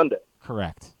Saturday and Sunday.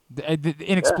 Correct.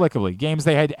 Inexplicably. Games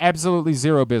they had absolutely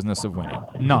zero business of winning.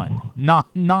 None.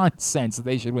 Nonsense that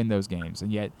they should win those games.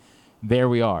 And yet, there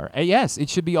we are. And yes, it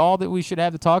should be all that we should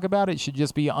have to talk about. It should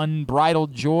just be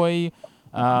unbridled joy,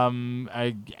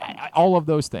 all of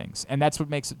those things. And that's what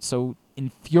makes it so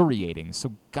infuriating,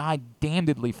 so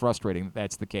goddamnedly frustrating that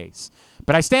that's the case.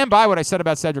 But I stand by what I said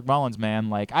about Cedric Mullins, man.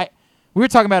 Like, we were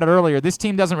talking about it earlier. This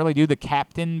team doesn't really do the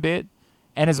captain bit.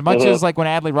 And as much as, like, when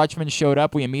Adley Rutschman showed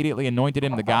up, we immediately anointed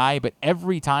him the guy. But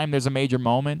every time there's a major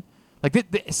moment, like,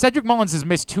 Cedric Mullins has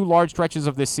missed 2 large stretches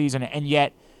of this season, and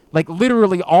yet, like,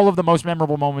 literally all of the most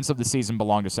memorable moments of the season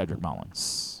belong to Cedric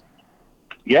Mullins.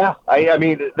 Yeah. I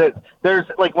mean, there's,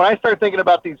 like, when I start thinking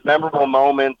about these memorable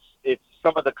moments, it's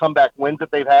some of the comeback wins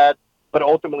that they've had, but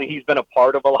ultimately he's been a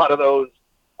part of a lot of those.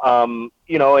 And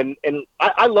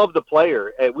I love the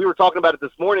player. We were talking about it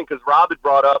this morning because Rob had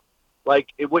brought up, like,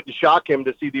 it wouldn't shock him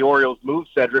to see the Orioles move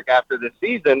Cedric after this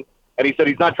season. And he said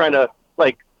he's not trying to,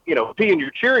 like, pee in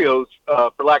your Cheerios,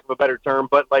 for lack of a better term.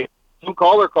 But, like, some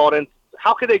caller called in,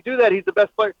 how could they do that? He's the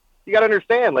best player. You got to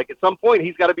understand, like, at some point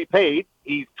he's got to be paid.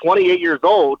 He's 28 years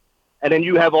old. And then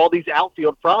you have all these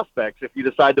outfield prospects if you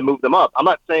decide to move them up. I'm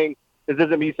not saying, this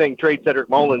isn't me saying trade Cedric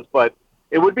Mullins, but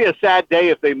it would be a sad day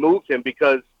if they moved him,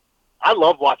 because I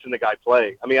love watching the guy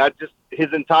play. I mean,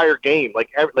 his entire game,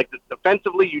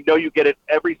 defensively, you get it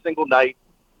every single night,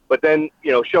 but then,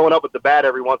 showing up with the bat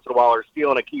every once in a while or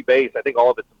stealing a key base, I think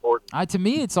all of it's important. To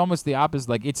me, it's almost the opposite.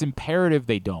 Like, it's imperative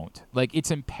they don't. Like,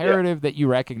 it's imperative that you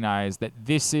recognize that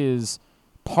this is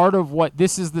part of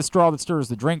this is the straw that stirs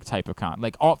the drink type of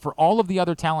Like, for all of the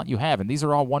other talent you have, and these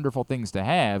are all wonderful things to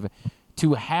have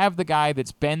the guy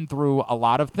that's been through a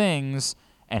lot of things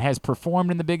and has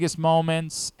performed in the biggest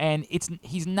moments, and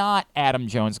he's not Adam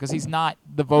Jones, because he's not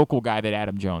the vocal guy that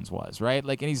Adam Jones was, right?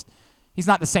 Like, and he's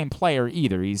not the same player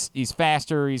either. He's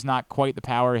faster. He's not quite the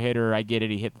power hitter. I get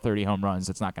it. He hit 30 home runs.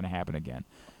 That's not going to happen again.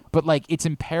 But, like, it's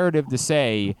imperative to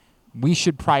say we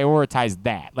should prioritize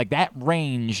that. Like, that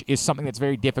range is something that's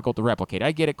very difficult to replicate.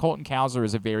 I get it. Colton Cowser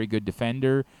is a very good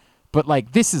defender, but,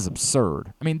 like, this is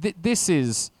absurd. I mean, this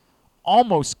is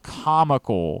almost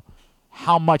comical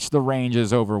how much the range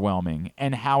is overwhelming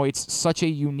and how it's such a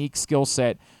unique skill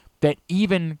set that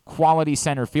even quality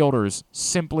center fielders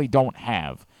simply don't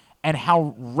have, and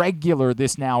how regular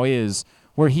this now is,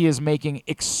 where he is making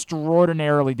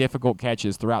extraordinarily difficult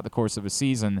catches throughout the course of a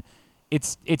season.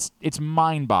 It's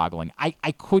mind-boggling.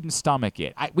 I couldn't stomach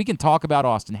it. We can talk about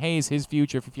Austin Hayes, his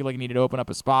future, if you feel like you needed to open up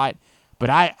a spot, but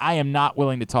I am not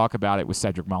willing to talk about it with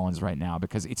Cedric Mullins right now,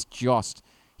 because it's just,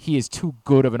 he is too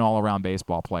good of an all-around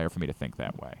baseball player for me to think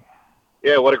that way.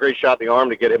 Yeah, what a great shot in the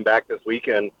arm to get him back this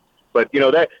weekend. But,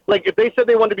 that, like, if they said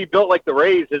they wanted to be built like the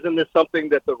Rays, isn't this something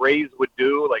that the Rays would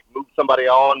do, like move somebody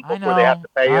on before they have to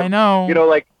pay him? I know.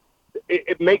 Like,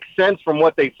 it makes sense from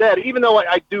what they said, even though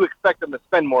I do expect them to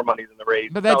spend more money than the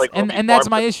Rays. But that's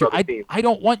my issue. I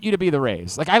don't want you to be the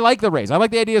Rays. Like, I like the Rays. I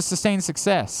like the idea of sustained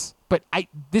success. But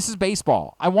this is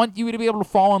baseball. I want you to be able to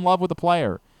fall in love with a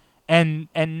player and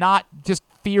not just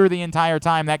fear the entire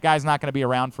time that guy's not going to be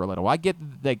around for a little. I get,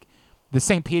 like, the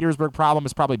St. Petersburg problem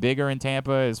is probably bigger in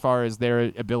Tampa as far as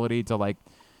their ability to, like,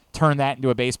 turn that into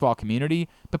a baseball community.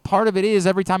 But part of it is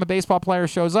every time a baseball player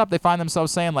shows up, they find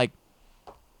themselves saying, like,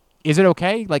 is it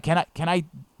okay? Like, can I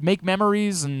make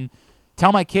memories and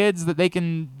tell my kids that they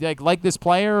can like this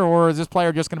player, or is this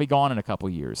player just going to be gone in a couple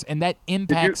years? And that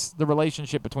impacts the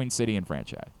relationship between city and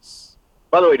franchise.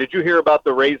 By the way, did you hear about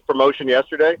the Rays promotion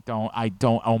yesterday? I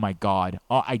don't. Oh, my God.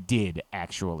 Oh, I did,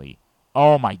 actually.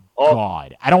 Oh, my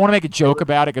God. I don't want to make a joke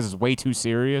about it because it's way too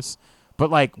serious. But,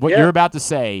 like, what you're about to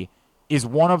say is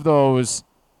one of those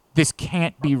this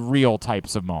can't be real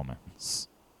types of moments.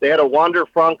 They had a Wander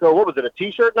Franco. What was it? A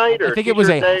T-shirt night or I think it was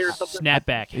a day or something?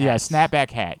 Snapback hat. Yeah,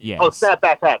 snapback hat. Yes. Oh,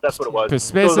 snapback hat. That's what it was.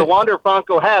 So it was a Wander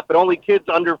Franco hat, but only kids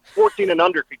under 14 and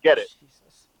under could get it.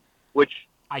 Which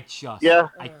I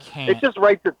can't. It just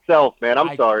writes itself, man.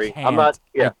 I'm sorry. I'm not.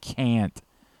 Yeah. I can't.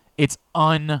 It's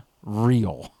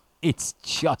unreal. It's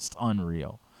just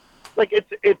unreal. Like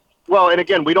it's well, and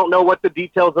again, we don't know what the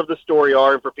details of the story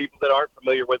are. And for people that aren't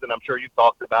familiar with it, I'm sure you've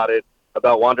talked about it,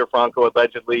 about Wander Franco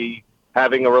allegedly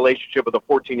having a relationship with a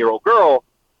 14-year-old girl.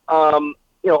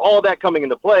 All that coming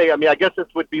into play. I mean, I guess this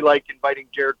would be like inviting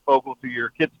Jared Fogle to your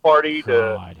kid's party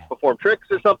to perform tricks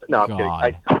or something. No, I'm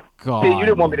kidding. God, see, you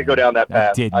didn't want me to go down that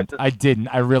path. I didn't.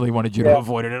 I really wanted you to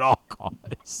avoid it at all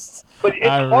costs. But it's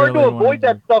hard to avoid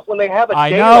that stuff when they have a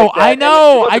day like that. I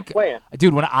know.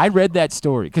 Dude, when I read that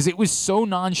story, because it was so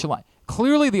nonchalant.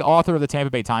 Clearly, the author of the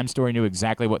Tampa Bay Times story knew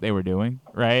exactly what they were doing,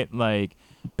 right? Like,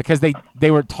 because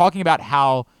they were talking about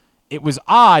how it was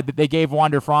odd that they gave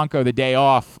Wander Franco the day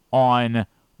off on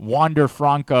Wander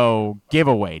Franco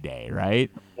giveaway day,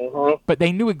 right? Mm-hmm. But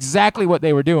they knew exactly what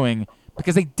they were doing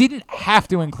because they didn't have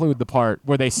to include the part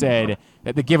where they said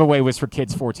that the giveaway was for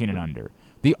kids 14 and under.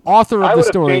 The author of the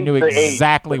story knew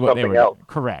exactly what they were doing.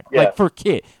 Correct. Yeah. Like for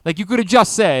kids. Like you could have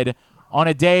just said on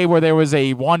a day where there was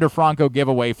a Wander Franco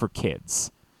giveaway for kids.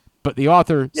 But the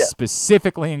author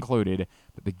specifically included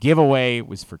that the giveaway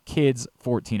was for kids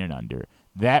 14 and under.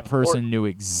 That person knew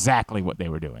exactly what they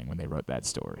were doing when they wrote that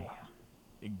story.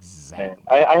 Exactly. Man,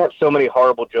 I have so many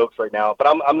horrible jokes right now, but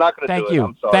I'm not going to do it.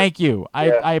 I'm sorry. Thank you.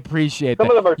 I appreciate that.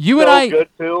 Some of them are good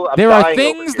too. There are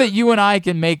things that you and I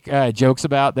can make jokes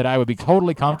about that I would be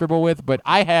totally comfortable with, but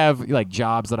I have like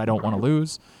jobs that I don't want to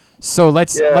lose. So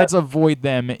let's avoid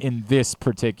them in this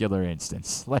particular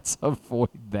instance. Let's avoid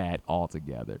that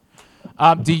altogether.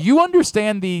 Do you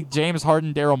understand the James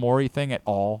Harden, Daryl Morey thing at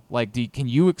all? Like, can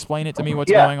you explain it to me?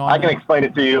 What's going on? I can explain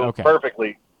it to you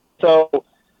perfectly.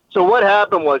 So what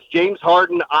happened was James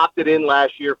Harden opted in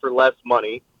last year for less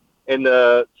money in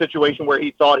the situation where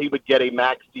he thought he would get a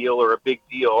max deal or a big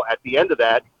deal at the end of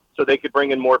that so they could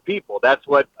bring in more people. That's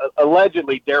what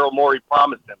allegedly Daryl Morey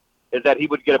promised him, is that he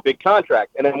would get a big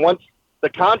contract. And then once the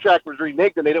contract was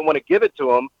reneged and they didn't want to give it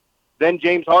to him, then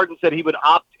James Harden said he would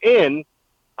opt in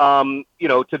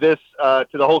to this, to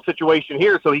the whole situation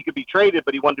here so he could be traded,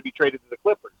 but he wanted to be traded to the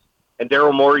Clippers. And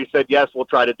Daryl Morey said, yes, we'll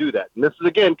try to do that. And this is,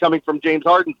 again, coming from James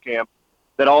Harden's camp,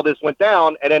 that all this went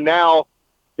down. And then now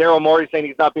Daryl Morey saying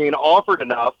he's not being offered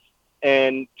enough.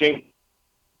 And James,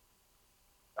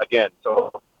 again,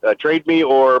 so trade me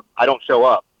or I don't show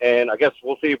up. And I guess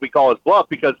we'll see if we call his bluff,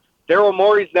 because Daryl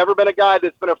Morey's never been a guy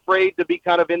that's been afraid to be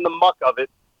kind of in the muck of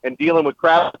it and dealing with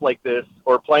crap like this,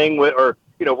 or playing with, or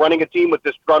running a team with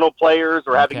disgruntled players,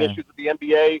 or having issues with the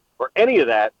NBA or any of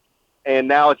that. And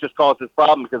now it's just caused this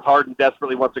problem because Harden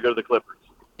desperately wants to go to the Clippers.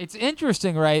 It's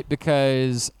interesting, right?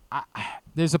 Because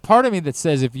there's a part of me that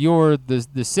says, if you're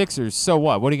the Sixers, so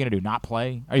what? What are you going to do? Not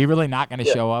play? Are you really not going to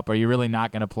show up? Are you really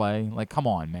not going to play? Like, come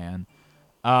on, man.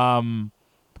 Man,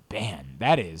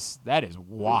 that is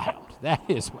wild. That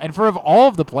is, and for all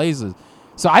of the places.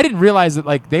 So I didn't realize that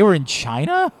like they were in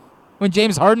China when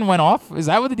James Harden went off. Is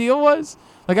that what the deal was?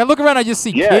 Like I look around, I just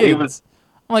see kids.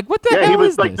 I'm like, what the hell is this? Yeah, he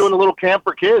was like doing a little camp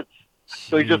for kids.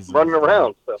 So he's just running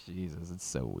around. So. Jesus, it's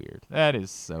so weird. That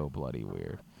is so bloody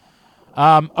weird.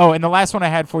 And the last one I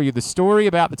had for you, the story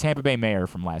about the Tampa Bay mayor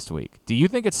from last week. Do you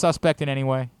think it's suspect in any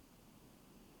way?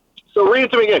 So read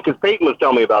it to me again, because Peyton was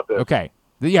telling me about this. Okay.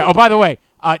 Yeah. Oh, by the way,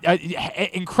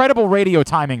 incredible radio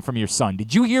timing from your son.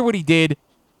 Did you hear what he did?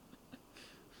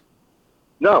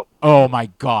 No. Oh, my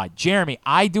God. Jeremy,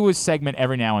 I do a segment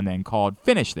every now and then called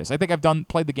Finish This. I think I've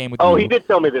played the game with you. Oh, he did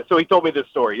tell me this. So he told me this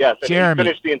story, yes. And Jeremy, he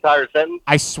finished the entire sentence?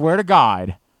 I swear to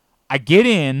God, I get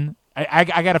in. I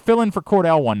got to fill in for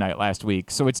Cordell one night last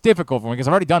week, so it's difficult for me because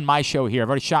I've already done my show here. I've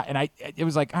already shot, and it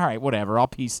was like, all right, whatever, I'll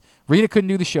piece. Rita couldn't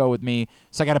do the show with me,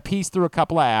 so I got to piece through a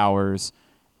couple of hours,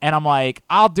 and I'm like,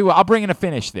 I'll bring in a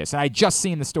Finish This. And I just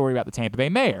seen the story about the Tampa Bay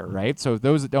mayor, right? So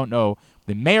those that don't know,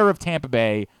 the mayor of Tampa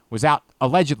Bay was out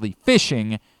allegedly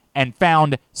fishing and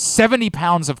found 70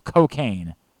 pounds of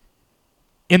cocaine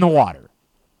in the water.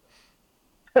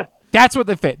 That's what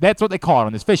they call it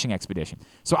on this fishing expedition.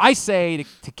 So I say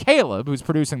to Caleb, who's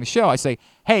producing the show, I say,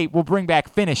 hey, we'll bring back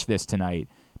Finish This tonight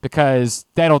because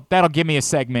that'll give me a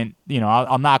segment.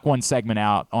 I'll knock one segment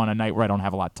out on a night where I don't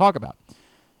have a lot to talk about.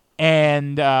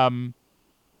 And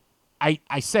I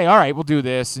say, all right, we'll do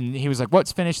this. And he was like,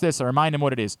 what's Finish This? I remind him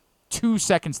what it is. 2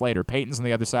 seconds later, Peyton's on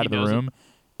the other side of the room.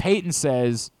 Peyton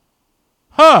says,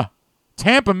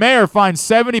 Tampa mayor finds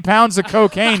 70 pounds of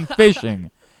cocaine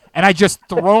fishing. And I just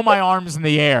throw my arms in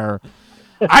the air.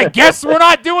 I guess we're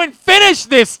not doing Finish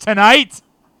This tonight.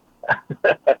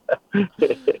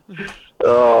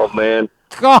 Oh man.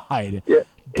 God. Yeah.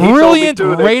 Brilliant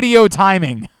radio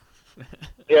timing.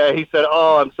 Yeah, he said,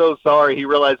 "Oh, I'm so sorry." He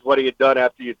realized what he had done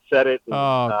after you'd said it. And,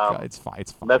 God, it's fine.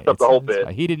 It's fine. Messed up the whole bit.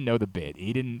 Fine. He didn't know the bit.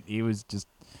 He was just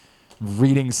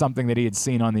reading something that he had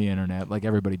seen on the internet, like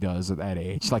everybody does at that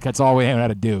age. Like that's all we had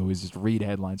to do is just read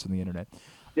headlines from the internet.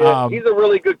 Yeah, he's a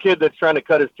really good kid that's trying to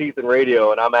cut his teeth in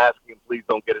radio, and I'm asking him, please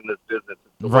don't get in this business.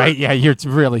 Right, yeah, you're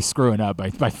really screwing up by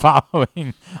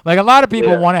following. Like, a lot of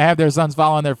people want to have their sons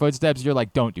follow in their footsteps. You're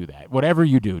like, don't do that. Whatever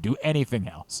you do anything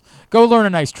else. Go learn a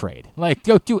nice trade. Like,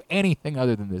 go do anything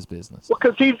other than this business. Well,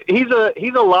 because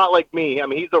he's a lot like me. I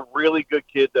mean, he's a really good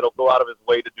kid that'll go out of his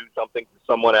way to do something for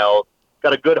someone else.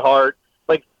 Got a good heart.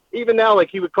 Like, even now, like,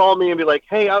 he would call me and be like,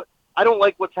 hey, I don't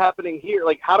like what's happening here.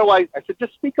 Like, how do I said,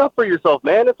 just speak up for yourself,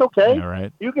 man. It's okay. All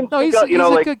right. You can No, speak he's up. You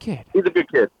know, a like, good kid. He's a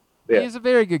good kid. Yeah. He's a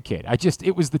very good kid.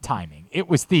 It was the timing. It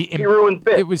was He ruined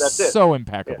bits. It was That's it. so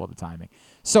impeccable, the timing.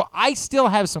 So I still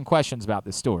have some questions about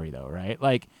this story, though, right?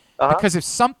 Like, because if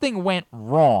something went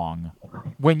wrong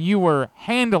when you were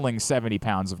handling 70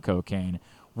 pounds of cocaine,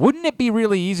 wouldn't it be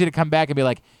really easy to come back and be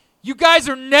like, you guys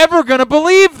are never going to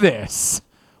believe this.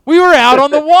 We were out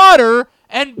on the water,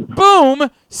 and boom,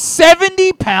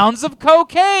 70 pounds of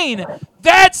cocaine.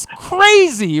 That's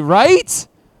crazy, right?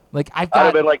 Like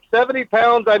I've been like 70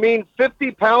 pounds. I mean,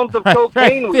 50 pounds of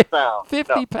cocaine was found.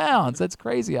 50 pounds. That's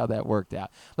crazy how that worked out.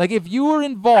 Like if you were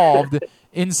involved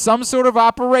in some sort of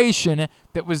operation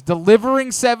that was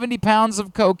delivering 70 pounds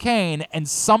of cocaine and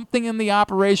something in the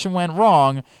operation went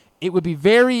wrong, it would be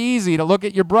very easy to look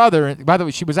at your brother. By the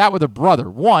way, she was out with her brother.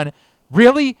 One,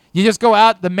 really? You just go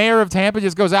out, the mayor of Tampa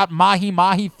just goes out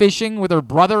mahi-mahi fishing with her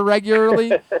brother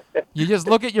regularly? You just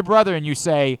look at your brother and you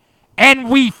say, and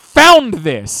we found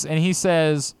this. And he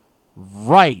says,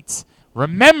 right.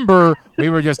 Remember, we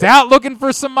were just out looking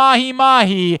for some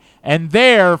mahi-mahi, and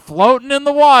there, floating in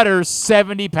the water,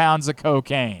 70 pounds of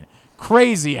cocaine.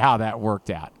 Crazy how that worked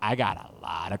out. I got a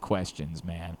lot of questions,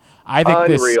 man. I think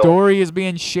this story is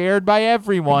being shared by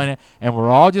everyone, and we're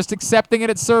all just accepting it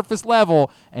at surface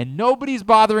level, and nobody's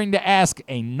bothering to ask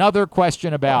another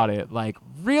question about it. Like,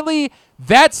 really?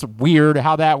 That's weird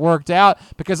how that worked out,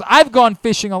 because I've gone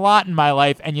fishing a lot in my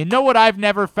life, and you know what I've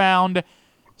never found?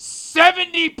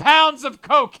 70 pounds of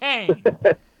cocaine.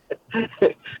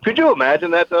 Could you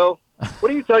imagine that, though? What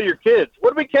do you tell your kids?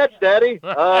 What did we catch, Daddy?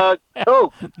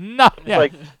 Coke.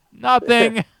 Nothing.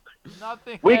 Nothing.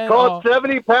 We caught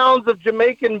 70 pounds of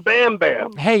Jamaican Bam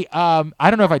Bam. Hey, I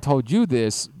don't know if I told you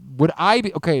this. Would I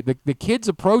be okay? The kids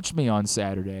approached me on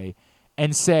Saturday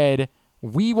and said,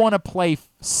 "We want to play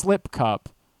Slip Cup.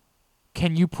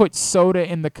 Can you put soda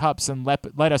in the cups and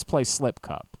let us play Slip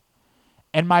Cup?"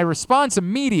 And my response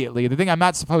immediately, the thing I'm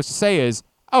not supposed to say is,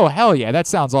 "Oh hell yeah, that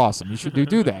sounds awesome. You should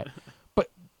do that."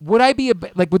 But would I be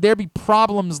would there be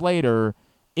problems later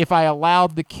if I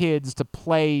allowed the kids to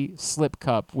play Slip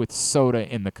Cup with soda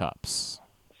in the cups?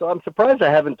 So I'm surprised I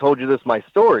haven't told you this, my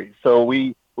story. So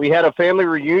we had a family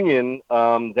reunion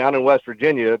down in West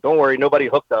Virginia. Don't worry, nobody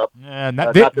hooked up.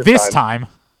 Not this time.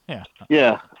 Yeah.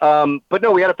 Yeah. But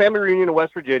no, we had a family reunion in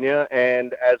West Virginia,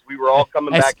 and as we were all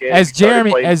coming back in. As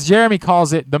Jeremy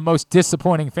calls it, the most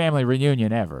disappointing family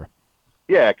reunion ever.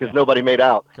 Yeah, because nobody made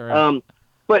out.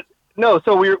 But no,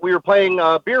 so we were playing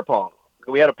beer pong.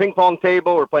 We had a ping pong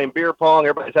table. We're playing beer pong.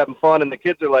 Everybody's having fun, and the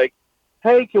kids are like,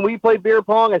 "Hey, can we play beer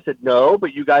pong?" I said, "No,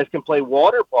 but you guys can play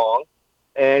water pong."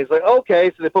 And he's like,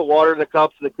 "Okay." So they put water in the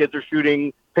cups, and the kids are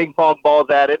shooting ping pong balls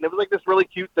at it, and it was like this really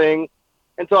cute thing.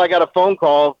 And so I got a phone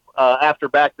call after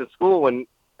back to school, and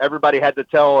everybody had to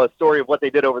tell a story of what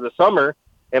they did over the summer.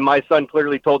 And my son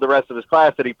clearly told the rest of his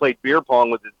class that he played beer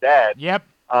pong with his dad. Yep.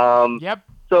 Yep.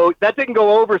 So that didn't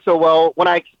go over so well. When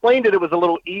I explained it, it was a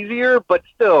little easier, but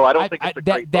still, I don't think it's a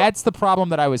great book. That's the problem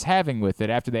that I was having with it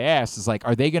after they asked. Is like,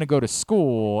 are they going to go to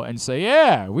school and say,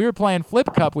 yeah, we were playing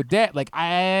Flip Cup with Dad? Like, so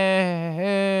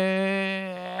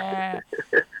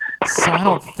I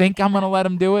don't think I'm going to let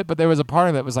them do it, but there was a part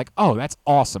of it that was like, oh, that's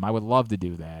awesome. I would love to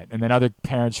do that. And then other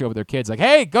parents show up with their kids like,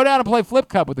 hey, go down and play Flip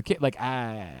Cup with the kid. Like, could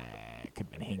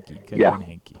have been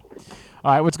hinky.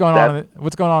 All right, what's going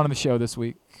on in the show this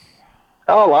week?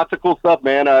 Oh, lots of cool stuff,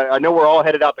 man. I know we're all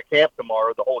headed out to camp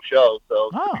tomorrow, the whole show, so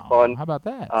it should be fun. How about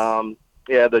that?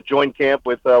 Yeah, the joint camp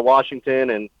with Washington,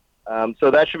 and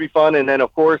so that should be fun. And then,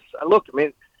 of course, look, I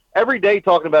mean, every day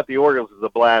talking about the Orioles is a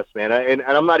blast, man. And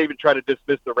I'm not even trying to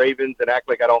dismiss the Ravens and act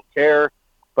like I don't care.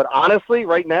 But honestly,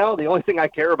 right now, the only thing I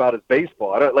care about is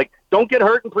baseball. Don't get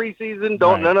hurt in preseason.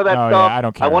 None of that stuff. Yeah, I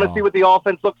don't care. I want to see what the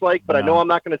offense looks like, but I know I'm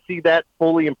not going to see that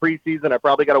fully in preseason. I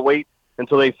probably got to wait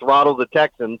until they throttle the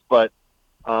Texans, but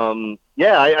I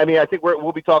mean, I think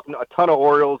we'll be talking a ton of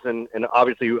Orioles and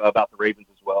obviously about the Ravens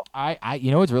as well.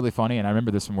 You know what's really funny, and I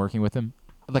remember this from working with him.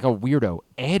 Like a weirdo,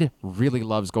 Ed really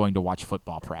loves going to watch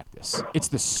football practice. It's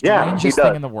the strangest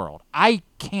thing in the world. I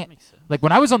can't. Like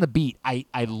when I was on the beat, I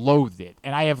loathed it,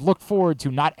 and I have looked forward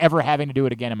to not ever having to do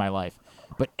it again in my life.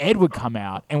 But Ed would come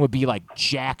out and would be like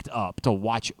jacked up to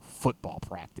watch football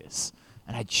practice.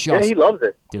 And I just, he loves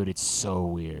it. Dude, it's so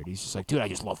weird. He's just like, dude, I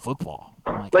just love football.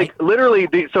 Literally,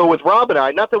 so with Rob and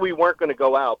I, not that we weren't going to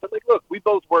go out, but like, look, we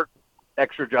both work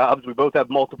extra jobs. We both have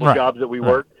multiple jobs that we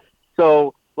work.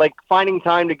 So, like, finding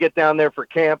time to get down there for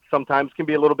camp sometimes can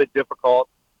be a little bit difficult.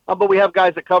 But we have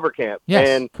guys that cover camp. Yes,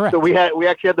 and correct. So we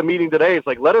actually had the meeting today. It's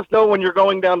like, let us know when you're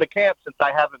going down to camp since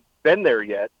I haven't been there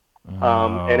yet.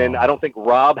 And then I don't think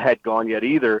Rob had gone yet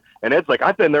either. And Ed's like,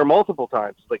 I've been there multiple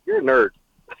times. It's like, you're a nerd.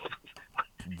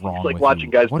 It's like watching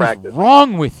guys practice. What is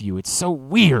wrong with you? It's so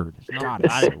weird. God,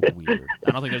 it's so weird.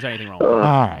 I don't think there's anything wrong with it. All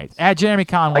right. At Jeremy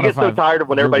Conn, I get so tired of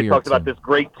when everybody talks about this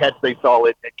great catch they saw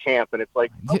at camp, and it's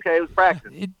like, okay, it was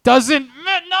practice. It doesn't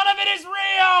matter. None of it is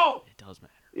real. It does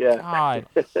matter. Yeah. God.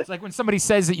 It's like when somebody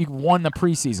says that you won the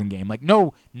preseason game. Like,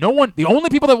 no one, the only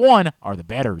people that won are the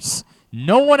bettors.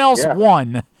 No one else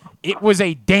won. It was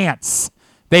a dance.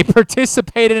 They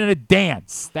participated in a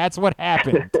dance. That's what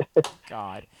happened.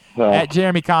 God. At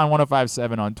Jeremy Conn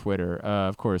 1057 on Twitter.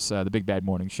 Of course, the Big Bad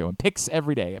Morning Show and picks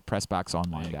every day at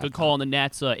PressBoxOnline.com. Good call on the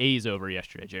Nats A's over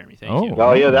yesterday, Jeremy. Thank you.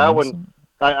 Oh, yeah, that one.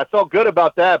 I felt good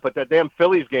about that, but that damn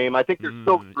Phillies game, I think there's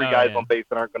still three guys on base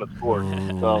that aren't going to score.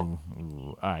 So.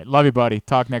 All right. Love you, buddy.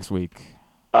 Talk next week.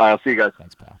 All right, I'll see you guys.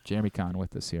 Thanks, pal. Jeremy Conn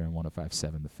with us here on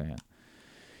 1057 The Fan.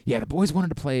 Yeah, the boys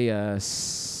wanted to play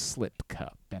Slip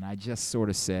Cup, and I just sort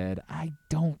of said, I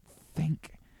don't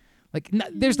think... Like,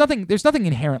 there's nothing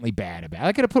inherently bad about it.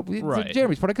 I could have put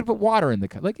Jeremy's point. I could have put water in the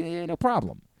cup. Like, no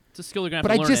problem. It's a skill you're going to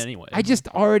have to learn anyway. I just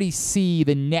already see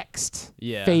the next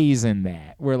phase in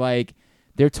that, where, like,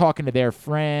 they're talking to their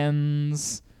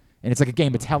friends, and it's like a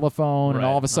game of telephone, and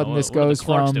all of a sudden this goes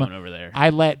from, I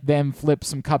let them flip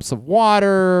some cups of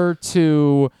water,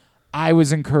 to I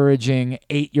was encouraging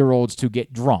 8-year-olds to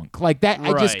get drunk. Like that,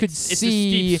 I just could see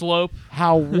a steep slope.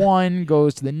 How one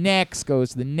goes to the next,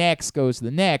 goes to the next, goes to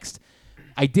the next.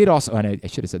 I did also, and I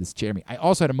should have said this to Jeremy, I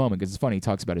also had a moment, because it's funny, he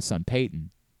talks about his son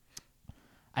Peyton.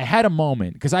 I had a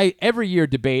moment, because I every year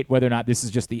debate whether or not this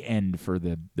is just the end for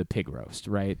the pig roast,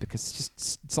 right? Because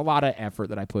it's a lot of effort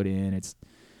that I put in. It's,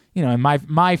 and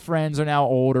my friends are now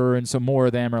older, and so more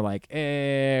of them are like,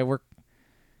 we're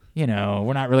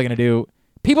not really going to do...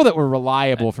 People that were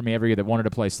reliable for me every year that wanted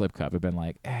to play Slip Cup have been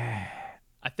like,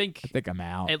 I think I'm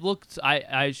out. It looked,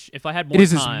 if I had more time. It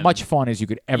is as much fun as you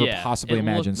could ever possibly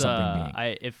imagine something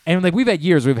being. And like we've had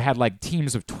years we've had like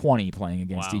teams of 20 playing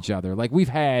against each other. Like we've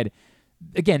had,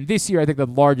 again, this year I think the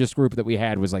largest group that we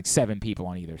had was like 7 people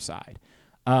on either side,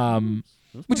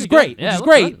 which is great. Yeah, which is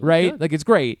great, good. right? Like it's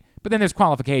great. But then there's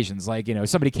qualifications, like,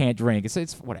 somebody can't drink.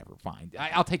 It's whatever, fine.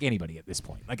 I'll take anybody at this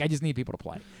point. Like, I just need people to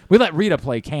play. We let Rita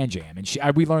play Can Jam,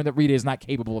 and we learned that Rita is not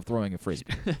capable of throwing a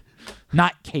Frisbee.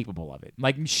 Not capable of it.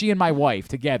 Like, she and my wife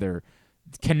together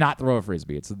cannot throw a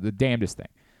Frisbee. It's the damnedest thing.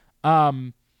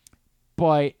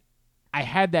 But I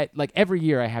had that, like, every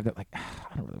year I have that, like,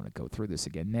 I don't really want to go through this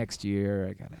again next year.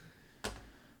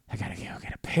 I gotta go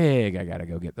get a pig. I gotta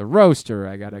go get the roaster.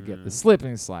 I gotta get the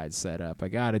slipping slide set up. I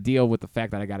gotta deal with the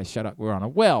fact that I gotta shut up. We're on a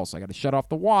well, so I gotta shut off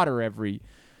the water every,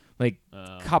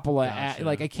 couple of.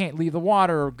 Like I can't leave the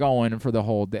water going for the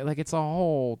whole day. Like it's a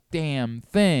whole damn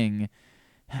thing,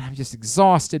 and I'm just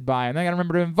exhausted by it. And I gotta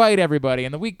remember to invite everybody.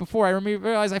 And the week before, I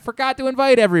realized I forgot to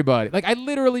invite everybody. Like I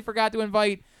literally forgot to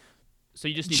invite. So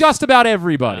you just about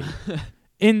everybody.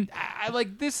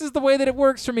 This is the way that it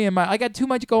works for me. I got too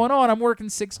much going on. I'm working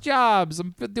 6 jobs.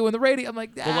 I'm doing the radio. I'm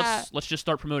like, Well, let's just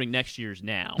start promoting next year's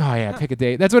now. Oh yeah, pick a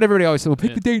date. That's what everybody always says. Well,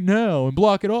 pick the date now and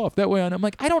block it off. That way, I'm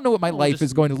like, I don't know what my life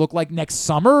is going to look like next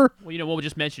summer. Well, we'll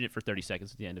just mention it for 30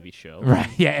 seconds at the end of each show. Right?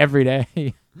 Yeah, every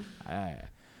day.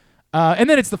 And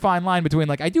then it's the fine line between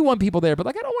like I do want people there, but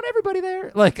like I don't want everybody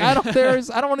there. Like I don't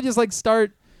want to just like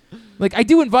start. Like I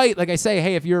do invite, like I say,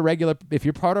 hey, if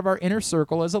you're part of our inner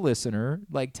circle as a listener,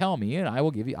 like tell me and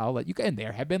I'll let you. And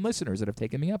there have been listeners that have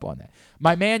taken me up on that.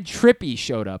 My man Trippy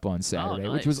showed up on Saturday,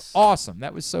 which was awesome.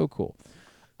 That was so cool.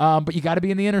 But you got to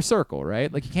be in the inner circle, right?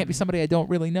 Like you can't be somebody I don't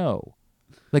really know.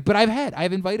 Like, but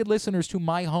I've invited listeners to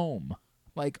my home,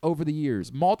 like over the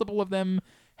years. Multiple of them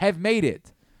have made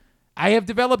it. I have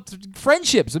developed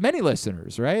friendships with many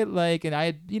listeners, right? Like, and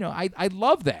I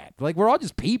love that. Like, we're all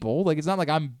just people. Like, it's not like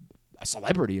I'm a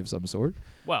celebrity of some sort.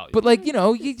 Well, but like,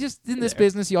 you just in this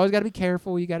business, you always got to be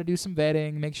careful. You got to do some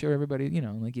vetting, make sure everybody,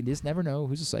 like you just never know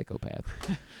who's a psychopath.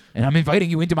 And I'm inviting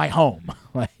you into my home.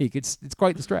 Like it's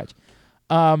quite the stretch.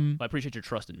 I appreciate your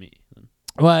trust in me.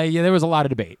 Well, yeah, there was a lot of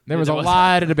debate. There was a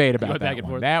lot of debate about back that and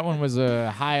one. forth. That one was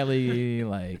a highly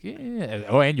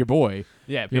oh, and your boy.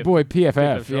 Yeah, your boy PFF.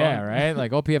 PFF yeah, Sean. right?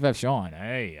 Like, old PFF Sean.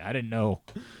 Hey, I didn't know.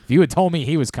 If you had told me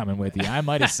he was coming with you, I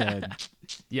might have said.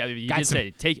 Yeah, you did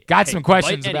say take it. Got Hey, some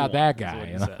questions invite about anyone,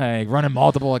 that is what guy. you said. Like running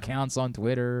multiple accounts on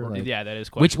Twitter. Like, Yeah, that is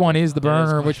which one is the questionable. That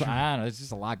is burner? Which one? I don't know. There's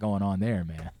just a lot going on there,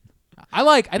 man.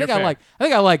 I think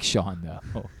I like Sean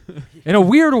though, in a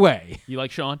weird way. You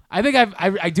like Sean? I think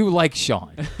I do like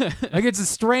Sean. Like it's a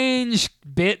strange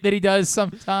bit that he does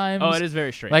sometimes. Oh, it is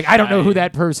very strange. Like I don't know who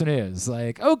that person is.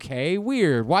 Like okay,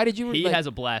 weird. Why did you? He like, has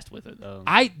a blast with it though.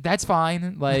 That's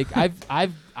fine. Like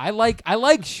I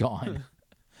like Sean.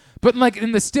 But like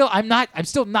in the still, I'm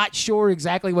still not sure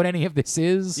exactly what any of this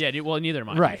is. Yeah, well, neither am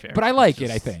I. Right, to be fair. but I like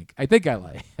it. I think I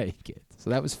like it. So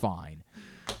that was fine.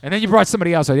 And then you brought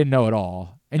somebody else I didn't know at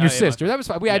all, and your sister. That was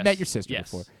fine. I'd met your sister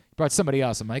before. You brought somebody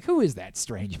else. I'm like, who is that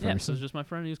strange person? Yeah, so it was just my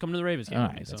friend. He was coming to the Ravens game. All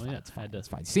with right, me, that's so fine. yeah, That's fine. I had That's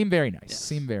to- fine. Seem very nice. Yes.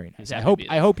 Seem very He's nice. happy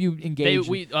I hope you engaged.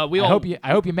 we I all-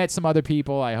 hope you met some other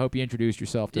people. I hope you introduced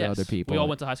yourself to Yes, other people. We all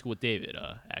went to high school with David,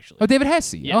 actually. Oh, David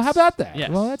Hesse. Yes. Oh, how about that? Yes.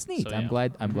 Well, that's neat. So, I'm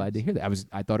yeah. glad to hear that.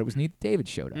 I thought it was neat that David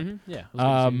showed up. Yeah.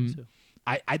 I was gonna say so.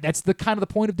 I that's the kind of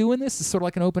the point of doing this. It's sort of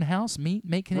like an open house.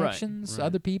 Make connections, right.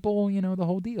 other people. The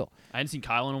whole deal. I hadn't seen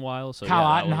Kyle in a while, so Kyle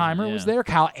yeah, that Ottenheimer was there.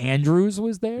 Kyle Andrews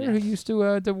was there, who Yes. used to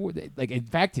like. In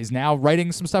fact, is now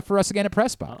writing some stuff for us again at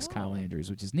Pressbox. Kyle Andrews,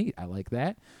 which is neat. I like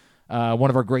that. One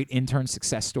of our great intern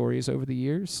success stories over the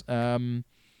years. Tim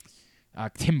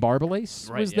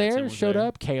Barbalace was there, Tim was showed there.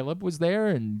 up. Caleb was there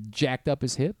and jacked up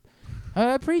his hip.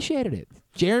 I appreciated it.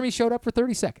 Jeremy showed up for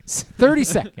 30 seconds. 30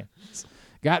 seconds.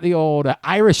 Got the old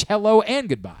Irish hello and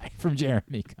goodbye from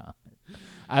Jeremy Conn.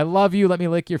 I love you. Let me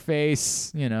lick your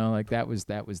face. Like that was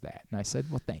that. And I said,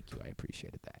 well, thank you. I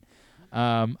appreciated that.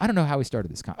 I don't know how we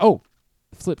started this. The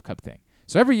Flip Cup thing.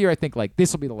 So every year I think like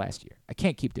this will be the last year. I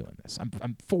can't keep doing this.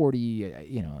 I'm 40.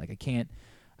 Like I can't.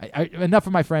 Enough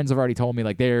of my friends have already told me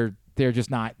like they're just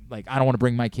not like I don't want to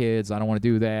bring my kids. I don't want to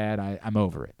do that. I'm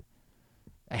over it.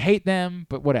 I hate them,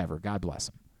 but whatever. God bless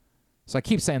them. So I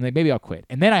keep saying like maybe I'll quit.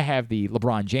 And then I have the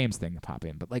LeBron James thing to pop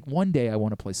in. But like one day I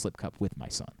want to play Slip Cup with my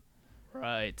son.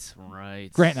 Right.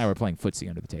 Grant and I were playing footsie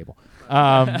under the table.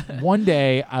 One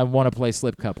day I want to play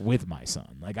Slip Cup with my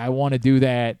son. Like I want to do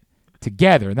that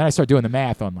together. And then I start doing the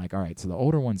math on like, all right, so the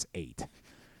older one's 8.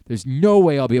 There's no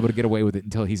way I'll be able to get away with it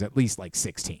until he's at least like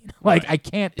 16. Like I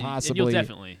can't possibly. And you'll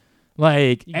definitely.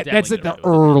 Like You can that's definitely at get the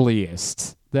away with it.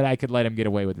 earliest that I could let him get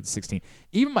away with at 16.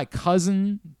 Even my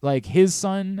cousin, like his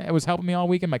son, was helping me all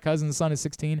weekend. My cousin's son is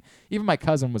 16. Even my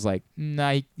cousin was like,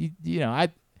 "Nah,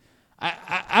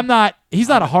 I'm not. He's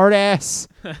not a hard ass."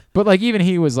 But like even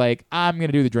he was like, "I'm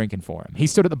gonna do the drinking for him." He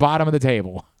stood at the bottom of the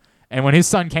table, and when his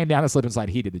son came down the slip and slide,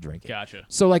 he did the drinking. Gotcha.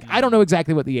 So like I don't know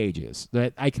exactly what the age is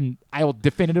that I will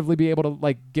definitively be able to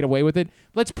like get away with it.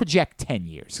 Let's project 10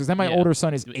 years because then my older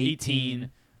son is 18.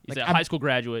 He's Like, a high school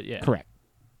graduate. Yeah. Correct.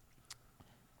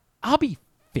 I'll be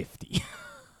 50.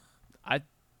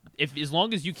 If as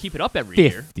long as you keep it up every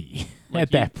 50 year. at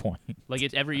that point. Like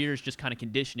it's every year is just kind of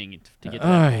conditioning to get to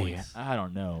that point. I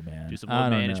don't know, man. Do some I load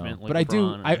don't management. know. Like But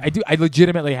LeBron I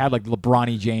legitimately had like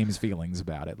LeBron James feelings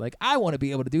about it. Like I want to be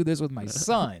able to do this with my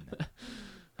son.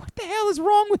 What the hell is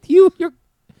wrong with you? You're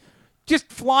just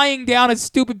flying down a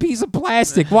stupid piece of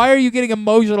plastic. Why are you getting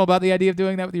emotional about the idea of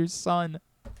doing that with your son?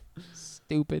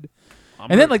 Stupid.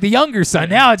 And then like the younger son,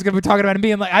 now it's gonna be talking about him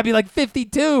being like I'd be like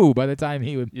 52 by the time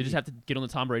he would. You just have to get on the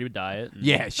Tom Brady diet. And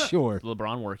Yeah, sure. the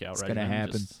LeBron workout. It's right? gonna And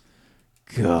happen. just-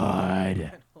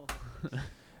 God.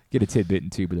 Get a tidbit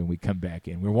and two, but then we come back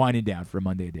in. We're winding down for a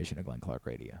Monday edition of Glenn Clark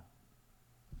Radio.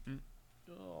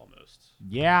 Almost.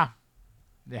 Yeah.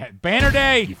 Banner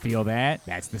Day! You feel that?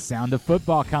 That's the sound of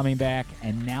football coming back,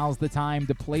 and now's the time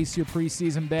to place your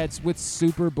preseason bets with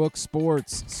Superbook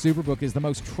Sports. Superbook is the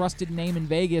most trusted name in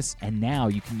Vegas, and now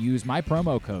you can use my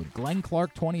promo code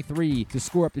GlennClark23 to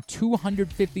score up to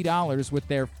 $250 with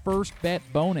their first bet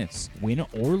bonus. Win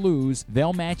or lose,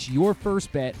 they'll match your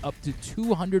first bet up to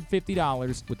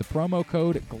 $250 with the promo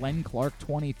code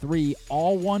GlennClark23.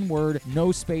 All one word,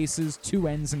 no spaces, 2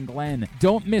 N's in Glenn.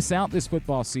 Don't miss out this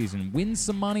football season. Win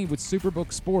some money with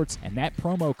Superbook Sports and that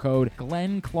promo code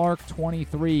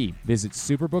GlennClark23. Visit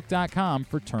superbook.com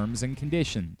for terms and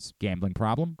conditions. Gambling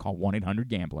problem? Call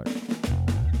 1-800-GAMBLER.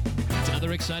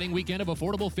 another exciting weekend of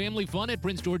affordable family fun at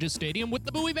Prince George's Stadium with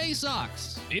the Bowie Bay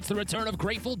Sox. It's the return of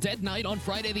Grateful Dead Night on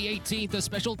Friday the 18th. A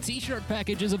special t-shirt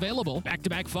package is available.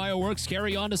 Back-to-back fireworks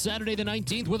carry on to Saturday the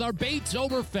 19th with our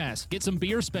Batesoberfest. Get some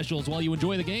beer specials while you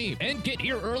enjoy the game. And get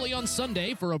here early on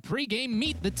Sunday for a pregame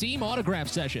Meet the Team autograph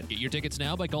session. Get your tickets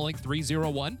now by calling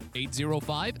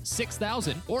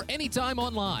 301-805-6000 or anytime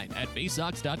online at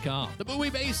baysox.com. The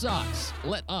Bowie Bay Sox.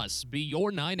 Let us be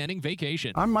your 9-inning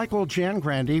vacation. I'm Michael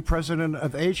Jangrandi, president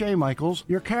of AJ Michaels,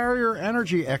 your carrier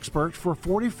energy expert for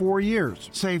 44 years.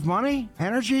 Save money,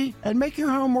 energy, and make your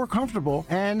home more comfortable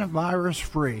and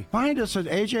virus-free. Find us at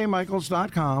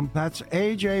ajmichaels.com. That's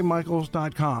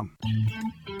ajmichaels.com.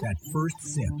 That first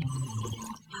sip.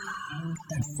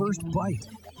 That first bite.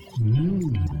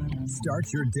 Start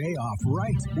your day off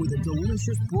right with a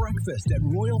delicious breakfast at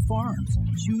Royal Farms.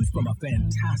 Choose from a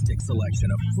fantastic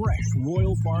selection of fresh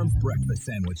Royal Farms breakfast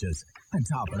sandwiches and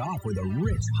top it off with a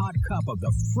rich hot cup of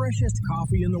the freshest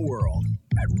coffee in the world.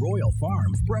 At Royal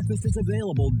Farms, breakfast is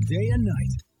available day and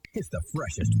night. It's the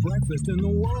freshest breakfast in the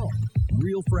world.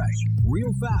 Real fresh,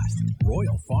 real fast.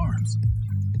 Royal Farms.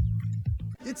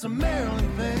 It's a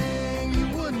Maryland thing you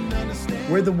wouldn't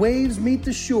understand. Where the waves meet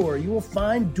the shore, you will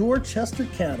find Dorchester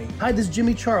County. Hi, this is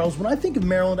Jimmy Charles. When I think of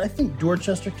Maryland, I think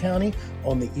Dorchester County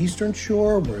on the eastern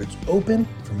shore where it's open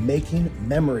for making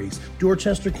memories.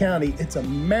 Dorchester County, it's a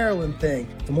Maryland thing.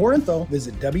 For more info,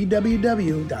 visit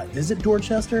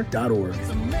www.visitdorchester.org. It's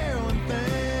a Maryland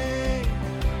thing.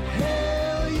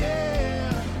 Hell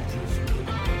yeah.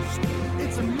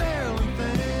 It's a Maryland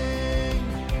thing.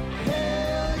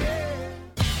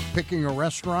 Picking a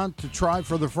restaurant to try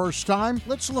for the first time?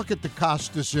 Let's look at the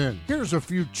Costas Inn. Here's a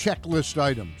few checklist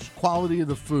items. Quality of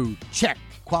the food? Check.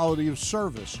 Quality of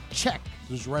service? Check.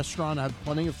 Does restaurant have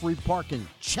plenty of free parking?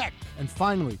 Check. And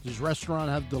finally, does restaurant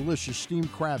have delicious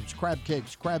steamed crabs, crab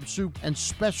cakes, crab soup, and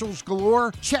specials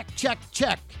galore? Check, check,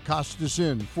 check. Costas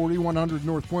Inn, 4100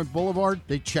 North Point Boulevard.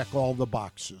 They check all the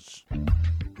boxes.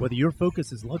 Whether your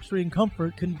focus is luxury and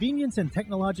comfort, convenience and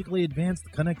technologically advanced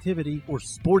connectivity, or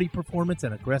sporty performance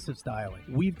and aggressive styling,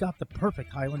 we've got the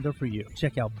perfect Highlander for you.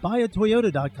 Check out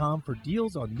buyatoyota.com for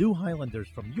deals on new Highlanders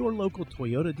from your local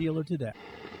Toyota dealer today.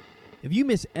 If you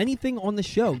miss anything on the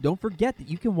show, don't forget that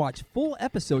you can watch full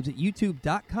episodes at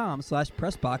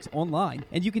youtube.com/pressbox online,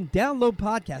 and you can download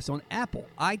podcasts on Apple,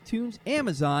 iTunes,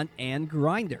 Amazon, and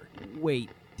Grindr. Wait,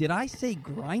 did I say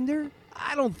Grindr?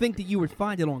 I don't think that you would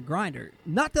find it on Grindr.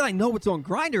 Not that I know it's on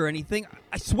Grindr or anything,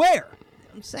 I swear.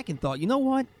 On second thought, you know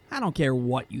what? I don't care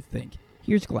what you think.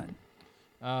 Here's Glenn.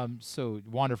 So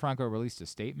Wander Franco released a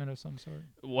statement of some sort?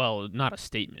 Well, not a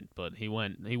statement, but he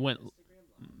went.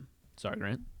 Sorry,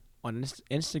 Grant. On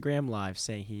Instagram Live,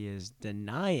 saying he is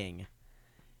denying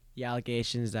the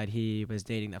allegations that he was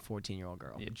dating that 14-year-old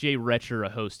girl. Yeah, Jay Retcher, a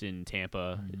host in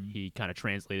Tampa, he kind of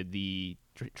translated the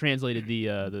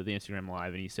Instagram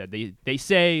Live, and he said they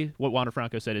say what Wander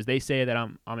Franco said is they say that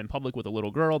I'm in public with a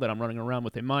little girl, that I'm running around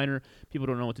with a minor. People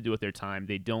don't know what to do with their time.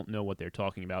 They don't know what they're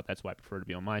talking about. That's why I prefer to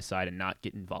be on my side and not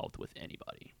get involved with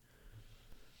anybody.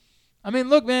 I mean,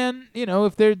 look, man. You know,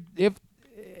 if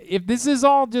this is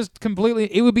all just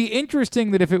completely, it would be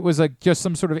interesting that if it was like just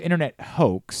some sort of internet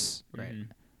hoax, right?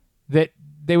 That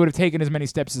they would have taken as many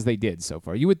steps as they did so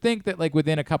far. You would think that like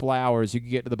within a couple of hours you could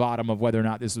get to the bottom of whether or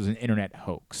not this was an internet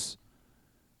hoax.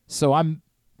 So I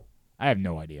have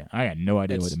no idea. I got no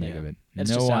idea what to make of it. It's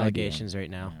no just idea. allegations right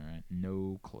now. All right,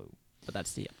 no clue. But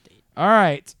that's the update. All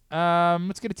right,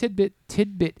 let's get a tidbit.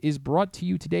 Tidbit is brought to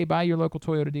you today by your local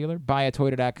Toyota dealer.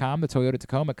 Buyatoyota.com. The Toyota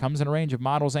Tacoma comes in a range of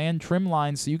models and trim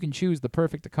lines, so you can choose the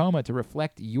perfect Tacoma to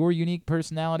reflect your unique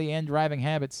personality and driving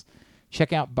habits.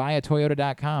 Check out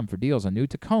buyatoyota.com for deals on new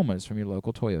Tacomas from your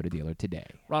local Toyota dealer today.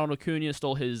 Ronald Acuna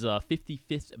stole his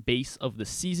 55th base of the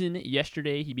season.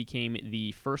 Yesterday, he became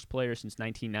the first player since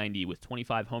 1990 with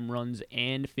 25 home runs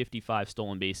and 55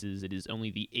 stolen bases. It is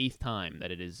only the 8th time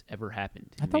that it has ever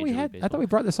happened. I thought we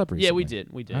brought this up recently. Yeah, we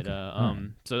did. Okay.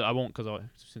 So I won't,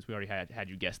 since we already had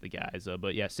you guess the guys.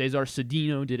 But yeah, Cesar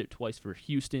Cedino did it twice for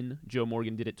Houston. Joe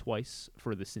Morgan did it twice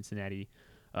for the Cincinnati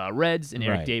Reds, and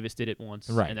Eric Davis did it once,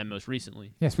 and then most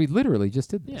recently. Yes, we literally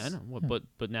just did this. Yeah, I know. Well,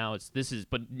 but now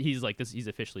but he's like this. He's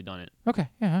officially done it. Okay,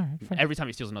 yeah, all right. Fine. Every time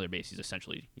he steals another base, he's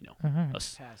essentially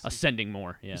ascending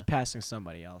more. Yeah, he's passing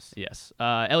somebody else. Yes.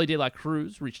 Ellie De La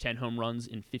Cruz reached 10 home runs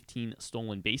in 15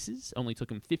 stolen bases. Only took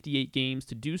him 58 games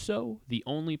to do so. The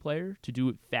only player to do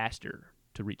it faster,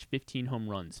 to reach 15 home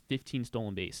runs, 15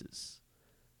 stolen bases.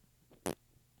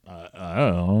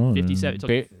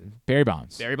 57. Barry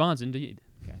Bonds. Barry Bonds, indeed.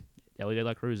 Ellie De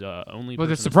La Cruz, only. But the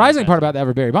person surprising that's part about that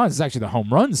for Barry Bonds is actually the home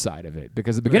run side of it,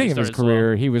 because at the beginning of his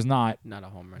career, he was not a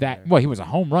home run that. hitter. Well, he was a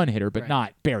home run hitter, but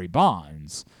not Barry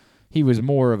Bonds. He was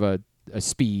more of a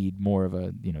speed, more of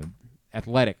a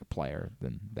athletic player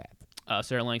than that.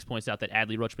 Sarah Langs points out that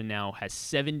Adley Rutschman now has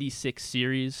 76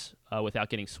 series without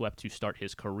getting swept to start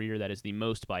his career. That is the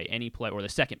most by any player, or the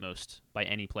second most by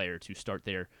any player to start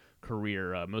their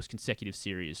career. Most consecutive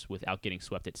series without getting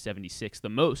swept at 76. The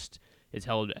most is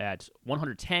held at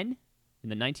 110 in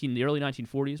the early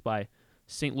 1940s by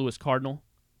St. Louis Cardinal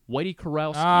Whitey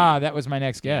Kurowski. That was my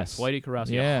next guess. Yes, Whitey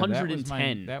Kurowski. Yeah,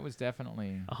 110. That was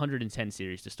definitely 110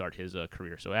 series to start his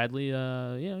career. So Adley,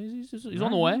 he's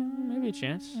on the way. Maybe a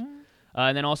chance.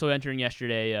 And then also entering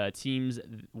yesterday, teams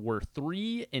were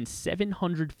 3 and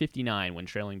 759 when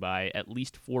trailing by at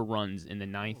least 4 runs in the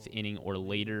 9th inning or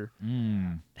later.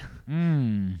 And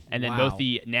then both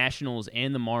the Nationals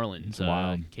and the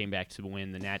Marlins came back to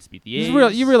win. The Nats beat the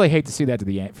A's. You really hate to see that for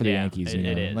the Yankees.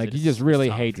 It is. Like, you just really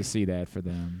hate to see that for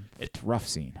them. It's a rough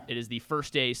scene. It is the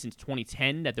first day since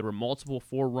 2010 that there were multiple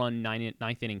 4-run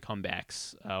 9th inning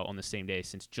comebacks on the same day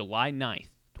since July 9th,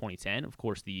 2010. Of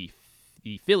course, the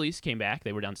Phillies came back.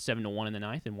 They were down 7-1 in the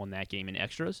 9th and won that game in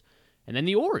extras. And then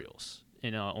the Orioles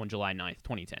on July 9th,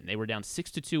 2010. They were down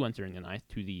 6-2 entering the 9th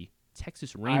to the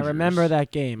Texas Rangers. I remember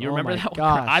that game. You remember that one?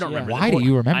 Gosh, I don't remember. Why do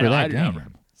you remember that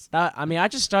game? I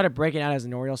just started breaking out as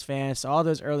an Orioles fan, so all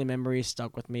those early memories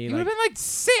stuck with me. You would have been like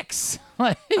 6.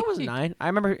 I was 9. I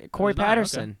remember Corey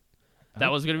Patterson. Okay. That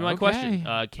was going to be my question.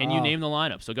 Can you name the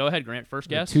lineup? So go ahead, Grant. First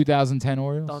guess. 2010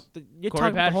 Orioles. You're talking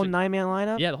about the whole 9-man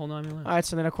lineup? Yeah, the whole 9-man lineup. All right,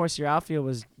 so then, of course, your outfield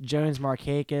was Jones,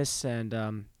 Markakis,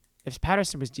 and if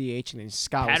Patterson was DHing, then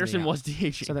Scott Patterson was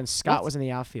DHing. So then Scott was in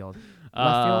the outfield.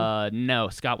 No,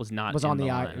 Scott was not was in on the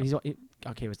lineup.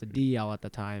 lineup. It was the DL at the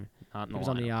time. Not in he the was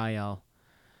on the lineup.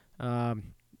 IL.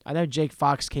 I know Jake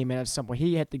Fox came in at some point.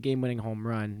 He hit the game-winning home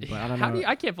run, but I don't know.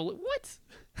 I can't believe what?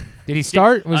 Did he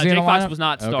start? Was he in Jake the Fox lineup? was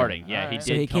not starting. Yeah, he did.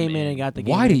 So he came in and got the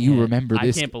game. Why do you remember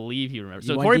this? I can't believe he remembers.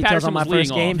 You So want Corey details Patterson on my was leading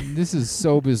first game? off. This is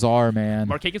so bizarre, man.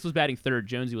 Markakis was batting 3rd.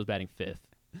 Jonesy was batting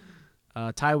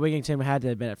 5th. Ty Wigington had to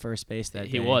have been at first base that day.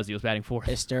 He was batting 4th.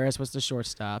 Esteras was the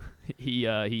shortstop. He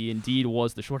indeed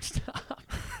was the shortstop.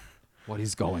 What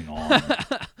is going on?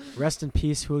 Rest in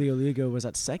peace, Julio Lugo was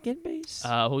at second base.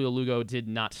 Julio Lugo did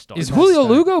not start. Is Julio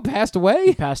Lugo passed away?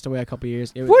 He passed away a couple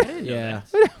years. What? Yeah,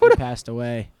 he passed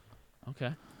away.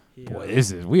 Okay. Boy,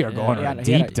 we are going on a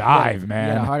deep dive, man. He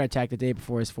had a heart attack the day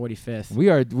before his 45th.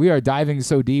 We are diving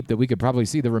so deep that we could probably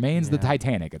see the remains of the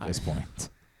Titanic at this point.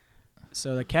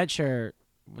 So the catcher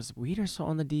was Wieters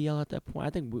on the DL at that point. I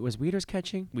think was Wieters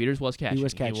catching. Wieters was catching. He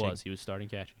was catching. He was starting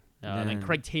catching. And then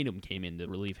Craig Tatum came in to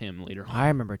relieve him later on. I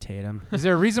remember Tatum. Is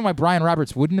there a reason why Brian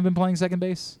Roberts wouldn't have been playing second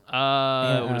base?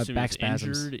 I would assume he back was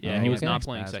spasms. injured. Yeah, he was not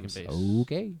playing second base.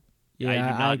 Okay. I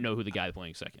do not know who the guy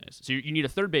playing second is. So you need a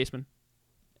third baseman,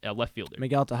 a left fielder.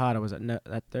 Miguel Tejada was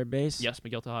at third base? Yes,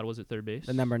 Miguel Tejada was at third base.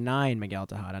 The number 9 Miguel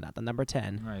Tejada, not the number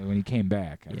 10. Right, when he came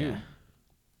back. Yeah.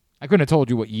 I couldn't have told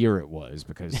you what year it was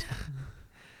because.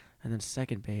 And then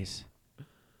second base.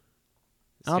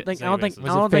 Was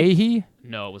it Fahey?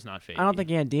 No, it was not Fahey. I don't think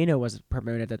Andino was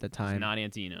promoted at the time. Not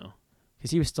Antino.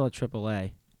 Because he was still at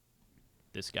AAA.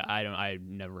 This guy, I've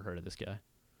never heard of this guy.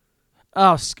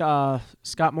 Oh, Scott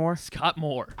Moore? Scott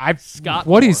Moore.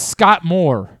 What is Scott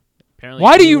Moore? Apparently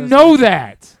why do you know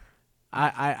that?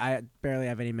 I barely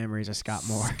have any memories of Scott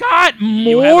Moore. Scott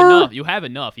Moore? You have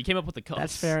enough. He came up with the Cubs.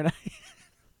 That's fair enough.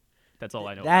 That's all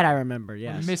I know. That I remember,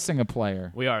 yes. We're missing a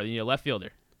player. We are. Left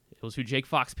fielder. It was who Jake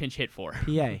Fox pinch hit for.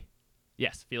 PA.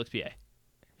 Yes, Felix PA.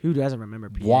 Who doesn't remember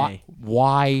PA?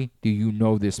 Why do you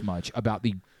know this much about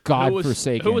the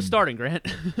godforsaken? Who was starting, Grant?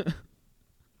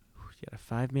 You had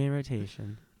a 5-man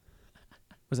rotation.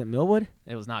 Was it Millwood?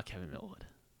 It was not Kevin Millwood.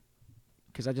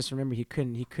 Because I just remember he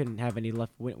couldn't have any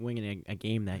left wing in a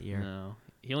game that year. No,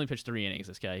 he only pitched 3 innings.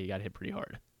 This guy, he got hit pretty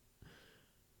hard.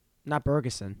 Not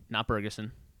Bergeson. Not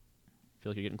Bergeson. I feel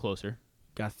like you're getting closer.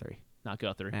 Guthrie. Not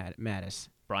Guthrie. Mattis.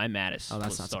 Brian Mattis. Oh,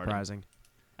 that's not surprising.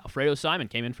 Alfredo Simon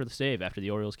came in for the save after the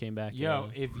Orioles came back.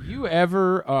 If you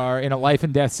ever are in a life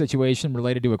and death situation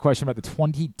related to a question about the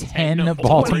 2010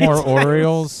 Baltimore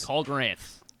Orioles, call Grant.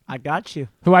 I got you.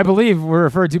 Who I believe were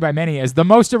referred to by many as the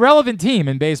most irrelevant team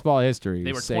in baseball history.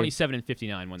 They were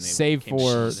 27-59 when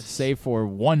they save for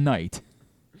one night.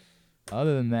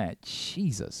 Other than that,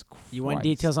 Jesus Christ. You want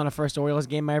details on the first Orioles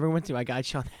game I ever went to? I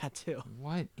got you on that too.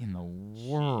 What in the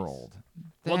world?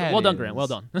 Well done, Grant. Well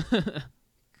done.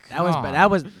 That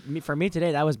was for me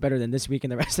today. That was better than this week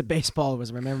and the rest of baseball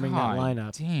was remembering that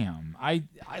lineup. Damn, I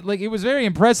like it was very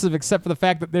impressive, except for the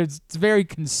fact that it's very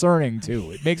concerning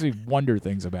too. It makes me wonder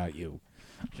things about you.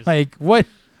 Like what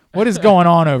is going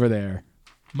on over there?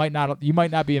 You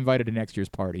might not be invited to next year's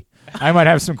party. I might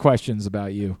have some questions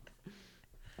about you.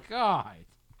 God.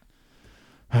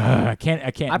 I can't.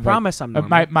 I promise I'm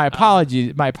normal. My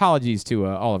apologies to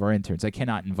all of our interns. I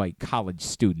cannot invite college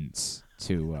students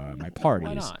to my parties.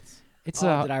 Why not?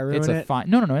 Did I ruin it?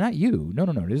 No, not you. No.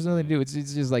 There's nothing to do. It's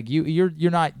just like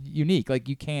you're not unique. Like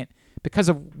you can't, because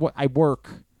of what I work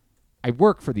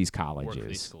for these colleges. Work for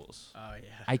these schools. Oh yeah.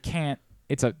 I can't.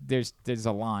 There's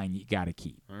a line you got to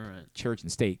keep. All right. Church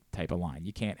and state type of line.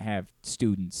 You can't have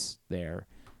students there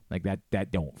like that.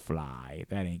 That don't fly.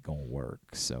 That ain't gonna work.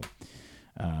 So,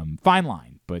 fine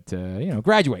line. But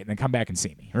graduate and then come back and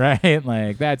see me. Right?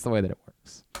 Like that's the way that it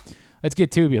works. Let's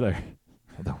get tubular.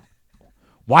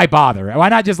 Why bother? Why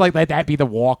not just let that be the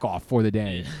walk off for the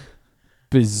day?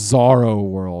 Bizarro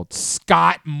world.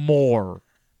 Scott Moore.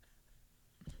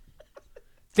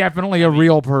 Definitely a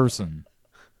real person.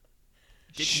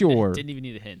 Sure. Didn't even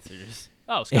need a hint.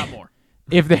 Scott Moore.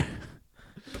 If they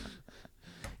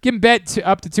give them bet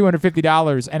up to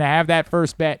 $250 and have that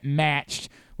first bet matched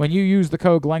when you use the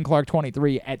code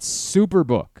GlennClark23 at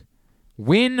Superbook.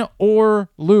 Win or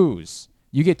lose,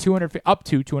 you get up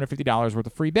to $250 worth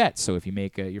of free bets. So if you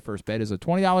make your first bet is a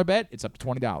 $20 bet, it's up to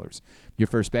 $20. Your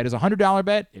first bet is a $100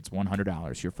 bet, it's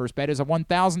 $100. Your first bet is a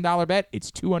 $1,000 bet, it's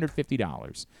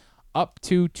 $250. Up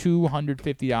to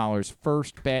 $250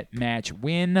 first bet match.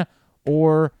 Win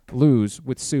or lose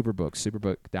with Superbook.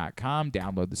 Superbook.com.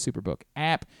 Download the Superbook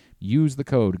app. Use the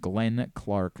code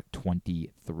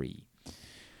GlennClark23.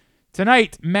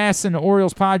 Tonight, Masson,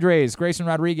 Orioles, Padres, Grayson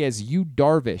Rodriguez, Yu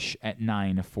Darvish at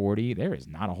 9:40. There is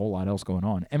not a whole lot else going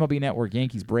on. MLB Network,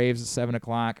 Yankees, Braves at 7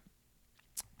 o'clock.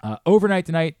 Overnight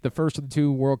tonight, the first of the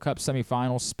two World Cup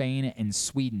semifinals, Spain and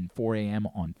Sweden, 4 a.m.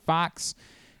 on Fox.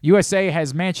 USA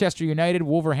has Manchester United,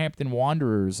 Wolverhampton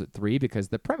Wanderers at 3 because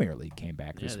the Premier League came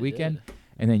back this weekend. Did.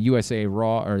 And then the USA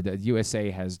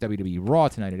has WWE Raw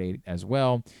tonight at 8 as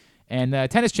well. And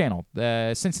Tennis Channel,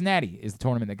 the Cincinnati is the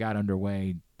tournament that got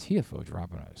underway. Tiafoe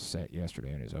dropping a set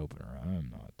yesterday in his opener.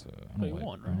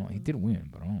 He did win,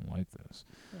 but I don't like this.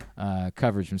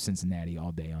 Coverage from Cincinnati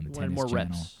all day on the Tennis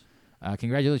Channel.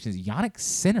 Congratulations, Jannik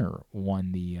Sinner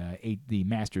won the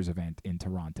Masters event in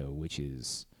Toronto, which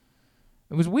is.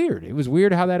 It was weird. It was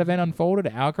weird how that event unfolded.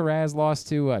 Alcaraz lost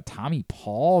to Tommy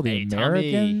Paul, the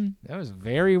American. Tommy. That was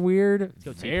very weird.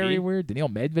 Very weird. Daniil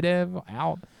Medvedev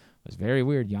out. It was very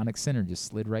weird. Jannik Sinner just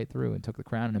slid right through and took the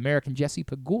crown. And American Jessie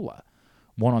Pegula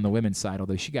won on the women's side,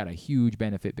 although she got a huge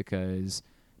benefit because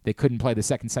they couldn't play the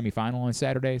second semifinal on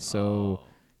Saturday. So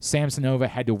Samsonova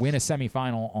had to win a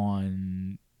semifinal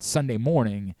on Sunday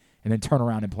morning and then turn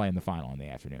around and play in the final in the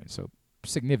afternoon. So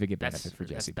significant benefit for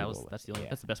Jessie Pegula. That's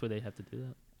the best way they have to do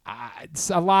that. It's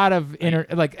a lot of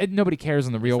nobody cares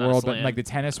in the real world, but like the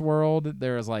tennis world,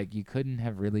 there's you couldn't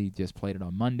have really just played it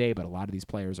on Monday, but a lot of these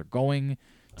players are going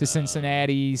to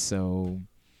Cincinnati, so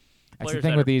that's the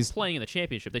thing with these playing in the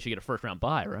championship. They should get a first round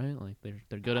bye, right? Like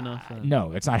they're good enough.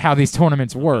 No, it's not how these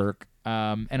tournaments work.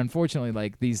 And unfortunately,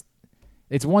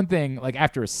 it's one thing,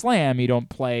 after a slam, you don't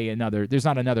play another. There's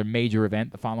not another major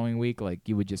event the following week.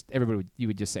 You would just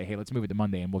say, hey, let's move it to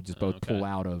Monday, and we'll just both pull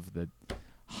out of the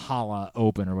Hala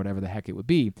Open or whatever the heck it would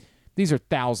be. These are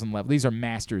 1,000 level. These are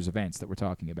Masters events that we're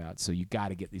talking about. So you got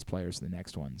to get these players to the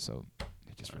next one. So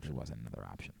it just really wasn't another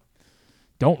option.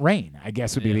 Don't rain, I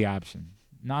guess, would be the option.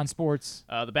 Non-sports.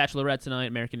 The Bachelorette tonight,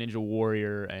 American Ninja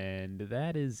Warrior, and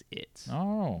that is it.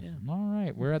 Oh, all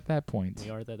right. We're at that point. We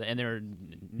are at that, and there are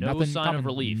no sign of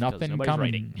relief. Nothing nobody's coming.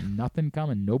 writing. Nothing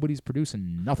coming. Nobody's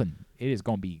producing nothing. It is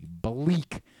going to be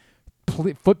bleak.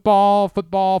 Football.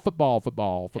 Just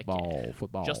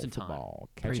in time.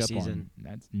 Catch Preseason.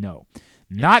 up on.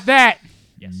 Not that.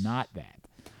 Yes. Not that.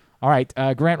 All right,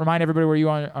 Grant, remind everybody where you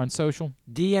are on social.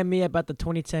 DM me about the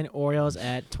 2010 Orioles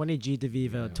at 20G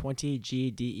DeVivo,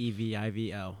 20G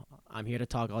DEVIVO. I'm here to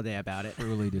talk all day about it.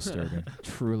 Truly disturbing.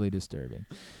 Truly disturbing.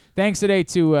 Thanks today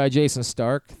to Jayson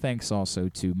Stark. Thanks also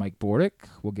to Mike Bordick.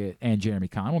 And Jeremy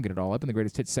Conn. We'll get it all up in the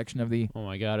greatest hits section of the Oh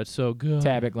my God, it's so good.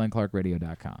 tab at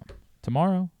GlennClarkRadio.com.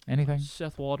 Tomorrow, anything?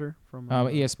 Seth Walter from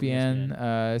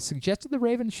ESPN suggested the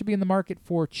Ravens should be in the market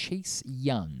for Chase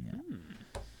Young.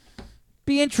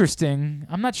 Be interesting.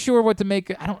 I'm not sure what to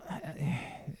make.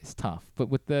 It's tough, but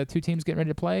with the two teams getting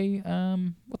ready to play,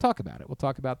 we'll talk about it. We'll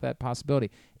talk about that possibility.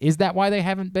 Is that why they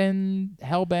haven't been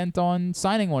hell-bent on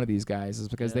signing one of these guys? Is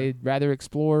because they'd rather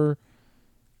explore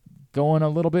going a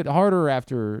little bit harder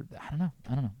after, I don't know.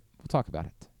 We'll talk about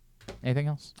it. Anything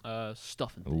else?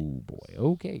 Stuff and things. Oh, boy.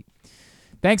 Okay.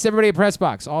 Thanks, everybody at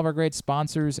PressBox, all of our great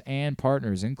sponsors and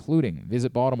partners, including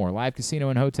Visit Baltimore, Live Casino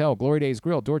and Hotel, Glory Days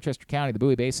Grill, Dorchester County, the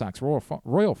Bowie Bay Sox,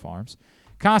 Royal Farms,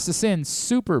 Costa Sin,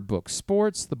 Superbook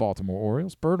Sports, the Baltimore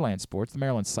Orioles, Birdland Sports, the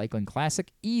Maryland Cycling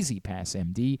Classic, Easy Pass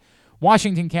MD,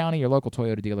 Washington County, your local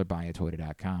Toyota dealer,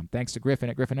 buyatoyota.com. Thanks to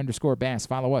Griffin at Griffin_Bass.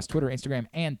 Follow us, Twitter, Instagram,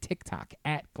 and TikTok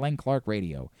at Glenn Clark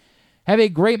Radio. Have a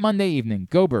great Monday evening.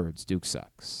 Go Birds. Duke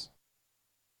sucks.